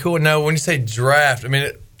 it's pretty cool. Now, when you say draft, I mean,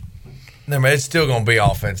 it's still going to be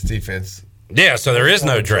offense, defense. Yeah, so there is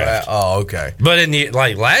no draft. Oh, okay. But in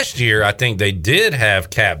last year, I think they did have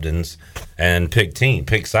captains and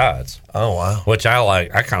pick sides. Oh, wow. Which I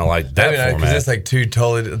like. I kind of like that format. Because it's like two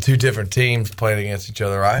different teams playing against each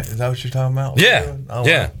other, right? Is that what you're talking about? Yeah. Oh,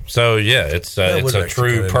 yeah. Wow. So, yeah, it's a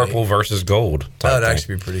true purple versus gold type That would thing.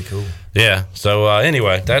 actually be pretty cool. Yeah. So,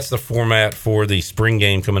 anyway, that's the format for the spring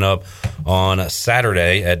game coming up on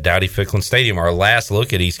Saturday at Dowdy-Ficklin Stadium. Our last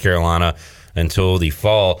look at East Carolina until the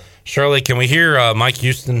fall. Shirley, can we hear Mike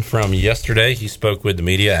Houston from yesterday? He spoke with the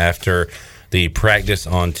media after the practice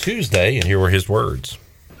on Tuesday, and here were his words.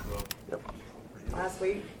 Last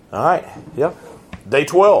week. All right. Yep. Day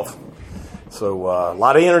 12. So a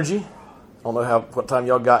lot of energy. I don't know what time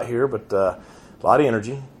y'all got here, but a lot of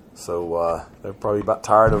energy. So they're probably about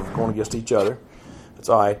tired of going against each other. It's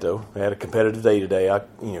all right though. We had a competitive day today. I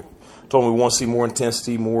told them we want to see more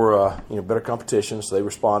intensity, more better competition. So they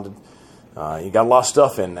responded. You got a lot of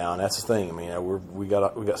stuff in now, and that's the thing. I mean, we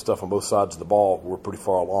got stuff on both sides of the ball. We're pretty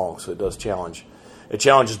far along, so it does challenge. It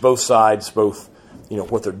challenges both sides, both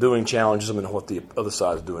what they're doing challenges them, and what the other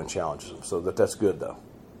side is doing challenges them. So that's good though.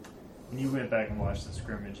 When you went back and watched the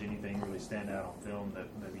scrimmage, anything really stand out on film that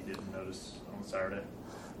maybe you didn't notice on Saturday?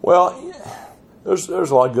 Well, there's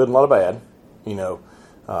a lot of good and a lot of bad.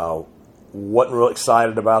 Wasn't real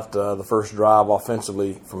excited about the first drive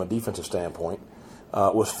offensively from a defensive standpoint.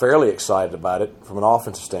 Was fairly excited about it from an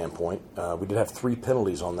offensive standpoint. We did have 3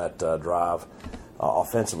 penalties on that drive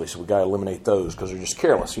offensively, so we got to eliminate those because they're just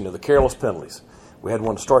careless. The careless penalties. We had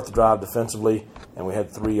one to start the drive defensively, and we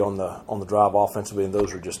had 3 on the drive offensively, and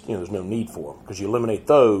those are just there's no need for them because you eliminate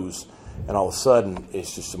those, and all of a sudden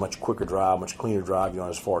it's just a much quicker drive, much cleaner drive. You don't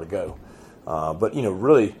have as far to go. But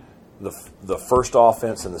really, the first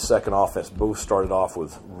offense and the second offense both started off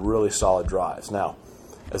with really solid drives. Now,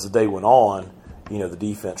 as the day went on, the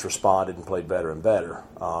defense responded and played better and better.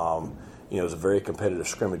 It was a very competitive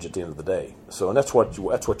scrimmage at the end of the day. So, and that's what you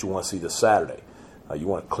want to see this Saturday. You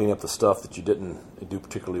want to clean up the stuff that you didn't do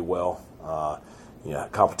particularly well.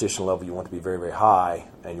 Competition level you want to be very, very high,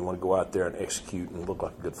 and you want to go out there and execute and look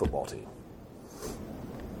like a good football team.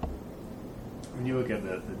 When you look at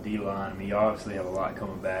the D-line, you obviously have a lot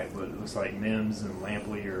coming back, but it looks like Mims and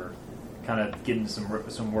Lampley are kind of getting some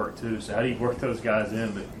work too. So how do you work those guys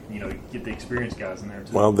in, but get the experienced guys in there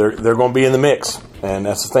too? Well, they're going to be in the mix, and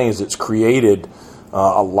that's the thing is it's created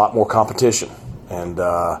a lot more competition, and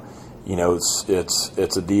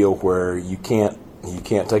it's a deal where you can't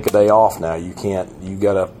take a day off now. You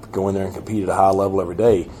got to go in there and compete at a high level every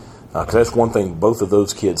day because that's one thing both of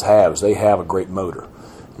those kids have is they have a great motor.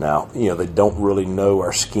 Now they don't really know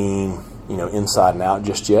our scheme inside and out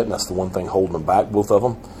just yet, and that's the one thing holding them back, both of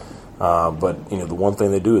them. But the one thing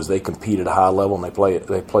they do is they compete at a high level and they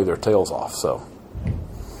play their tails off. So,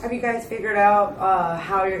 have you guys figured out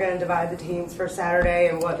how you're going to divide the teams for Saturday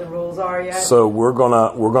and what the rules are yet? So we're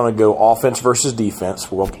gonna go offense versus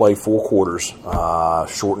defense. We're gonna play 4 quarters,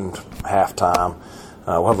 shortened halftime.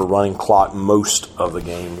 We'll have a running clock most of the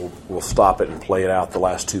game. We'll stop it and play it out the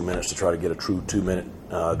last 2 minutes to try to get a true 2-minute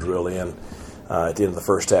drill in at the end of the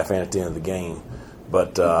first half and at the end of the game.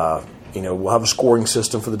 But we'll have a scoring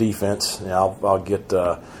system for the defense. And I'll get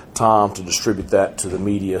Tom to distribute that to the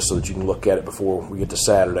media so that you can look at it before we get to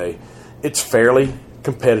Saturday. It's fairly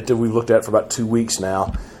competitive. We've looked at it for about 2 weeks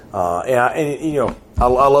now. I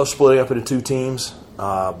love splitting up into 2 teams,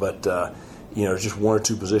 but there's just 1 or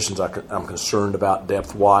 2 positions I'm concerned about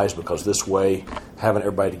depth-wise because this way, having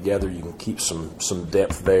everybody together, you can keep some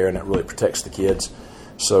depth there, and it really protects the kids.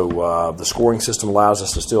 So the scoring system allows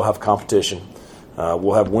us to still have competition.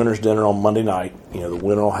 We'll have winner's dinner on Monday night. The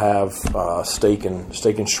winner will have steak and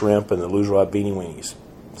shrimp, and the loser will have beanie weenies.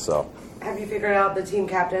 So, have you figured out the team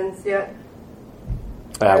captains yet?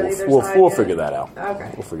 We'll figure that out.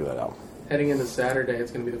 Okay. We'll figure that out. Heading into Saturday,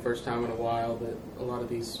 it's going to be the first time in a while that a lot of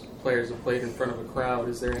these players have played in front of a crowd.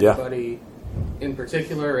 Is there anybody in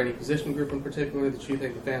particular, or any position group in particular, that you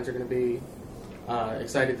think the fans are going to be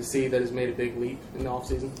excited to see that has made a big leap in the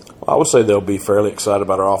offseason? Well, I would say they'll be fairly excited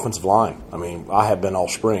about our offensive line. I mean, I have been all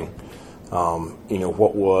spring.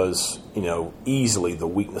 What was, easily the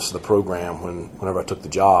weakness of the program whenever I took the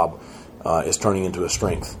job is turning into a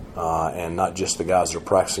strength. And not just the guys that are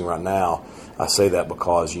practicing right now. I say that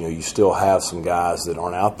because, you still have some guys that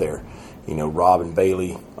aren't out there. Rob and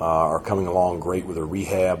Bailey are coming along great with their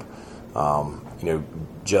rehab.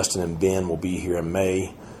 Justin and Ben will be here in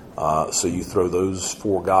May. So you throw those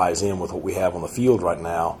 4 guys in with what we have on the field right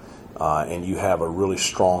now, and you have a really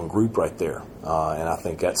strong group right there. And I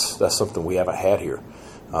think that's something we haven't had here.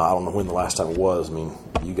 I don't know when the last time it was. I mean,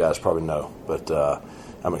 you guys probably know. But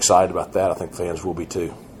I'm excited about that. I think fans will be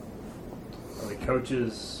too. Are the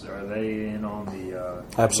coaches, are they in on the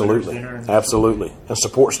Absolutely. dinner? Absolutely. And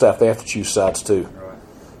support staff, they have to choose sides too. Right.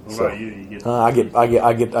 What So, about you? You get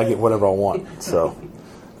I get whatever I want. So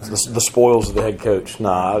the spoils of the head coach.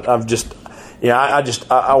 Nah, I want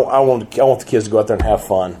the kids to go out there and have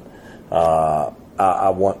fun.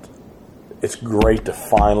 It's great to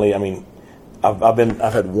finally. I mean,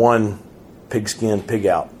 I've had one pigskin pig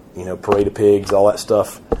out. Parade of pigs, all that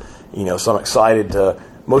stuff. So I'm excited to.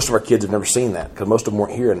 Most of our kids have never seen that because most of them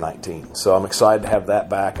weren't here in 19. So I'm excited to have that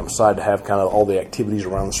back. I'm excited to have kind of all the activities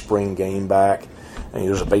around the spring game back. And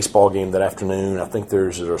there's a baseball game that afternoon. I think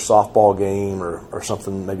there's a softball game or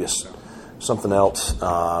something, maybe something else.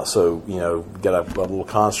 So, got a little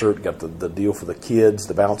concert, got the deal for the kids,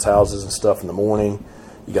 the bounce houses and stuff in the morning.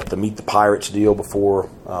 You got the Meet the Pirates deal before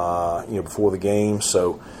the game.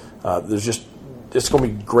 So it's going to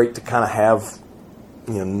be great to kind of have,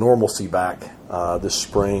 normalcy back this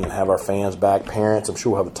spring and have our fans back, parents. I'm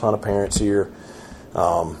sure we'll have a ton of parents here.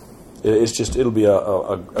 It'll be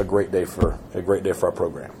a great day for our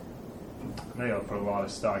program. I know y'all put a lot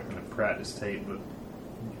of stock in the practice tape, but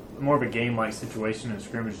more of a game-like situation in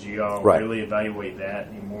scrimmage. Do y'all really evaluate that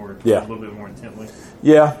anymore? A little bit more intently.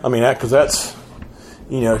 Yeah, I mean because that's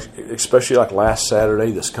especially like last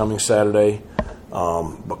Saturday, this coming Saturday,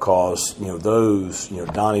 because those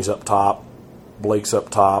Donnie's up top, Blake's up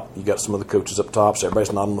top. You got some of the coaches up top, so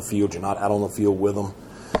everybody's not on the field. You're not out on the field with them.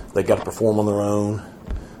 They got to perform on their own.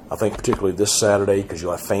 I think particularly this Saturday because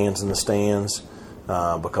you'll have fans in the stands.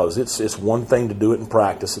 Because it's one thing to do it in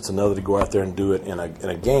practice, it's another to go out there and do it in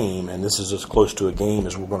a game, and this is as close to a game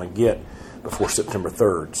as we're going to get before September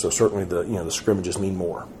 3rd. So certainly the scrimmages mean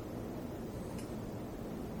more.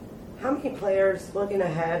 How many players, looking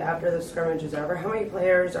ahead after the scrimmage is over, how many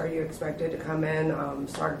players are you expected to come in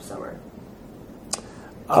start of summer?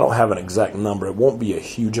 I don't have an exact number. It won't be a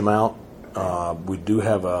huge amount. We do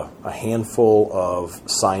have a handful of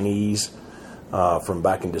signees from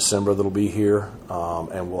back in December that'll be here,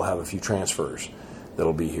 and we'll have a few transfers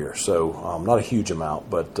that'll be here. So not a huge amount,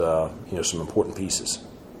 but some important pieces.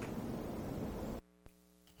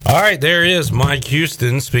 All right, there is Mike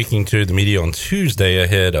Houston speaking to the media on Tuesday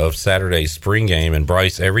ahead of Saturday's spring game. And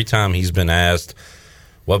Bryce, every time he's been asked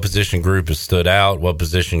what position group has stood out, what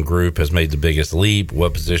position group has made the biggest leap,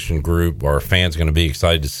 what position group are fans going to be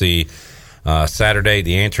excited to see Saturday,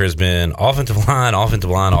 the answer has been offensive line, offensive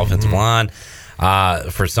line, offensive line.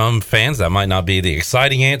 For some fans, that might not be the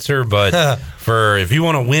exciting answer, but if you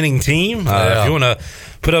want a winning team, if you want to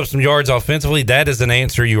put up some yards offensively, that is an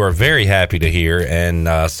answer you are very happy to hear,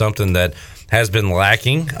 and something that has been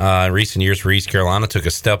lacking in recent years for East Carolina. Took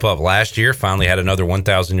a step up last year, finally had another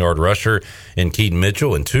 1,000-yard rusher in Keaton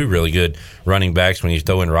Mitchell and 2 really good running backs when you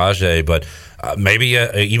throw in Rajay, but maybe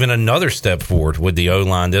even another step forward with the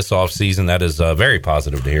O-line this offseason. That is very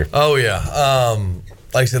positive to hear. Oh, yeah.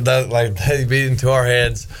 Like I said, they beat into our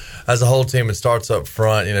heads as a whole team. It starts up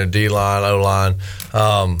front, D-line, O-line.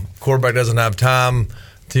 Quarterback doesn't have time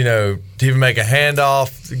to even make a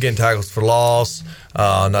handoff, getting tackles for loss,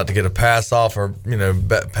 not to get a pass off or,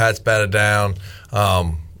 Pat's batted down.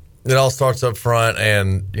 It all starts up front,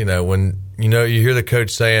 and, when, you hear the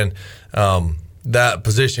coach saying that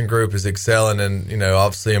position group is excelling and,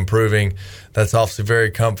 obviously improving, that's obviously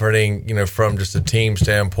very comforting, from just a team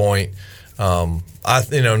standpoint.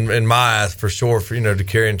 In my eyes, for sure, to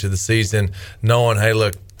carry into the season, knowing, hey,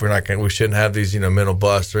 look, we shouldn't have these, mental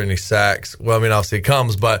busts or any sacks. Well, I mean, obviously it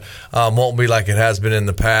comes, but won't be like it has been in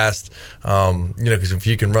the past. Because if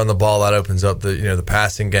you can run the ball, that opens up the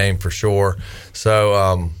passing game for sure.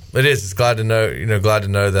 So it's glad to know,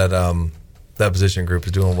 that that position group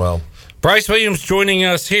is doing well. Bryce Williams joining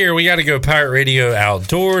us here. We got to go Pirate Radio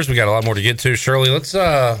Outdoors. We got a lot more to get to. Shirley, let's go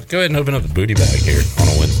ahead and open up the booty bag here on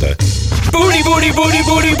a birthday. Booty, booty, booty,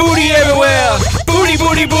 booty, booty everywhere. Booty,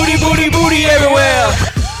 booty, booty, booty, booty everywhere.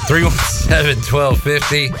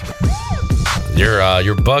 317-1250.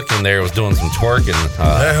 Your buck in there was doing some twerking.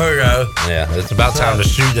 There we go. Yeah, it's about time to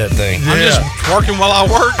shoot that thing. I'm just twerking while I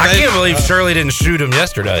work. I can't believe Shirley didn't shoot him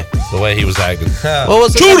yesterday, the way he was acting. What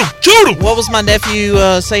was Shoot him! What was my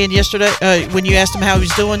nephew saying yesterday when you asked him how he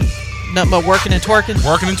was doing? Nothing but working and twerking?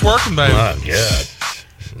 Working and twerking, baby. Oh, good.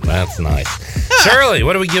 That's nice. Shirley,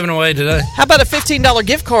 what are we giving away today? How about a $15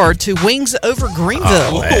 gift card to Wings Over Greenville?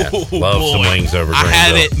 Oh, man. Love some Wings Over Greenville. I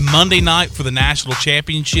had it Monday night for the national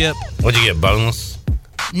championship. What'd you get, boneless?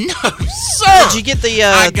 No, sir. Did you get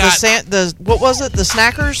the what was it? The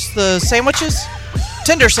snackers, the sandwiches,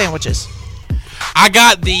 tender sandwiches. I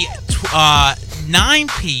got the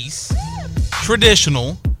 9-piece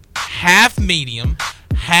traditional, half medium,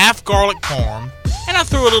 half garlic parm, and I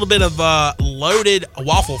threw a little bit of loaded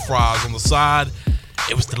waffle fries on the side.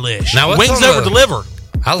 It was delish. Now, Wings Over Deliver.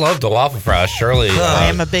 I love the waffle fries. Shirley, I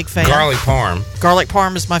am a big fan. Garlic parm. Garlic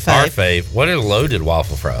parm is my fave. Our fave. What are loaded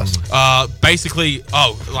waffle fries? Basically,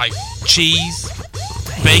 like cheese,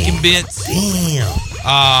 bacon bits. Damn.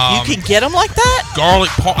 You can get them like that?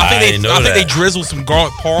 Garlic parm. I think that. they drizzle some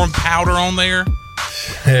garlic parm powder on there.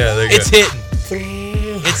 Yeah, they're good. It's hitting.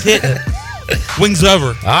 It's hitting. Wings Over.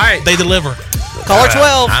 All right. They deliver. Caller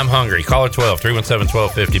 12. I'm hungry. Caller 12.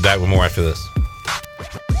 317-1250. Back with more after this.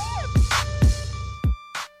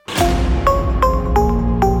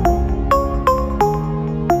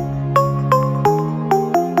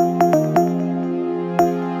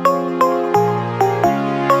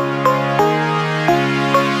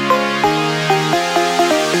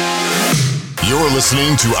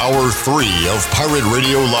 Listening to Hour 3 of Pirate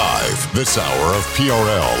Radio Live. This hour of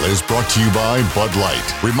PRL is brought to you by Bud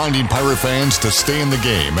Light, reminding Pirate fans to stay in the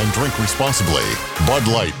game and drink responsibly. Bud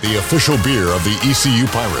Light, the official beer of the ECU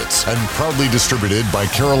Pirates, and proudly distributed by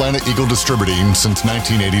Carolina Eagle Distributing since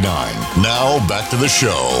 1989. Now, back to the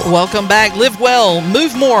show. Welcome back. Live well,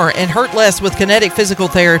 move more, and hurt less with Kinetic Physical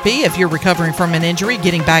Therapy. If you're recovering from an injury,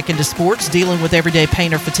 getting back into sports, dealing with everyday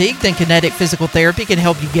pain or fatigue, then Kinetic Physical Therapy can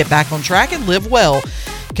help you get back on track and live well.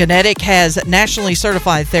 Kinetic has nationally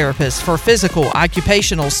certified therapists for physical,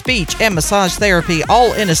 occupational, speech, and massage therapy,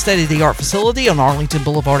 all in a state-of-the-art facility on Arlington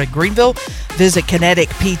Boulevard in Greenville. Visit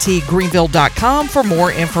kineticptgreenville.com for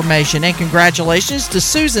more information. And congratulations to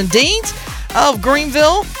Susan Deans of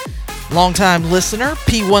Greenville, longtime listener,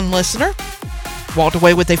 P1 listener. Walked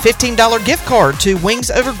away with a $15 gift card to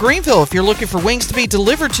Wings Over Greenville. If you're looking for wings to be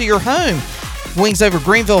delivered to your home, Wings Over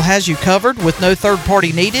Greenville has you covered with no third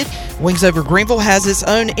party needed. Wings Over Greenville has its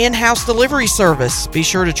own in-house delivery service. Be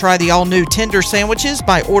sure to try the all-new tender sandwiches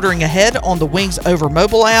by ordering ahead on the Wings Over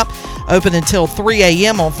mobile app. Open until 3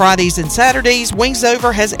 a.m. on Fridays and Saturdays. Wings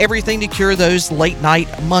Over has everything to cure those late-night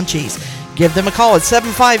munchies. Give them a call at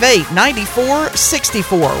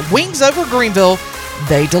 758-9464. Wings Over Greenville,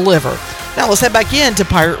 they deliver. Now let's head back in to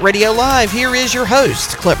Pirate Radio Live. Here is your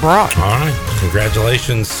host, Clip Brock. All right.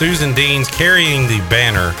 Congratulations. Susan Deans carrying the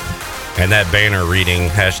banner, and that banner reading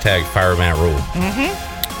 #FireMatt Rule. Mm-hmm.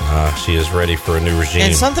 She is ready for a new regime.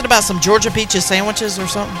 And something about some Georgia Peaches sandwiches or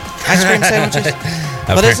something. Ice cream sandwiches.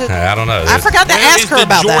 What is it? I don't know. I forgot to ask her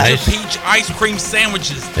about that. Georgia Peach ice cream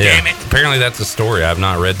sandwiches. Damn it. Apparently that's a story. I've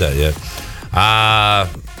not read that yet.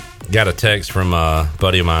 Got a text from a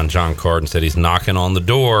buddy of mine, John Carden, said he's knocking on the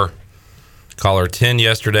door. Caller 10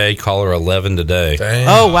 yesterday, caller 11 today. Damn.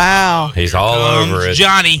 Oh, wow. He's all over it.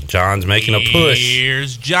 Johnny. John's making a push.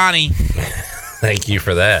 Here's Johnny. Thank you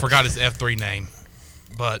for that. Forgot his F3 name.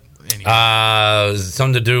 But anyway.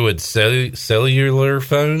 Something to do with cellular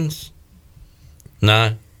phones?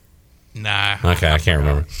 No? Nah. Okay, I can't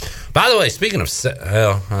remember. By the way, speaking of...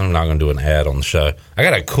 I'm not going to do an ad on the show. I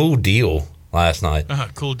got a cool deal last night.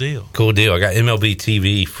 Cool deal. Cool deal. I got MLB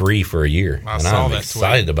TV free for a year. I'm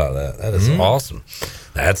excited about that. That is awesome.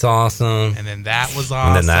 That's awesome. And then that was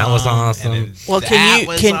awesome. And then that was awesome. Well,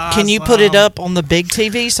 can you put it up on the big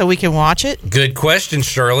TV so we can watch it? Good question,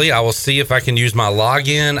 Shirley. I will see if I can use my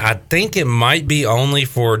login. I think it might be only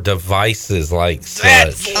for devices like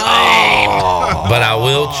such. But I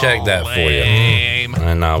will check that for you.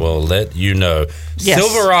 And I will let you know. Yes.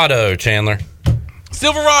 Silverado, Chandler.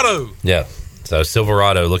 Silverado. Yeah. So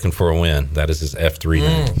Silverado looking for a win. That is his F3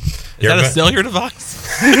 name. Is that a cellular device?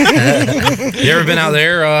 You ever been out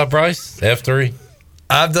there, Bryce? F3?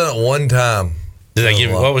 I've done it one time. Did they give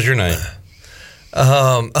you, what was your name?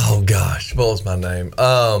 Oh gosh, what was my name?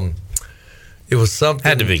 It was something.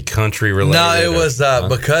 Had to be country related. No, it was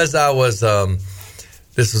because I was.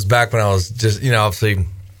 This was back when I was just, obviously,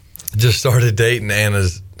 just started dating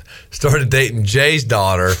Anna's started dating Jay's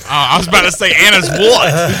daughter. Oh, I was about to say Anna's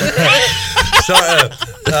what?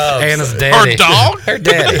 Anna's daddy. Her dog? Her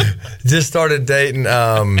daddy. Just started dating.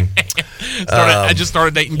 I just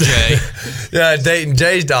started dating Jay. Yeah, dating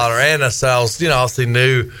Jay's daughter, Anna. So I was, obviously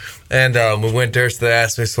knew. And we went there, so they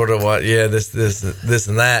asked me sort of what, this,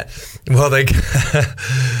 and that. Well,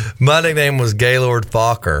 my nickname was Gaylord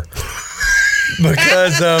Fokker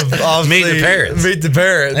because of Meet the Parents. Meet the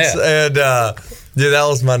Parents, yeah. And that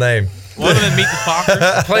was my name. What did Meet the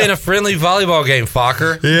Fokker? Playing a friendly volleyball game,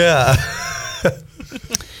 Fokker. Yeah.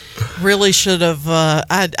 Really should have.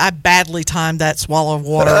 I badly timed that swallow of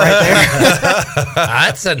water right there.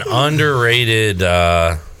 That's an underrated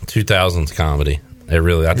 2000s comedy. It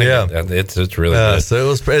really, I think it's really good. So it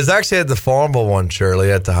was actually at the Farmville one, Shirley,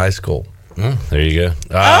 at the high school. Oh, there you go.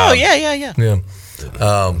 Yeah.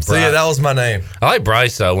 So that was my name. I like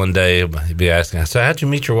Bryce. One day he'd be asking, "So how'd you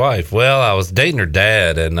meet your wife?" Well, I was dating her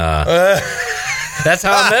dad, and that's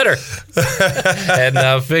how I met her.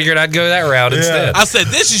 And figured I'd go that route instead. I said,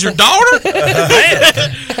 "This is your daughter? Man,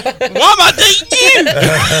 why am I dating you?"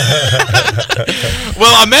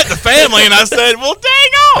 Well, I met the family, and I said, "Well,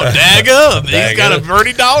 dang on, daggum, he's got a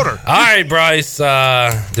pretty daughter." All right, Bryce.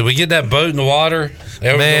 Did we get that boat in the water?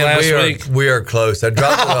 Man, we are close. I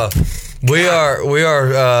dropped it off.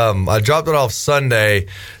 I dropped it off Sunday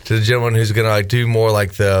to the gentleman who's going to do more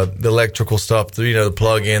like the electrical stuff, the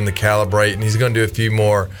plug in, the calibrate, and he's going to do a few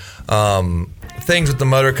more things with the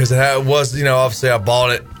motor because it was, obviously I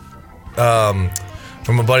bought it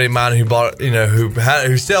from a buddy of mine who bought it,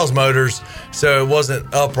 who sells motors, so it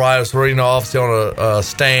wasn't upright. It was obviously on a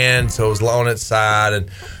stand, so it was on its side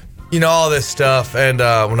and all this stuff, and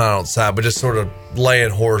well, not on its side, but just sort of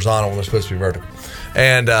laying horizontal when they're supposed to be vertical.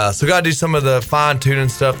 And so got to do some of the fine-tuning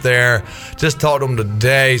stuff there. Just talked to him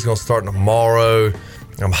today. He's going to start tomorrow.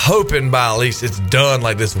 I'm hoping by at least it's done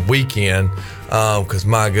like this weekend because,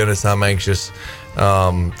 my goodness, I'm anxious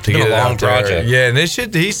to get it out there. Project. Yeah, and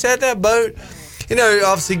he said that boat,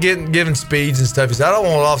 obviously giving speeds and stuff. He said, I don't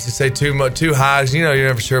want to obviously say too high because, you're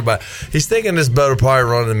never sure. But he's thinking this boat will probably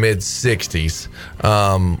run in the mid-60s,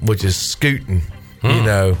 which is scooting,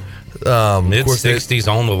 mid-60s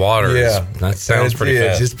on the water. Yeah, that sounds pretty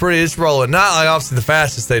fast. It's rolling. Not like obviously the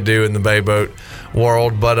fastest they do in the bay boat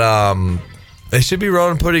world, but they should be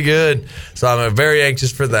rolling pretty good. So I'm very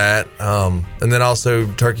anxious for that. And then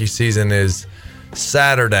also turkey season is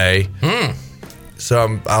Saturday,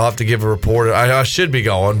 so I'll have to give a report. I should be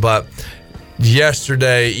going, but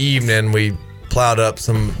yesterday evening we plowed up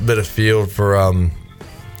some bit of field for a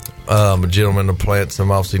gentleman to plant some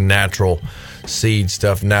obviously natural seed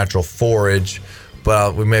stuff, natural forage,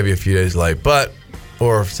 but we may be a few days late,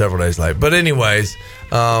 or several days late. But anyways,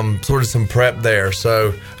 sort of some prep there.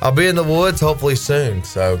 So I'll be in the woods hopefully soon.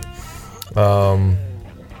 So,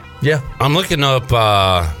 yeah. I'm looking up.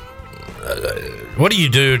 What do you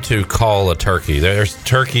do to call a turkey? There's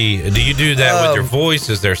turkey. Do you do that with your voice?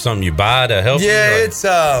 Is there something you buy to help? Yeah, it's.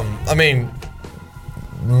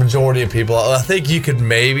 Majority of people. I think you could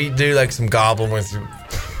maybe do like some gobbling with.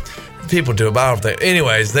 People do it, but I don't think.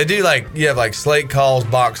 Anyways, they do you have slate calls,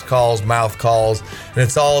 box calls, mouth calls, and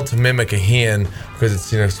it's all to mimic a hen because it's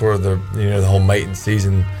sort of the the whole mating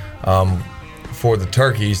season for the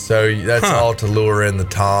turkeys. So that's all to lure in the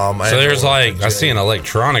tom. So there's I see an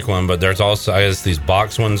electronic one, but there's also I guess these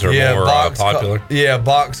box ones are more popular.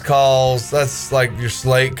 Box calls. That's like your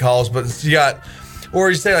slate calls, but you got, or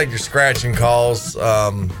you say your scratching calls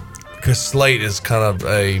because slate is kind of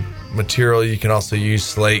a material. You can also use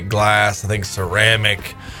slate, glass, I think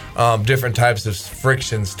ceramic, different types of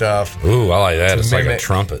friction stuff. Ooh, I like that. It's like a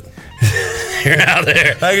trumpet. You're out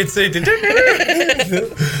there. I can see.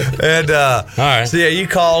 And all right. So yeah, you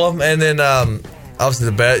call them, and then obviously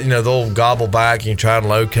they'll gobble back. You can try and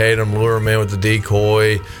locate them, lure them in with the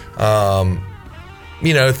decoy,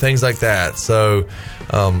 things like that. So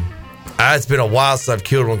it's been a while since I've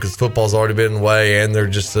killed one because football's already been in the way, and they're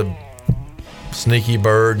just a sneaky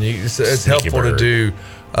bird, and it's helpful to do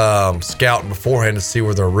scouting beforehand to see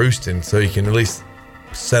where they're roosting, so you can at least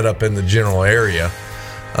set up in the general area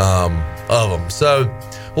of them. So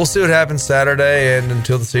we'll see what happens Saturday, and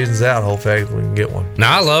until the season's out, hopefully we can get one.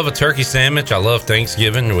 Now, I love a turkey sandwich. I love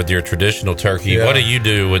Thanksgiving with your traditional turkey. Yeah. What do you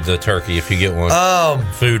do with the turkey if you get one?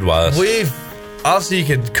 Food wise, obviously you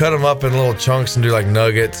could cut them up in little chunks and do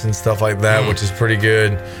nuggets and stuff like that, which is pretty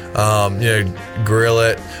good. Grill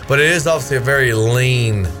it, but it is obviously a very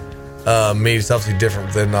lean meat. It's obviously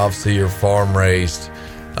different than obviously your farm raised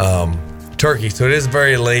turkey, so it is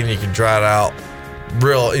very lean. You can dry it out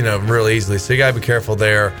real easily, so you gotta be careful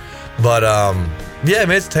there. But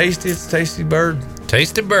it's tasty. It's a tasty bird.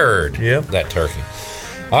 Yep, that turkey.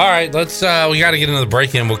 All right, let's. We got to get into the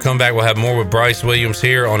break in. We'll come back. We'll have more with Bryce Williams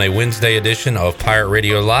here on a Wednesday edition of Pirate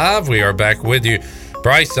Radio Live. We are back with you,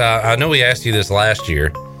 Bryce. I know we asked you this last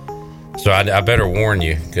year, so I better warn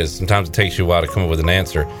you because sometimes it takes you a while to come up with an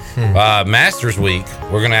answer. Masters Week,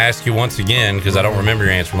 we're going to ask you once again because I don't remember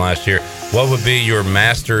your answer from last year. What would be your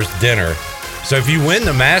Masters dinner? So if you win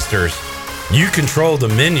the Masters, you control the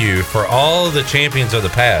menu for all of the champions of the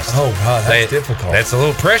past. Oh, wow, that's difficult. That's a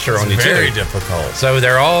little pressure on you, too. Very difficult. So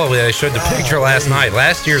they showed the picture last night.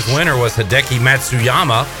 Last year's winner was Hideki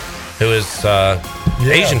Matsuyama, who is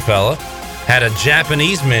Asian fella. Had a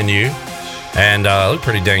Japanese menu and looked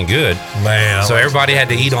pretty dang good. Man. So everybody had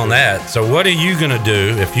to eat on that. So what are you going to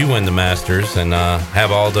do if you win the Masters and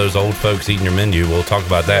have all those old folks eating your menu? We'll talk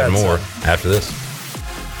about that and more after this.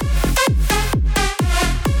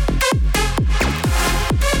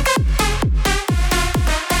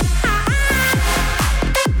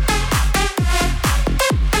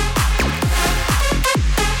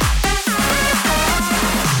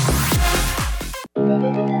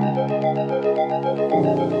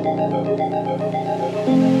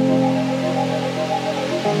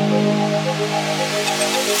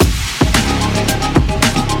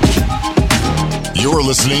 You're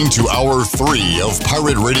listening to Hour 3 of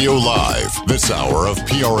Pirate Radio Live. This hour of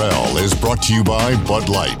PRL is brought to you by Bud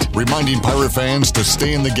Light, reminding Pirate fans to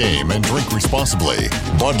stay in the game and drink responsibly.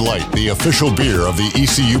 Bud Light, the official beer of the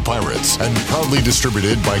ECU Pirates, and proudly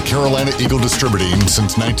distributed by Carolina Eagle Distributing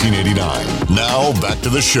since 1989. Now, back to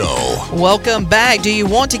the show. Welcome back. Do you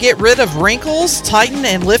want to get rid of wrinkles, tighten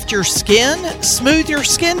and lift your skin, smooth your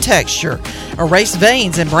skin texture, erase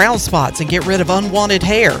veins and brown spots, and get rid of unwanted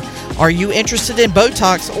hair? Are you interested in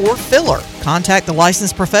Botox or filler? Contact the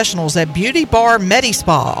licensed professionals at Beauty Bar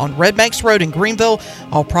MediSpa on Red Banks Road in Greenville.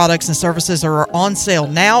 All products and services are on sale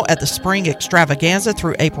now at the Spring Extravaganza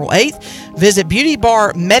through April 8th. Visit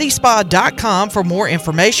beautybarmedispa.com for more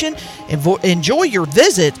information. Enjoy your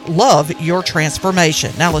visit. Love your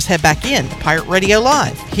transformation. Now let's head back in to Pirate Radio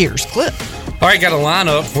Live. Here's Clip. All right, got a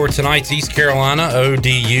lineup for tonight's East Carolina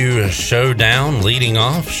ODU showdown. Leading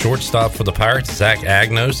off, shortstop for the Pirates, Zach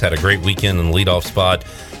Agnos, had a great weekend in the leadoff spot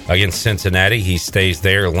against Cincinnati. He stays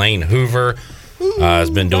there. Lane Hoover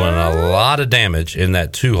has been doing a lot of damage in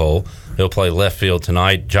that 2-hole. He'll play left field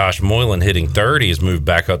tonight. Josh Moylan hitting third. He has moved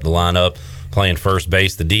back up the lineup, playing first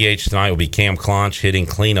base. The DH tonight will be Cam Clonch hitting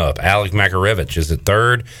cleanup. Alec Makarevich is at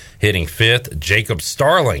third, hitting fifth. Jacob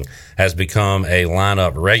Starling has become a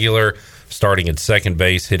lineup regular, starting at second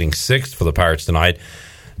base, hitting sixth for the Pirates tonight.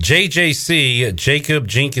 JJC, Jacob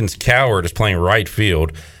Jenkins Coward, is playing right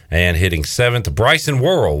field and hitting seventh. Bryson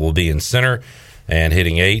Worrell will be in center and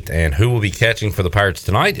hitting eighth. And who will be catching for the Pirates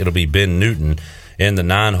tonight? It'll be Ben Newton in the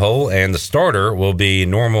 9-hole. And the starter will be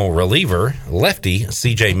normal reliever, lefty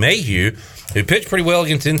CJ Mayhew, who pitched pretty well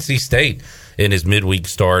against NC State in his midweek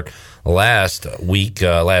start last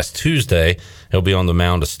Tuesday. He'll be on the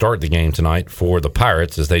mound to start the game tonight for the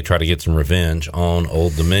Pirates as they try to get some revenge on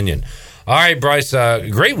Old Dominion. All right, Bryce,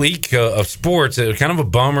 great week of sports. It was kind of a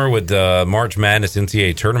bummer with the March Madness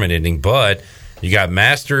NCAA tournament ending, but you got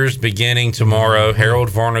Masters beginning tomorrow. Harold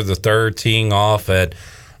Varner III teeing off at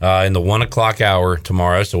in the 1 o'clock hour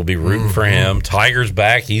tomorrow, so we'll be rooting for him. Tiger's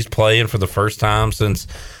back. He's playing for the first time since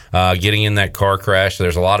getting in that car crash.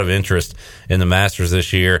 There's a lot of interest in the Masters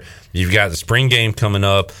this year. You've got the spring game coming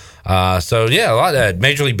up. A lot of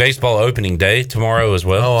Major League Baseball opening day tomorrow as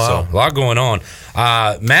well. Oh, wow. So a lot going on.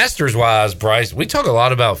 Masters wise, Bryce, we talk a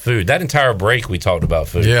lot about food. That entire break we talked about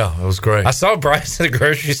food. Yeah, it was great. I saw Bryce at the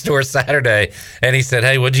grocery store Saturday, and he said,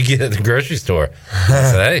 "Hey, what'd you get at the grocery store?"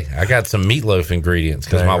 I said, "Hey, I got some meatloaf ingredients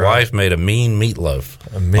because my wife made a mean meatloaf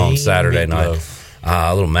on Saturday night.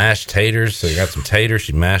 Little mashed taters. So you got some taters.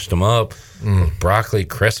 She mashed them up. Broccoli,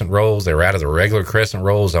 crescent rolls. They were out of the regular crescent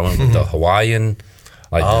rolls. I went with the Hawaiian."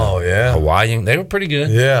 Hawaiian. They were pretty good.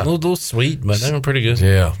 Yeah. A little sweet, but they were pretty good.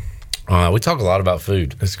 Yeah. We talk a lot about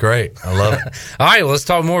food. It's great. I love it. All right, well, let's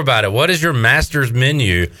talk more about it. What is your Masters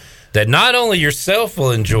menu that not only yourself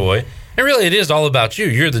will enjoy, and really it is all about you.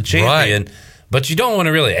 You're the champion, but you don't want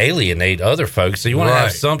to really alienate other folks, so you want to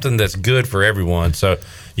have something that's good for everyone. So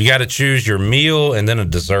you got to choose your meal and then a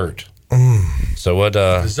dessert. So what?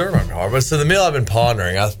 Dessert might be hard, but so the meal I've been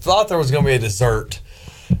pondering, I thought there was going to be a dessert.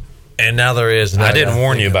 And now there is. I didn't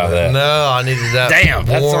warn you about that. No, I needed that. Damn,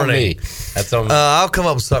 that's warning. on me. That's on me. I'll come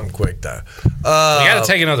up with something quick, though. We got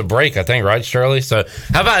to take another break, I think, right, Shirley? So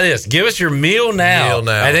how about this? Give us your meal now, and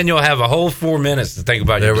then you'll have a whole 4 minutes to think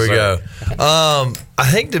about your dessert. There we go. I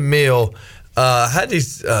think the meal, I had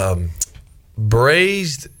these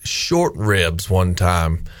braised short ribs one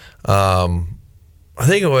time. I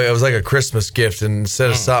think it was like a Christmas gift, and instead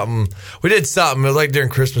of something, we did something. It was like during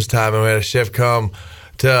Christmas time, and we had a chef come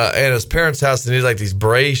to Anna's parents' house, and he did like these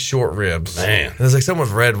braised short ribs. Man, it was like someone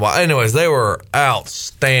with red wine. Anyways, they were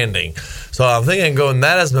outstanding. So I'm thinking going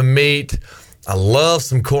that as my meat. I love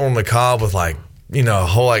some corn on the cob with like a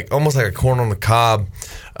whole almost like a corn on the cob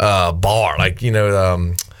bar,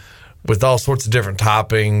 with all sorts of different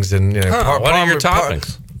toppings and what are your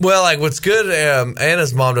toppings? Well, like what's good,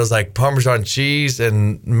 Anna's mom does like Parmesan cheese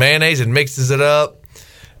and mayonnaise and mixes it up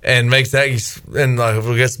and makes that, and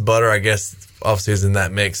I guess butter, I guess, obviously is in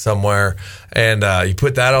that mix somewhere. And you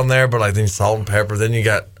put that on there, but like then salt and pepper. Then you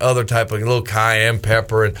got other type of little cayenne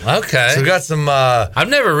pepper. And okay. So we got some. I've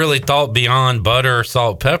never really thought beyond butter,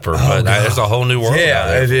 salt, pepper, but there's a whole new world.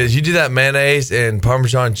 Yeah, it is. You do that mayonnaise and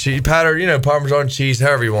Parmesan cheese powder. Parmesan cheese,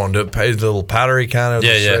 however you want to do it. A little powdery kind of.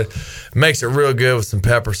 Yeah. Makes it real good with some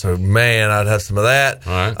pepper. So man, I'd have some of that.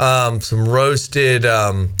 All right. Some roasted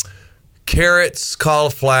carrots,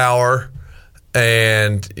 cauliflower.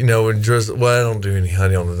 And I don't do any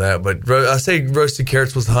honey on that, but I say roasted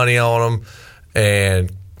carrots with honey on them, and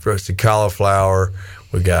roasted cauliflower.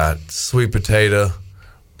 We got sweet potato,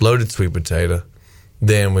 loaded sweet potato.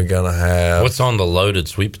 Then we're gonna have what's on the loaded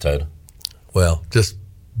sweet potato? Well, just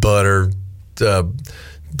butter,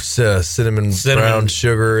 cinnamon, brown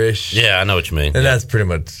sugar ish. Yeah, I know what you mean. And that's pretty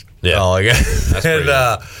much all I got. That's pretty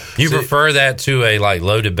good. You prefer that to a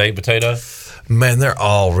loaded baked potato? Man, they're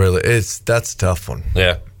all really. That's a tough one.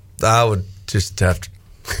 Yeah, I would just have to.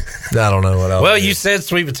 I don't know what else. Well, you said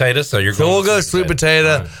sweet potato, so you're. So we'll go sweet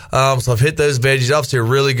potato. Right. So I've hit those veggies. Obviously, a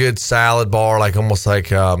really good salad bar, almost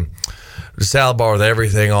like a salad bar with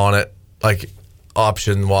everything on it, like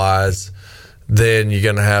option wise. Then you're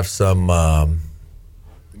gonna have some.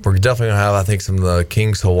 We're definitely gonna have, I think, some of the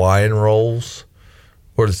King's Hawaiian rolls,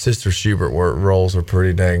 or the Sister Schubert rolls are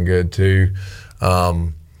pretty dang good too.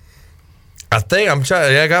 I think I'm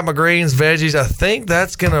trying. I got my greens, veggies. I think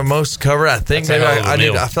that's gonna most cover it. I think maybe I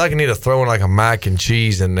need. I feel like I need to throw in like a mac and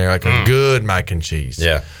cheese in there, like a good mac and cheese.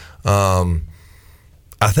 Yeah. I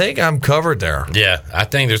think I'm covered there. Yeah, I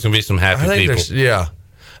think there's gonna be some happy people. Yeah. I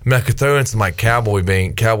mean, I could throw in some like cowboy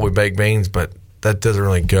baked beans, but that doesn't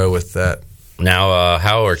really go with that. Now,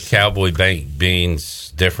 how are cowboy baked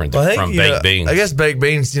beans different from baked beans? I guess baked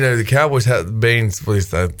beans. The Cowboys have beans. At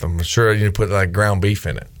least I'm sure you put like ground beef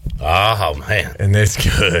in it. Oh man, and it's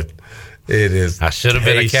good. It is. I should have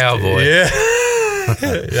been a cowboy. Yeah,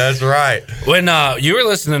 that's right. When you were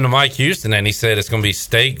listening to Mike Houston and he said it's going to be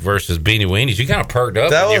steak versus beanie weenies, you kind of perked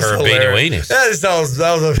up when you heard hilarious.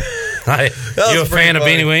 Beanie weenies. You a fan of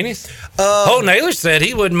beanie weenies? Holt Naylor said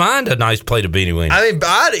he wouldn't mind a nice plate of beanie weenies. I mean,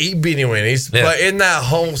 I'd eat beanie weenies, but in that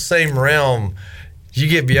whole same realm, you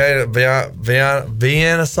get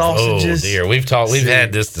Vienna sausages. Oh dear, we've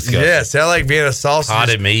had this discussion. Yes, I like Vienna sausages,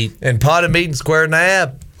 potted meat, and square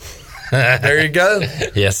nab. There you go.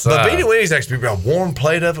 Yes, but beanie weenies actually be a warm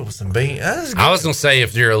plate of it with some beans. I was gonna say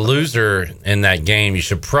if you're a loser in that game, you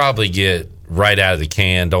should probably get right out of the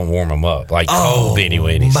can. Don't warm them up like cold beanie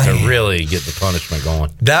weenies to really get the punishment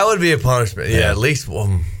going. That would be a punishment. Yeah, at least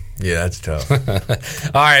one. Yeah, that's tough.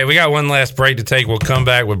 All right, we got one last break to take. We'll come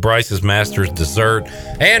back with Bryce's Masters dessert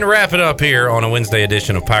and wrap it up here on a Wednesday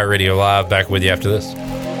edition of Pirate Radio Live. Back with you after this.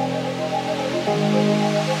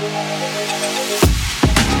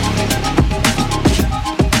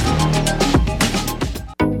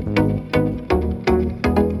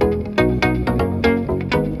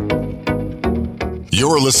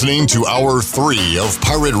 You're listening to Hour 3 of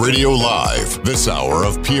Pirate Radio Live. This hour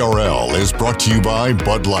of PRL is brought to you by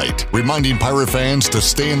Bud Light, reminding Pirate fans to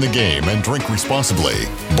stay in the game and drink responsibly.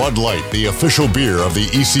 Bud Light, the official beer of the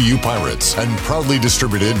ECU Pirates, and proudly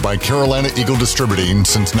distributed by Carolina Eagle Distributing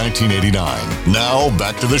since 1989. Now,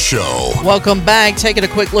 back to the show. Welcome back. Taking a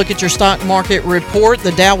quick look at your stock market report.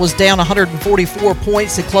 The Dow was down 144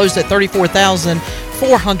 points. It closed at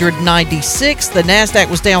 34,496. The NASDAQ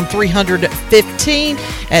was down 315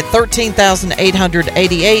 at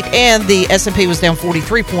 13,888, and the S&P was down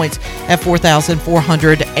 43 points at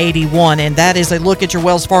 4,481. And that is a look at your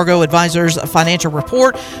Wells Fargo Advisors financial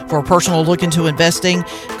report. For a personal look into investing,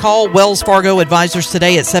 call Wells Fargo Advisors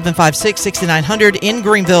today at 756-6900 in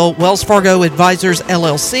Greenville. Wells Fargo Advisors,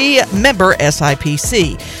 LLC, member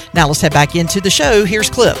SIPC. Now let's head back into the show. Here's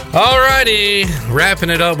Clip. All righty. Wrapping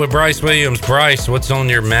it up with Bryce Williams. Bryce, what's on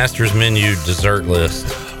your Masters menu dessert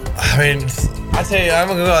list? I mean, I tell you, I'm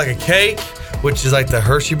gonna go like a cake, which is like the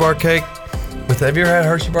Hershey bar cake. Have you ever had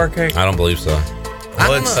Hershey bar cake? I don't believe so.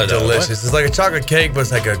 Oh, it's delicious. It's like a chocolate cake, but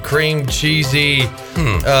it's like a cream cheesy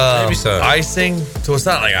maybe so. icing. So it's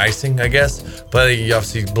not like icing, I guess. But you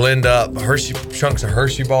obviously blend up chunks of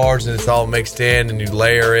Hershey bars, and it's all mixed in, and you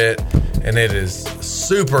layer it, and it is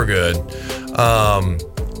super good.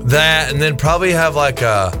 That, and then probably have like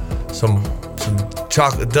some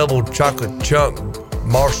double chocolate chunk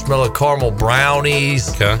marshmallow caramel brownies.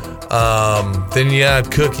 Okay. Then you have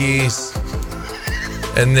cookies.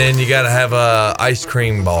 And then you got to have a ice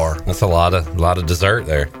cream bar. That's a lot of dessert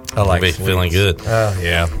there. I like it. Feeling good. Oh,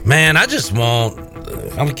 yeah. Man, I just want...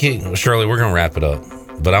 I'm going to keep... Shirley, we're going to wrap it up.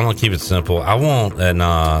 But I'm going to keep it simple. I want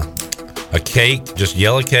a cake, just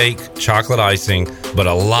yellow cake, chocolate icing, but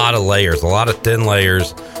a lot of layers, a lot of thin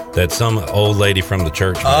layers that some old lady from the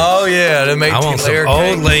church makes. Oh, yeah. They make I want some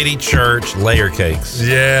old lady church layer cakes.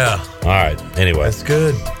 Yeah. All right. Anyway. That's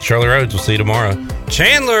good. Shirley Rhodes, we'll see you tomorrow.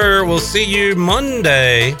 Chandler, we'll see you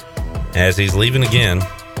Monday as he's leaving again.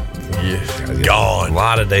 Yeah. Gone. A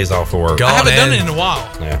lot of days off of work. I haven't done it in a while.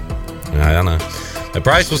 Yeah. I know.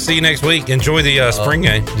 Bryce, we'll see you next week. Enjoy the spring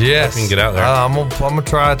game. Yes. You can get out there. I'm gonna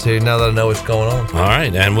try to now that I know what's going on. All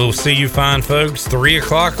right. And we'll see you fine folks 3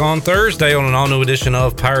 o'clock on Thursday on an all-new edition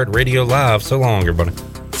of Pirate Radio Live. So long, everybody.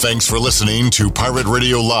 Thanks for listening to Pirate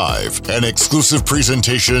Radio Live, an exclusive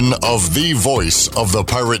presentation of the voice of the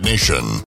Pirate Nation.